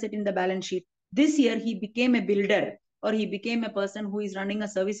fixed asset in the balance sheet. This year he became a builder, or he became a person who is running a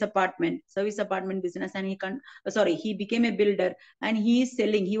service apartment business, and he became a builder and he is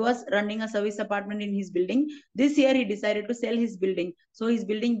selling. He was running a service apartment in his building. This year he decided to sell his building. So his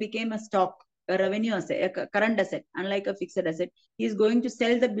building became a stock, a revenue asset, a current asset, unlike a fixed asset. He is going to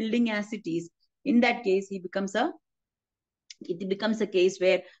sell the building as it is. In that case, he becomes a it becomes a case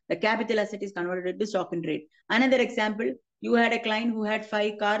where the capital asset is converted into stock in trade. Another example, you had a client who had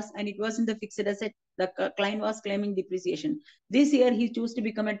 5 cars and it was in the fixed asset. The client was claiming depreciation. This year, he chose to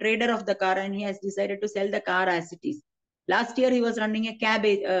become a trader of the car and he has decided to sell the car as it is. Last year, he was running a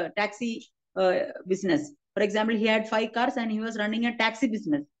taxi business. For example, he had 5 cars and he was running a taxi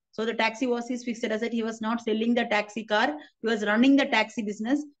business. So the taxi was his fixed asset. He was not selling the taxi car. He was running the taxi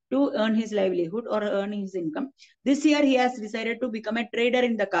business to earn his livelihood or earn his income. This year, he has decided to become a trader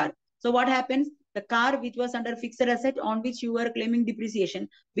in the car. So what happens? The car which was under fixed asset on which you were claiming depreciation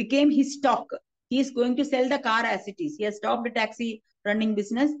became his stock. He is going to sell the car as it is. He has stopped the taxi running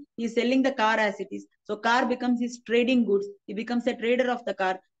business. He is selling the car as it is. So car becomes his trading goods. He becomes a trader of the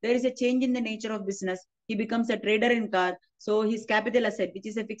car. There is a change in the nature of business. He becomes a trader in car. So his capital asset, which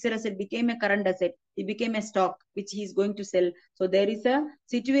is a fixed asset, became a current asset. He became a stock, which he is going to sell. So there is a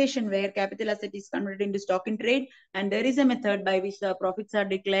situation where capital asset is converted into stock in trade. And there is a method by which the profits are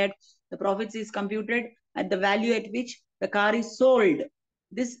declared. The profits is computed at the value at which the car is sold.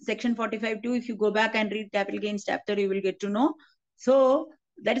 This section 45.2, if you go back and read capital gains chapter, you will get to know. So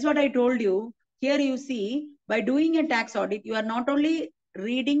that is what I told you. Here you see, by doing a tax audit, you are not only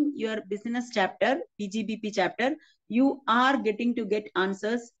reading your business chapter, PGBP chapter, you are getting to get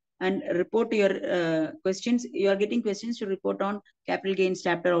answers and report your questions. You are getting questions to report on capital gains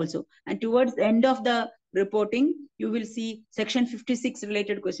chapter also. And towards the end of the reporting, you will see section 56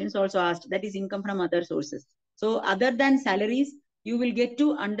 related questions also asked. That is income from other sources. So other than salaries, you will get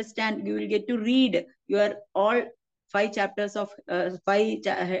to understand, you will get to read your all 5 chapters of 5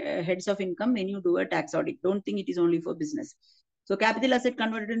 heads of income when you do a tax audit. Don't think it is only for business. So capital asset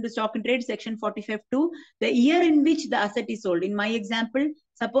converted into stock in trade, section 45.2, the year in which the asset is sold. In my example,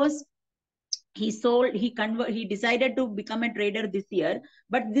 suppose he decided to become a trader this year,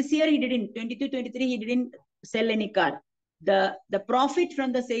 but this year he didn't, 22-23, he didn't sell any car. The profit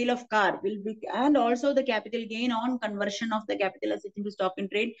from the sale of car will be, and also the capital gain on conversion of the capital asset into stock in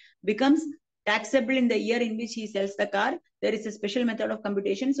trade becomes taxable in the year in which he sells the car. There is a special method of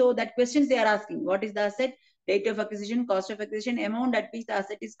computation. So that questions they are asking, what is the asset, date of acquisition, cost of acquisition, amount at which the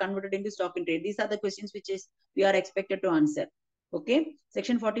asset is converted into stock in trade. These are the questions which we are expected to answer. Okay,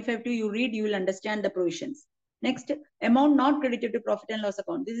 section 45.2, you read, you will understand the provisions. Next, amount not credited to profit and loss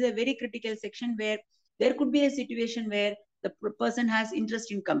account. This is a very critical section where there could be a situation where the person has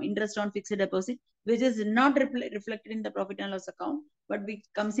interest income, interest on fixed deposit, which is not reflected in the profit and loss account, but which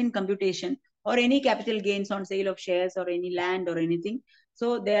comes in computation, or any capital gains on sale of shares or any land or anything.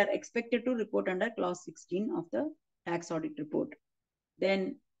 So they are expected to report under clause 16 of the tax audit report.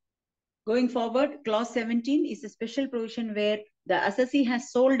 Then going forward, clause 17 is a special provision where the assessee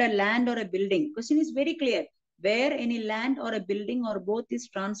has sold a land or a building. Question is very clear. Where any land or a building or both is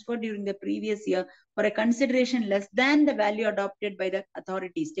transferred during the previous year for a consideration less than the value adopted by the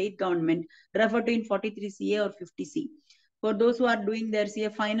authority, state government, referred to in 43 CA or 50 C. For those who are doing their CA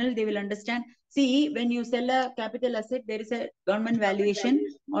final, they will understand. See, when you sell a capital asset, there is a government valuation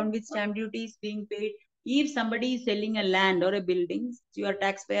on which stamp duty is being paid. If somebody is selling a land or a building, your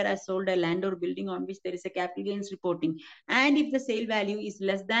taxpayer has sold a land or building on which there is a capital gains reporting. And if the sale value is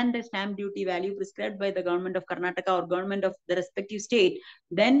less than the stamp duty value prescribed by the government of Karnataka or government of the respective state,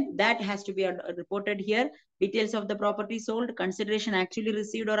 then that has to be reported here. Details of the property sold, consideration actually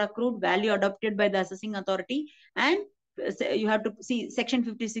received or accrued, value adopted by the assessing authority, and you have to see section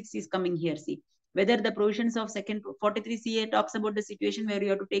 56 is coming here. See whether the provisions of section 43 CA talks about the situation where you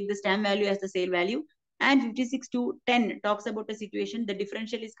have to take the stamp value as the sale value, and 56 to 10 talks about a situation the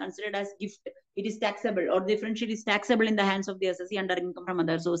differential is considered as gift. It is taxable, or differential is taxable in the hands of the assessee under income from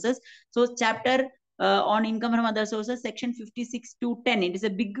other sources. So chapter on income from other sources, section 56 to 10, it is a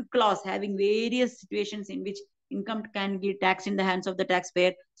big clause having various situations in which income can be taxed in the hands of the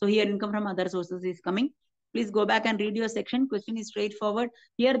taxpayer. So here income from other sources is coming. Please go back and read your section. Question is straightforward.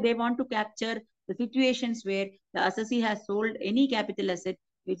 Here they want to capture the situations where the assessee has sold any capital asset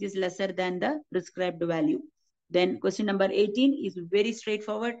which is lesser than the prescribed value. Then question number 18 is very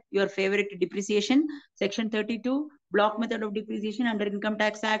straightforward. Your favorite depreciation. Section 32, block method of depreciation under Income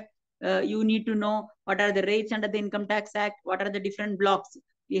Tax Act. You need to know what are the rates under the Income Tax Act, what are the different blocks.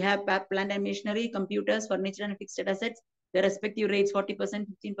 We have plant and machinery, computers, furniture and fixed assets. The respective rates 40%,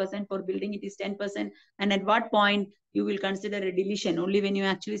 15%, for building it is 10%. And at what point you will consider a deletion? Only when you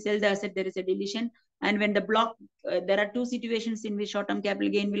actually sell the asset, there is a deletion. And when the block, there are 2 situations in which short-term capital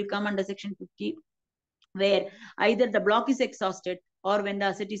gain will come under section 50, where either the block is exhausted or when the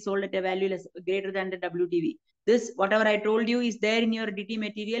asset is sold at a value less, greater than the WDV. This, whatever I told you, is there in your DT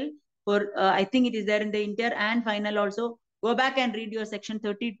material. For I think it is there in the inter and final also. Go back and read your section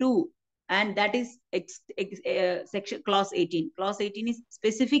 32 and that is section clause 18. Clause 18 is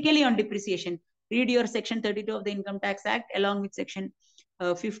specifically on depreciation. Read your section 32 of the Income Tax Act along with section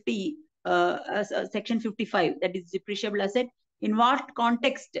 50, section 55, that is depreciable asset. In what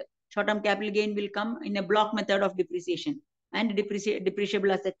context short-term capital gain will come? In a block method of depreciation and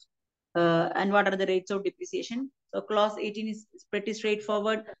depreciable asset. And what are the rates of depreciation? So clause 18 is pretty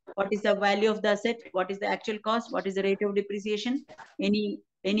straightforward. What is the value of the asset? What is the actual cost? What is the rate of depreciation? Any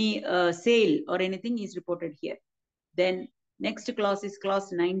sale or anything is reported here. Then next clause is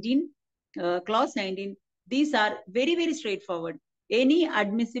clause 19. Clause 19, these are very, very straightforward. Any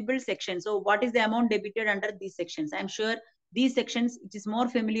admissible section. So what is the amount debited under these sections? I'm sure these sections, it is more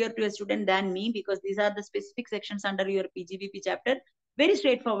familiar to a student than me, because these are the specific sections under your PGBP chapter. Very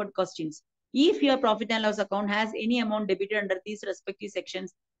straightforward questions. If your profit and loss account has any amount debited under these respective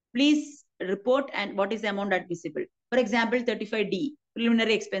sections, please report and what is the amount admissible. For example, 35D,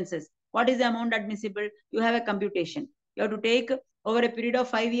 preliminary expenses. What is the amount admissible? You have a computation. You have to take over a period of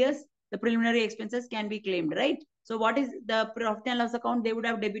 5 years, the preliminary expenses can be claimed, right? So what is the profit and loss account? They would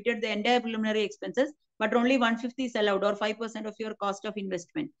have debited the entire preliminary expenses, but only 1/5 is allowed, or 5% of your cost of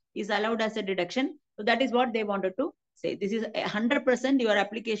investment is allowed as a deduction. So that is what they wanted to say. This is 100% your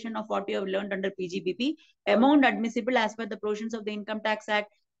application of what you have learned under PGBP. Amount admissible as per the provisions of the Income Tax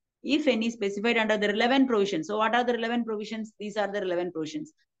Act, if any specified under the relevant provisions. So what are the relevant provisions? These are the relevant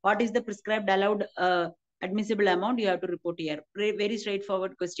provisions. What is the prescribed allowed admissible amount? You have to report here. Very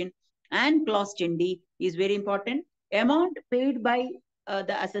straightforward question. And clause 10D is very important. Amount paid by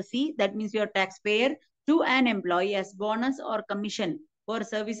the assessee, that means your taxpayer, to an employee as bonus or commission for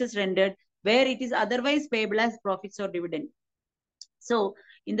services rendered where it is otherwise payable as profits or dividend. So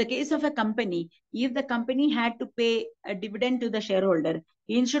in the case of a company, if the company had to pay a dividend to the shareholder,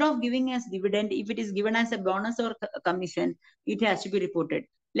 instead of giving as dividend, if it is given as a bonus or commission, it has to be reported.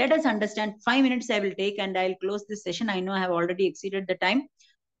 Let us understand. 5 minutes I will take and I'll close this session. I know I have already exceeded the time.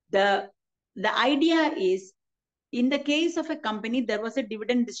 The idea is, in the case of a company, there was a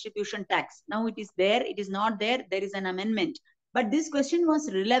dividend distribution tax. Now it is there, it is not there, there is an amendment. But this question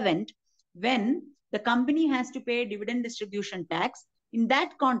was relevant when the company has to pay dividend distribution tax. In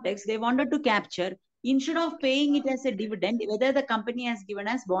that context, they wanted to capture, instead of paying it as a dividend, whether the company has given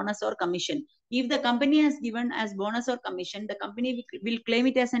as bonus or commission. If the company has given as bonus or commission, the company will claim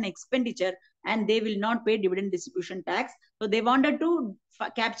it as an expenditure and they will not pay dividend distribution tax. So they wanted to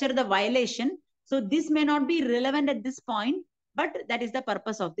capture the violation. So this may not be relevant at this point, but that is the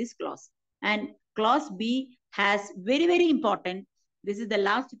purpose of this clause. And clause B has very, very important. This is the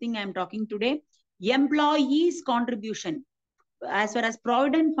last thing I am talking today. Employees' contribution. As far as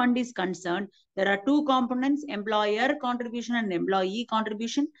Provident Fund is concerned, there are two components: employer contribution and employee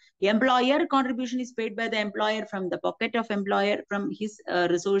contribution. Employer contribution is paid by the employer from the pocket of employer, from his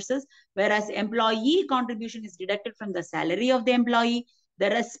resources, whereas employee contribution is deducted from the salary of the employee. The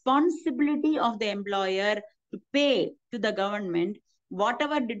responsibility of the employer to pay to the government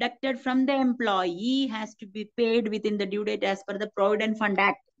whatever deducted from the employee has to be paid within the due date as per the Provident Fund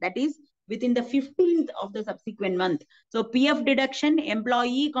Act. That is within the 15th of the subsequent month. So PF deduction,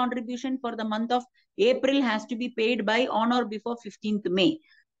 employee contribution for the month of April has to be paid by on or before 15th May.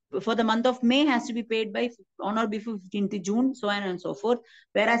 For the month of May has to be paid by on or before 15th June, so on and so forth.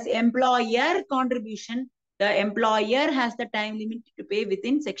 Whereas employer contribution, the employer has the time limit to pay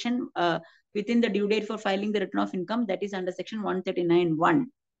within section, within the due date for filing the return of income, that is under section 139(1).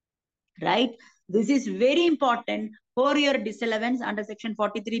 Right? This is very important for your disallowance under section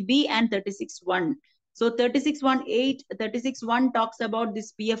 43B and 36(1). So 36(1)(8), 36(1) talks about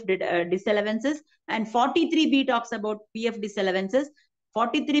this PF disallowances, and 43B talks about PF disallowances.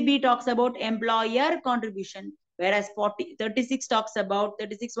 43B talks about employer contribution, whereas 36 talks about,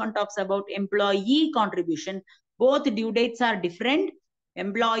 36(1) talks about employee contribution. Both due dates are different.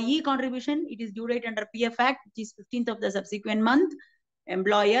 Employee contribution, it is due date under PF Act, which is 15th of the subsequent month.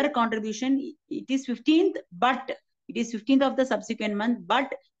 Employer contribution, it is 15th, but it is 15th of the subsequent month.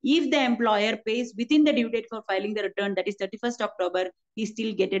 But if the employer pays within the due date for filing the return, that is 31st October, he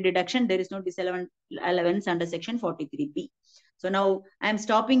still get a deduction. There is no disallowance under section 43B. So now I'm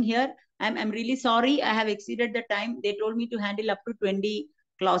stopping here. I'm really sorry. I have exceeded the time. They told me to handle up to 20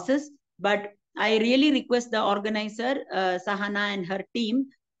 clauses, but I really request the organizer, Sahana and her team,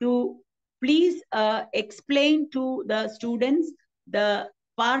 to please explain to the students the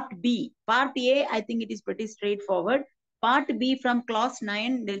part B. Part A, I think it is pretty straightforward. Part B from clause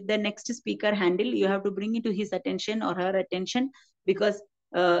 9, the next speaker handle, you have to bring it to his attention or her attention, because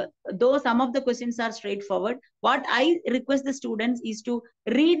though some of the questions are straightforward, what I request the students is to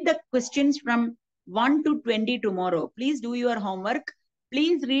read the questions from 1 to 20 tomorrow. Please do your homework.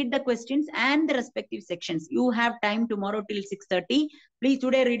 Please read the questions and the respective sections. You have time tomorrow till 6:30. Please,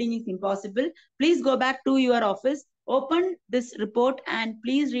 today reading is impossible. Please go back to your office, open this report, and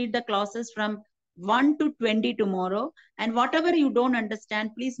please read the clauses from 1 to 20 tomorrow. And whatever you don't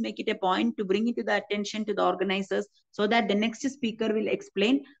understand, please make it a point to bring it to the attention to the organizers so that the next speaker will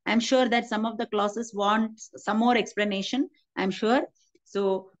explain. I'm sure that some of the clauses want some more explanation, I'm sure.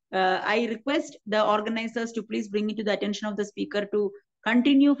 So I request the organizers to please bring it to the attention of the speaker to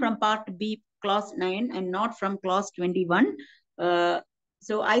continue from part B, clause 9, and not from clause 21.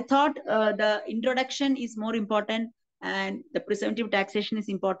 So I thought the introduction is more important and the presumptive taxation is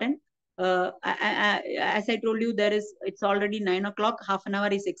important. As I told you, it's already 9 o'clock, half an hour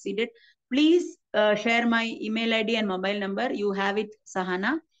is exceeded. Please share my email ID and mobile number. You have it,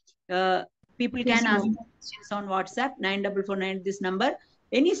 Sahana. People can ask questions on WhatsApp, 9449, this number.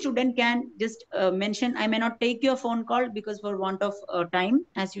 Any student can just mention. I may not take your phone call because for want of time,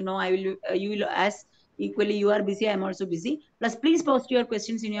 as you know, you will ask equally. You are busy, I'm also busy. Plus, please post your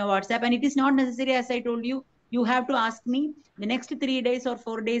questions in your WhatsApp. And it is not necessary, as I told you, you have to ask me the next 3 days or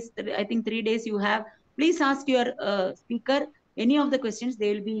 4 days. I think 3 days you have. Please ask your speaker any of the questions.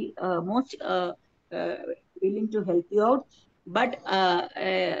 They will be most willing to help you out. But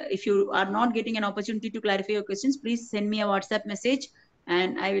if you are not getting an opportunity to clarify your questions, please send me a WhatsApp message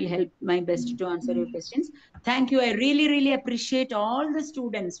and I will help my best to answer your questions. Thank you. I really, really appreciate all the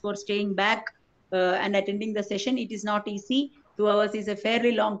students for staying back and attending the session. It is not easy. 2 hours is a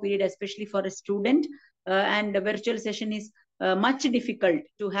fairly long period, especially for a student. And the virtual session is much difficult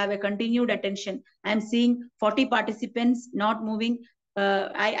to have a continued attention. I'm seeing 40 participants not moving.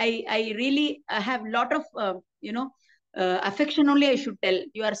 I really have a lot of, affection only, I should tell.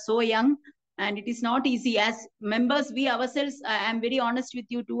 You are so young. And it is not easy. As members, we ourselves, I am very honest with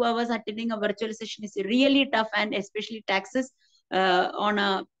you, 2 hours attending a virtual session is really tough, and especially taxes on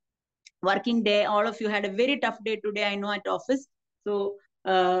a working day. All of you had a very tough day today, I know, at office. So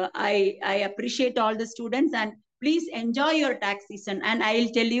I appreciate all the students, and please enjoy your tax season. And I will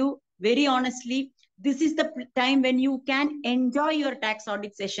tell you very honestly, this is the time when you can enjoy your tax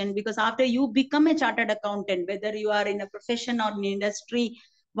audit session, because after you become a chartered accountant, whether you are in a profession or in industry,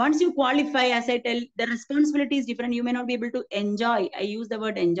 once you qualify, as I tell, the responsibility is different. You may not be able to enjoy. I use the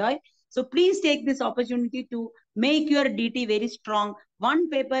word enjoy. So please take this opportunity to make your DT very strong. One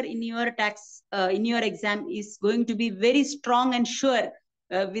paper in your tax, in your exam is going to be very strong and sure.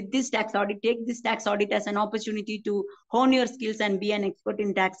 With this tax audit, take this tax audit as an opportunity to hone your skills and be an expert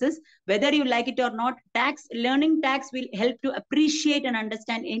in taxes. Whether you like it or not, learning tax will help to appreciate and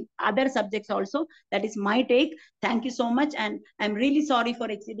understand in other subjects also. That is my take. Thank you so much. And I'm really sorry for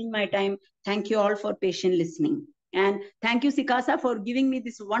exceeding my time. Thank you all for patient listening. And thank you, SICASA, for giving me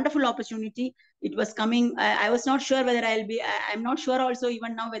this wonderful opportunity. It was coming. I was not sure whether I'm not sure also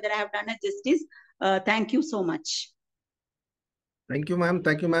even now whether I have done a justice. Thank you so much. Thank you, ma'am.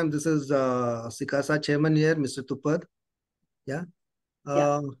 Thank you, ma'am. This is SICASA chairman here, Mr. Tupad. Yeah.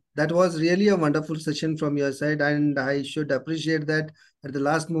 That was really a wonderful session from your side, and I should appreciate that at the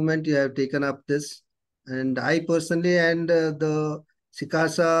last moment you have taken up this. And I personally and the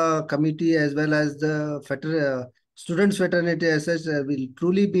SICASA committee, as well as the students fraternity as such, will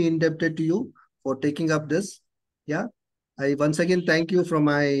truly be indebted to you for taking up this. Yeah. I once again thank you from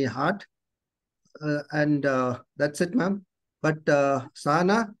my heart. And that's it, ma'am. But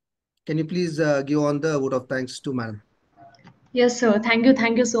Sahana, can you please give on the vote of thanks to madam? Yes, sir. Thank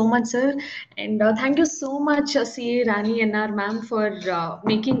you so much, sir. And thank you so much, CA Rani N R, ma'am, for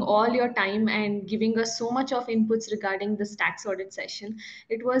making all your time and giving us so much of inputs regarding this tax audit session.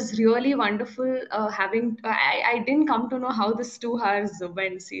 It was really wonderful I didn't come to know how this 2 hours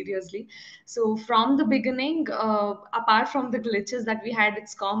went, seriously. So from the beginning, apart from the glitches that we had,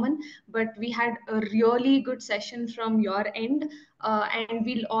 it's common, but we had a really good session from your end. And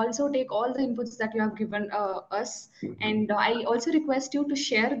we'll also take all the inputs that you have given us. And I also request you to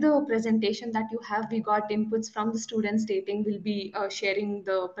share the presentation that you have. We got inputs from the students stating we'll be sharing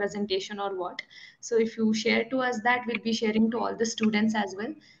the presentation or what. So if you share to us that, we'll be sharing to all the students as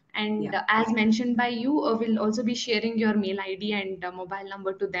well. And as mentioned by you, we'll also be sharing your mail ID and mobile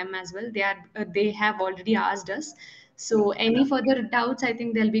number to them as well. They have already asked us. So any further doubts, I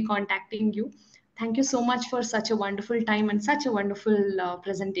think they'll be contacting you. Thank you so much for such a wonderful time and such a wonderful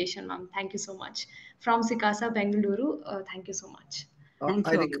presentation, ma'am. Thank you so much. From SICASA Bengaluru, thank you so much.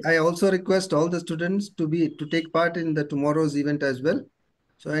 I also request all the students to take part in the tomorrow's event as well.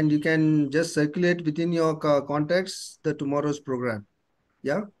 So, and you can just circulate within your contacts the tomorrow's program.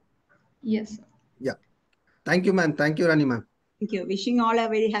 Yeah. Yes. Yeah. Thank you, ma'am. Thank you, Rani, ma'am. Thank you. Wishing all a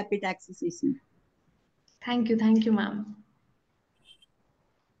very happy tax season. Thank you, ma'am.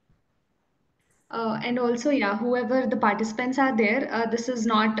 And also, yeah, whoever the participants are there, this is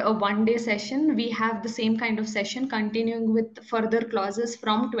not a one-day session. We have the same kind of session continuing with further clauses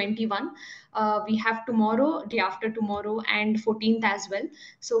from 21. We have tomorrow, day after tomorrow, and 14th as well.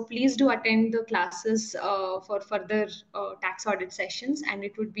 So please do attend the classes for further tax audit sessions, and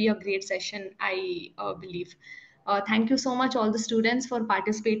it would be a great session, I believe. Thank you so much, all the students, for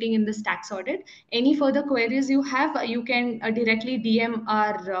participating in this tax audit. Any further queries you have, you can directly DM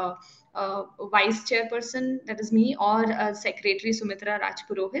our vice chairperson, that is me, or secretary Sumitra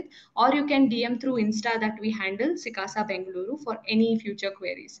Rajpurohit, or you can DM through Insta that we handle, SICASA Bengaluru, for any future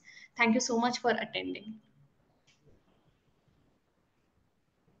queries. Thank you so much for attending.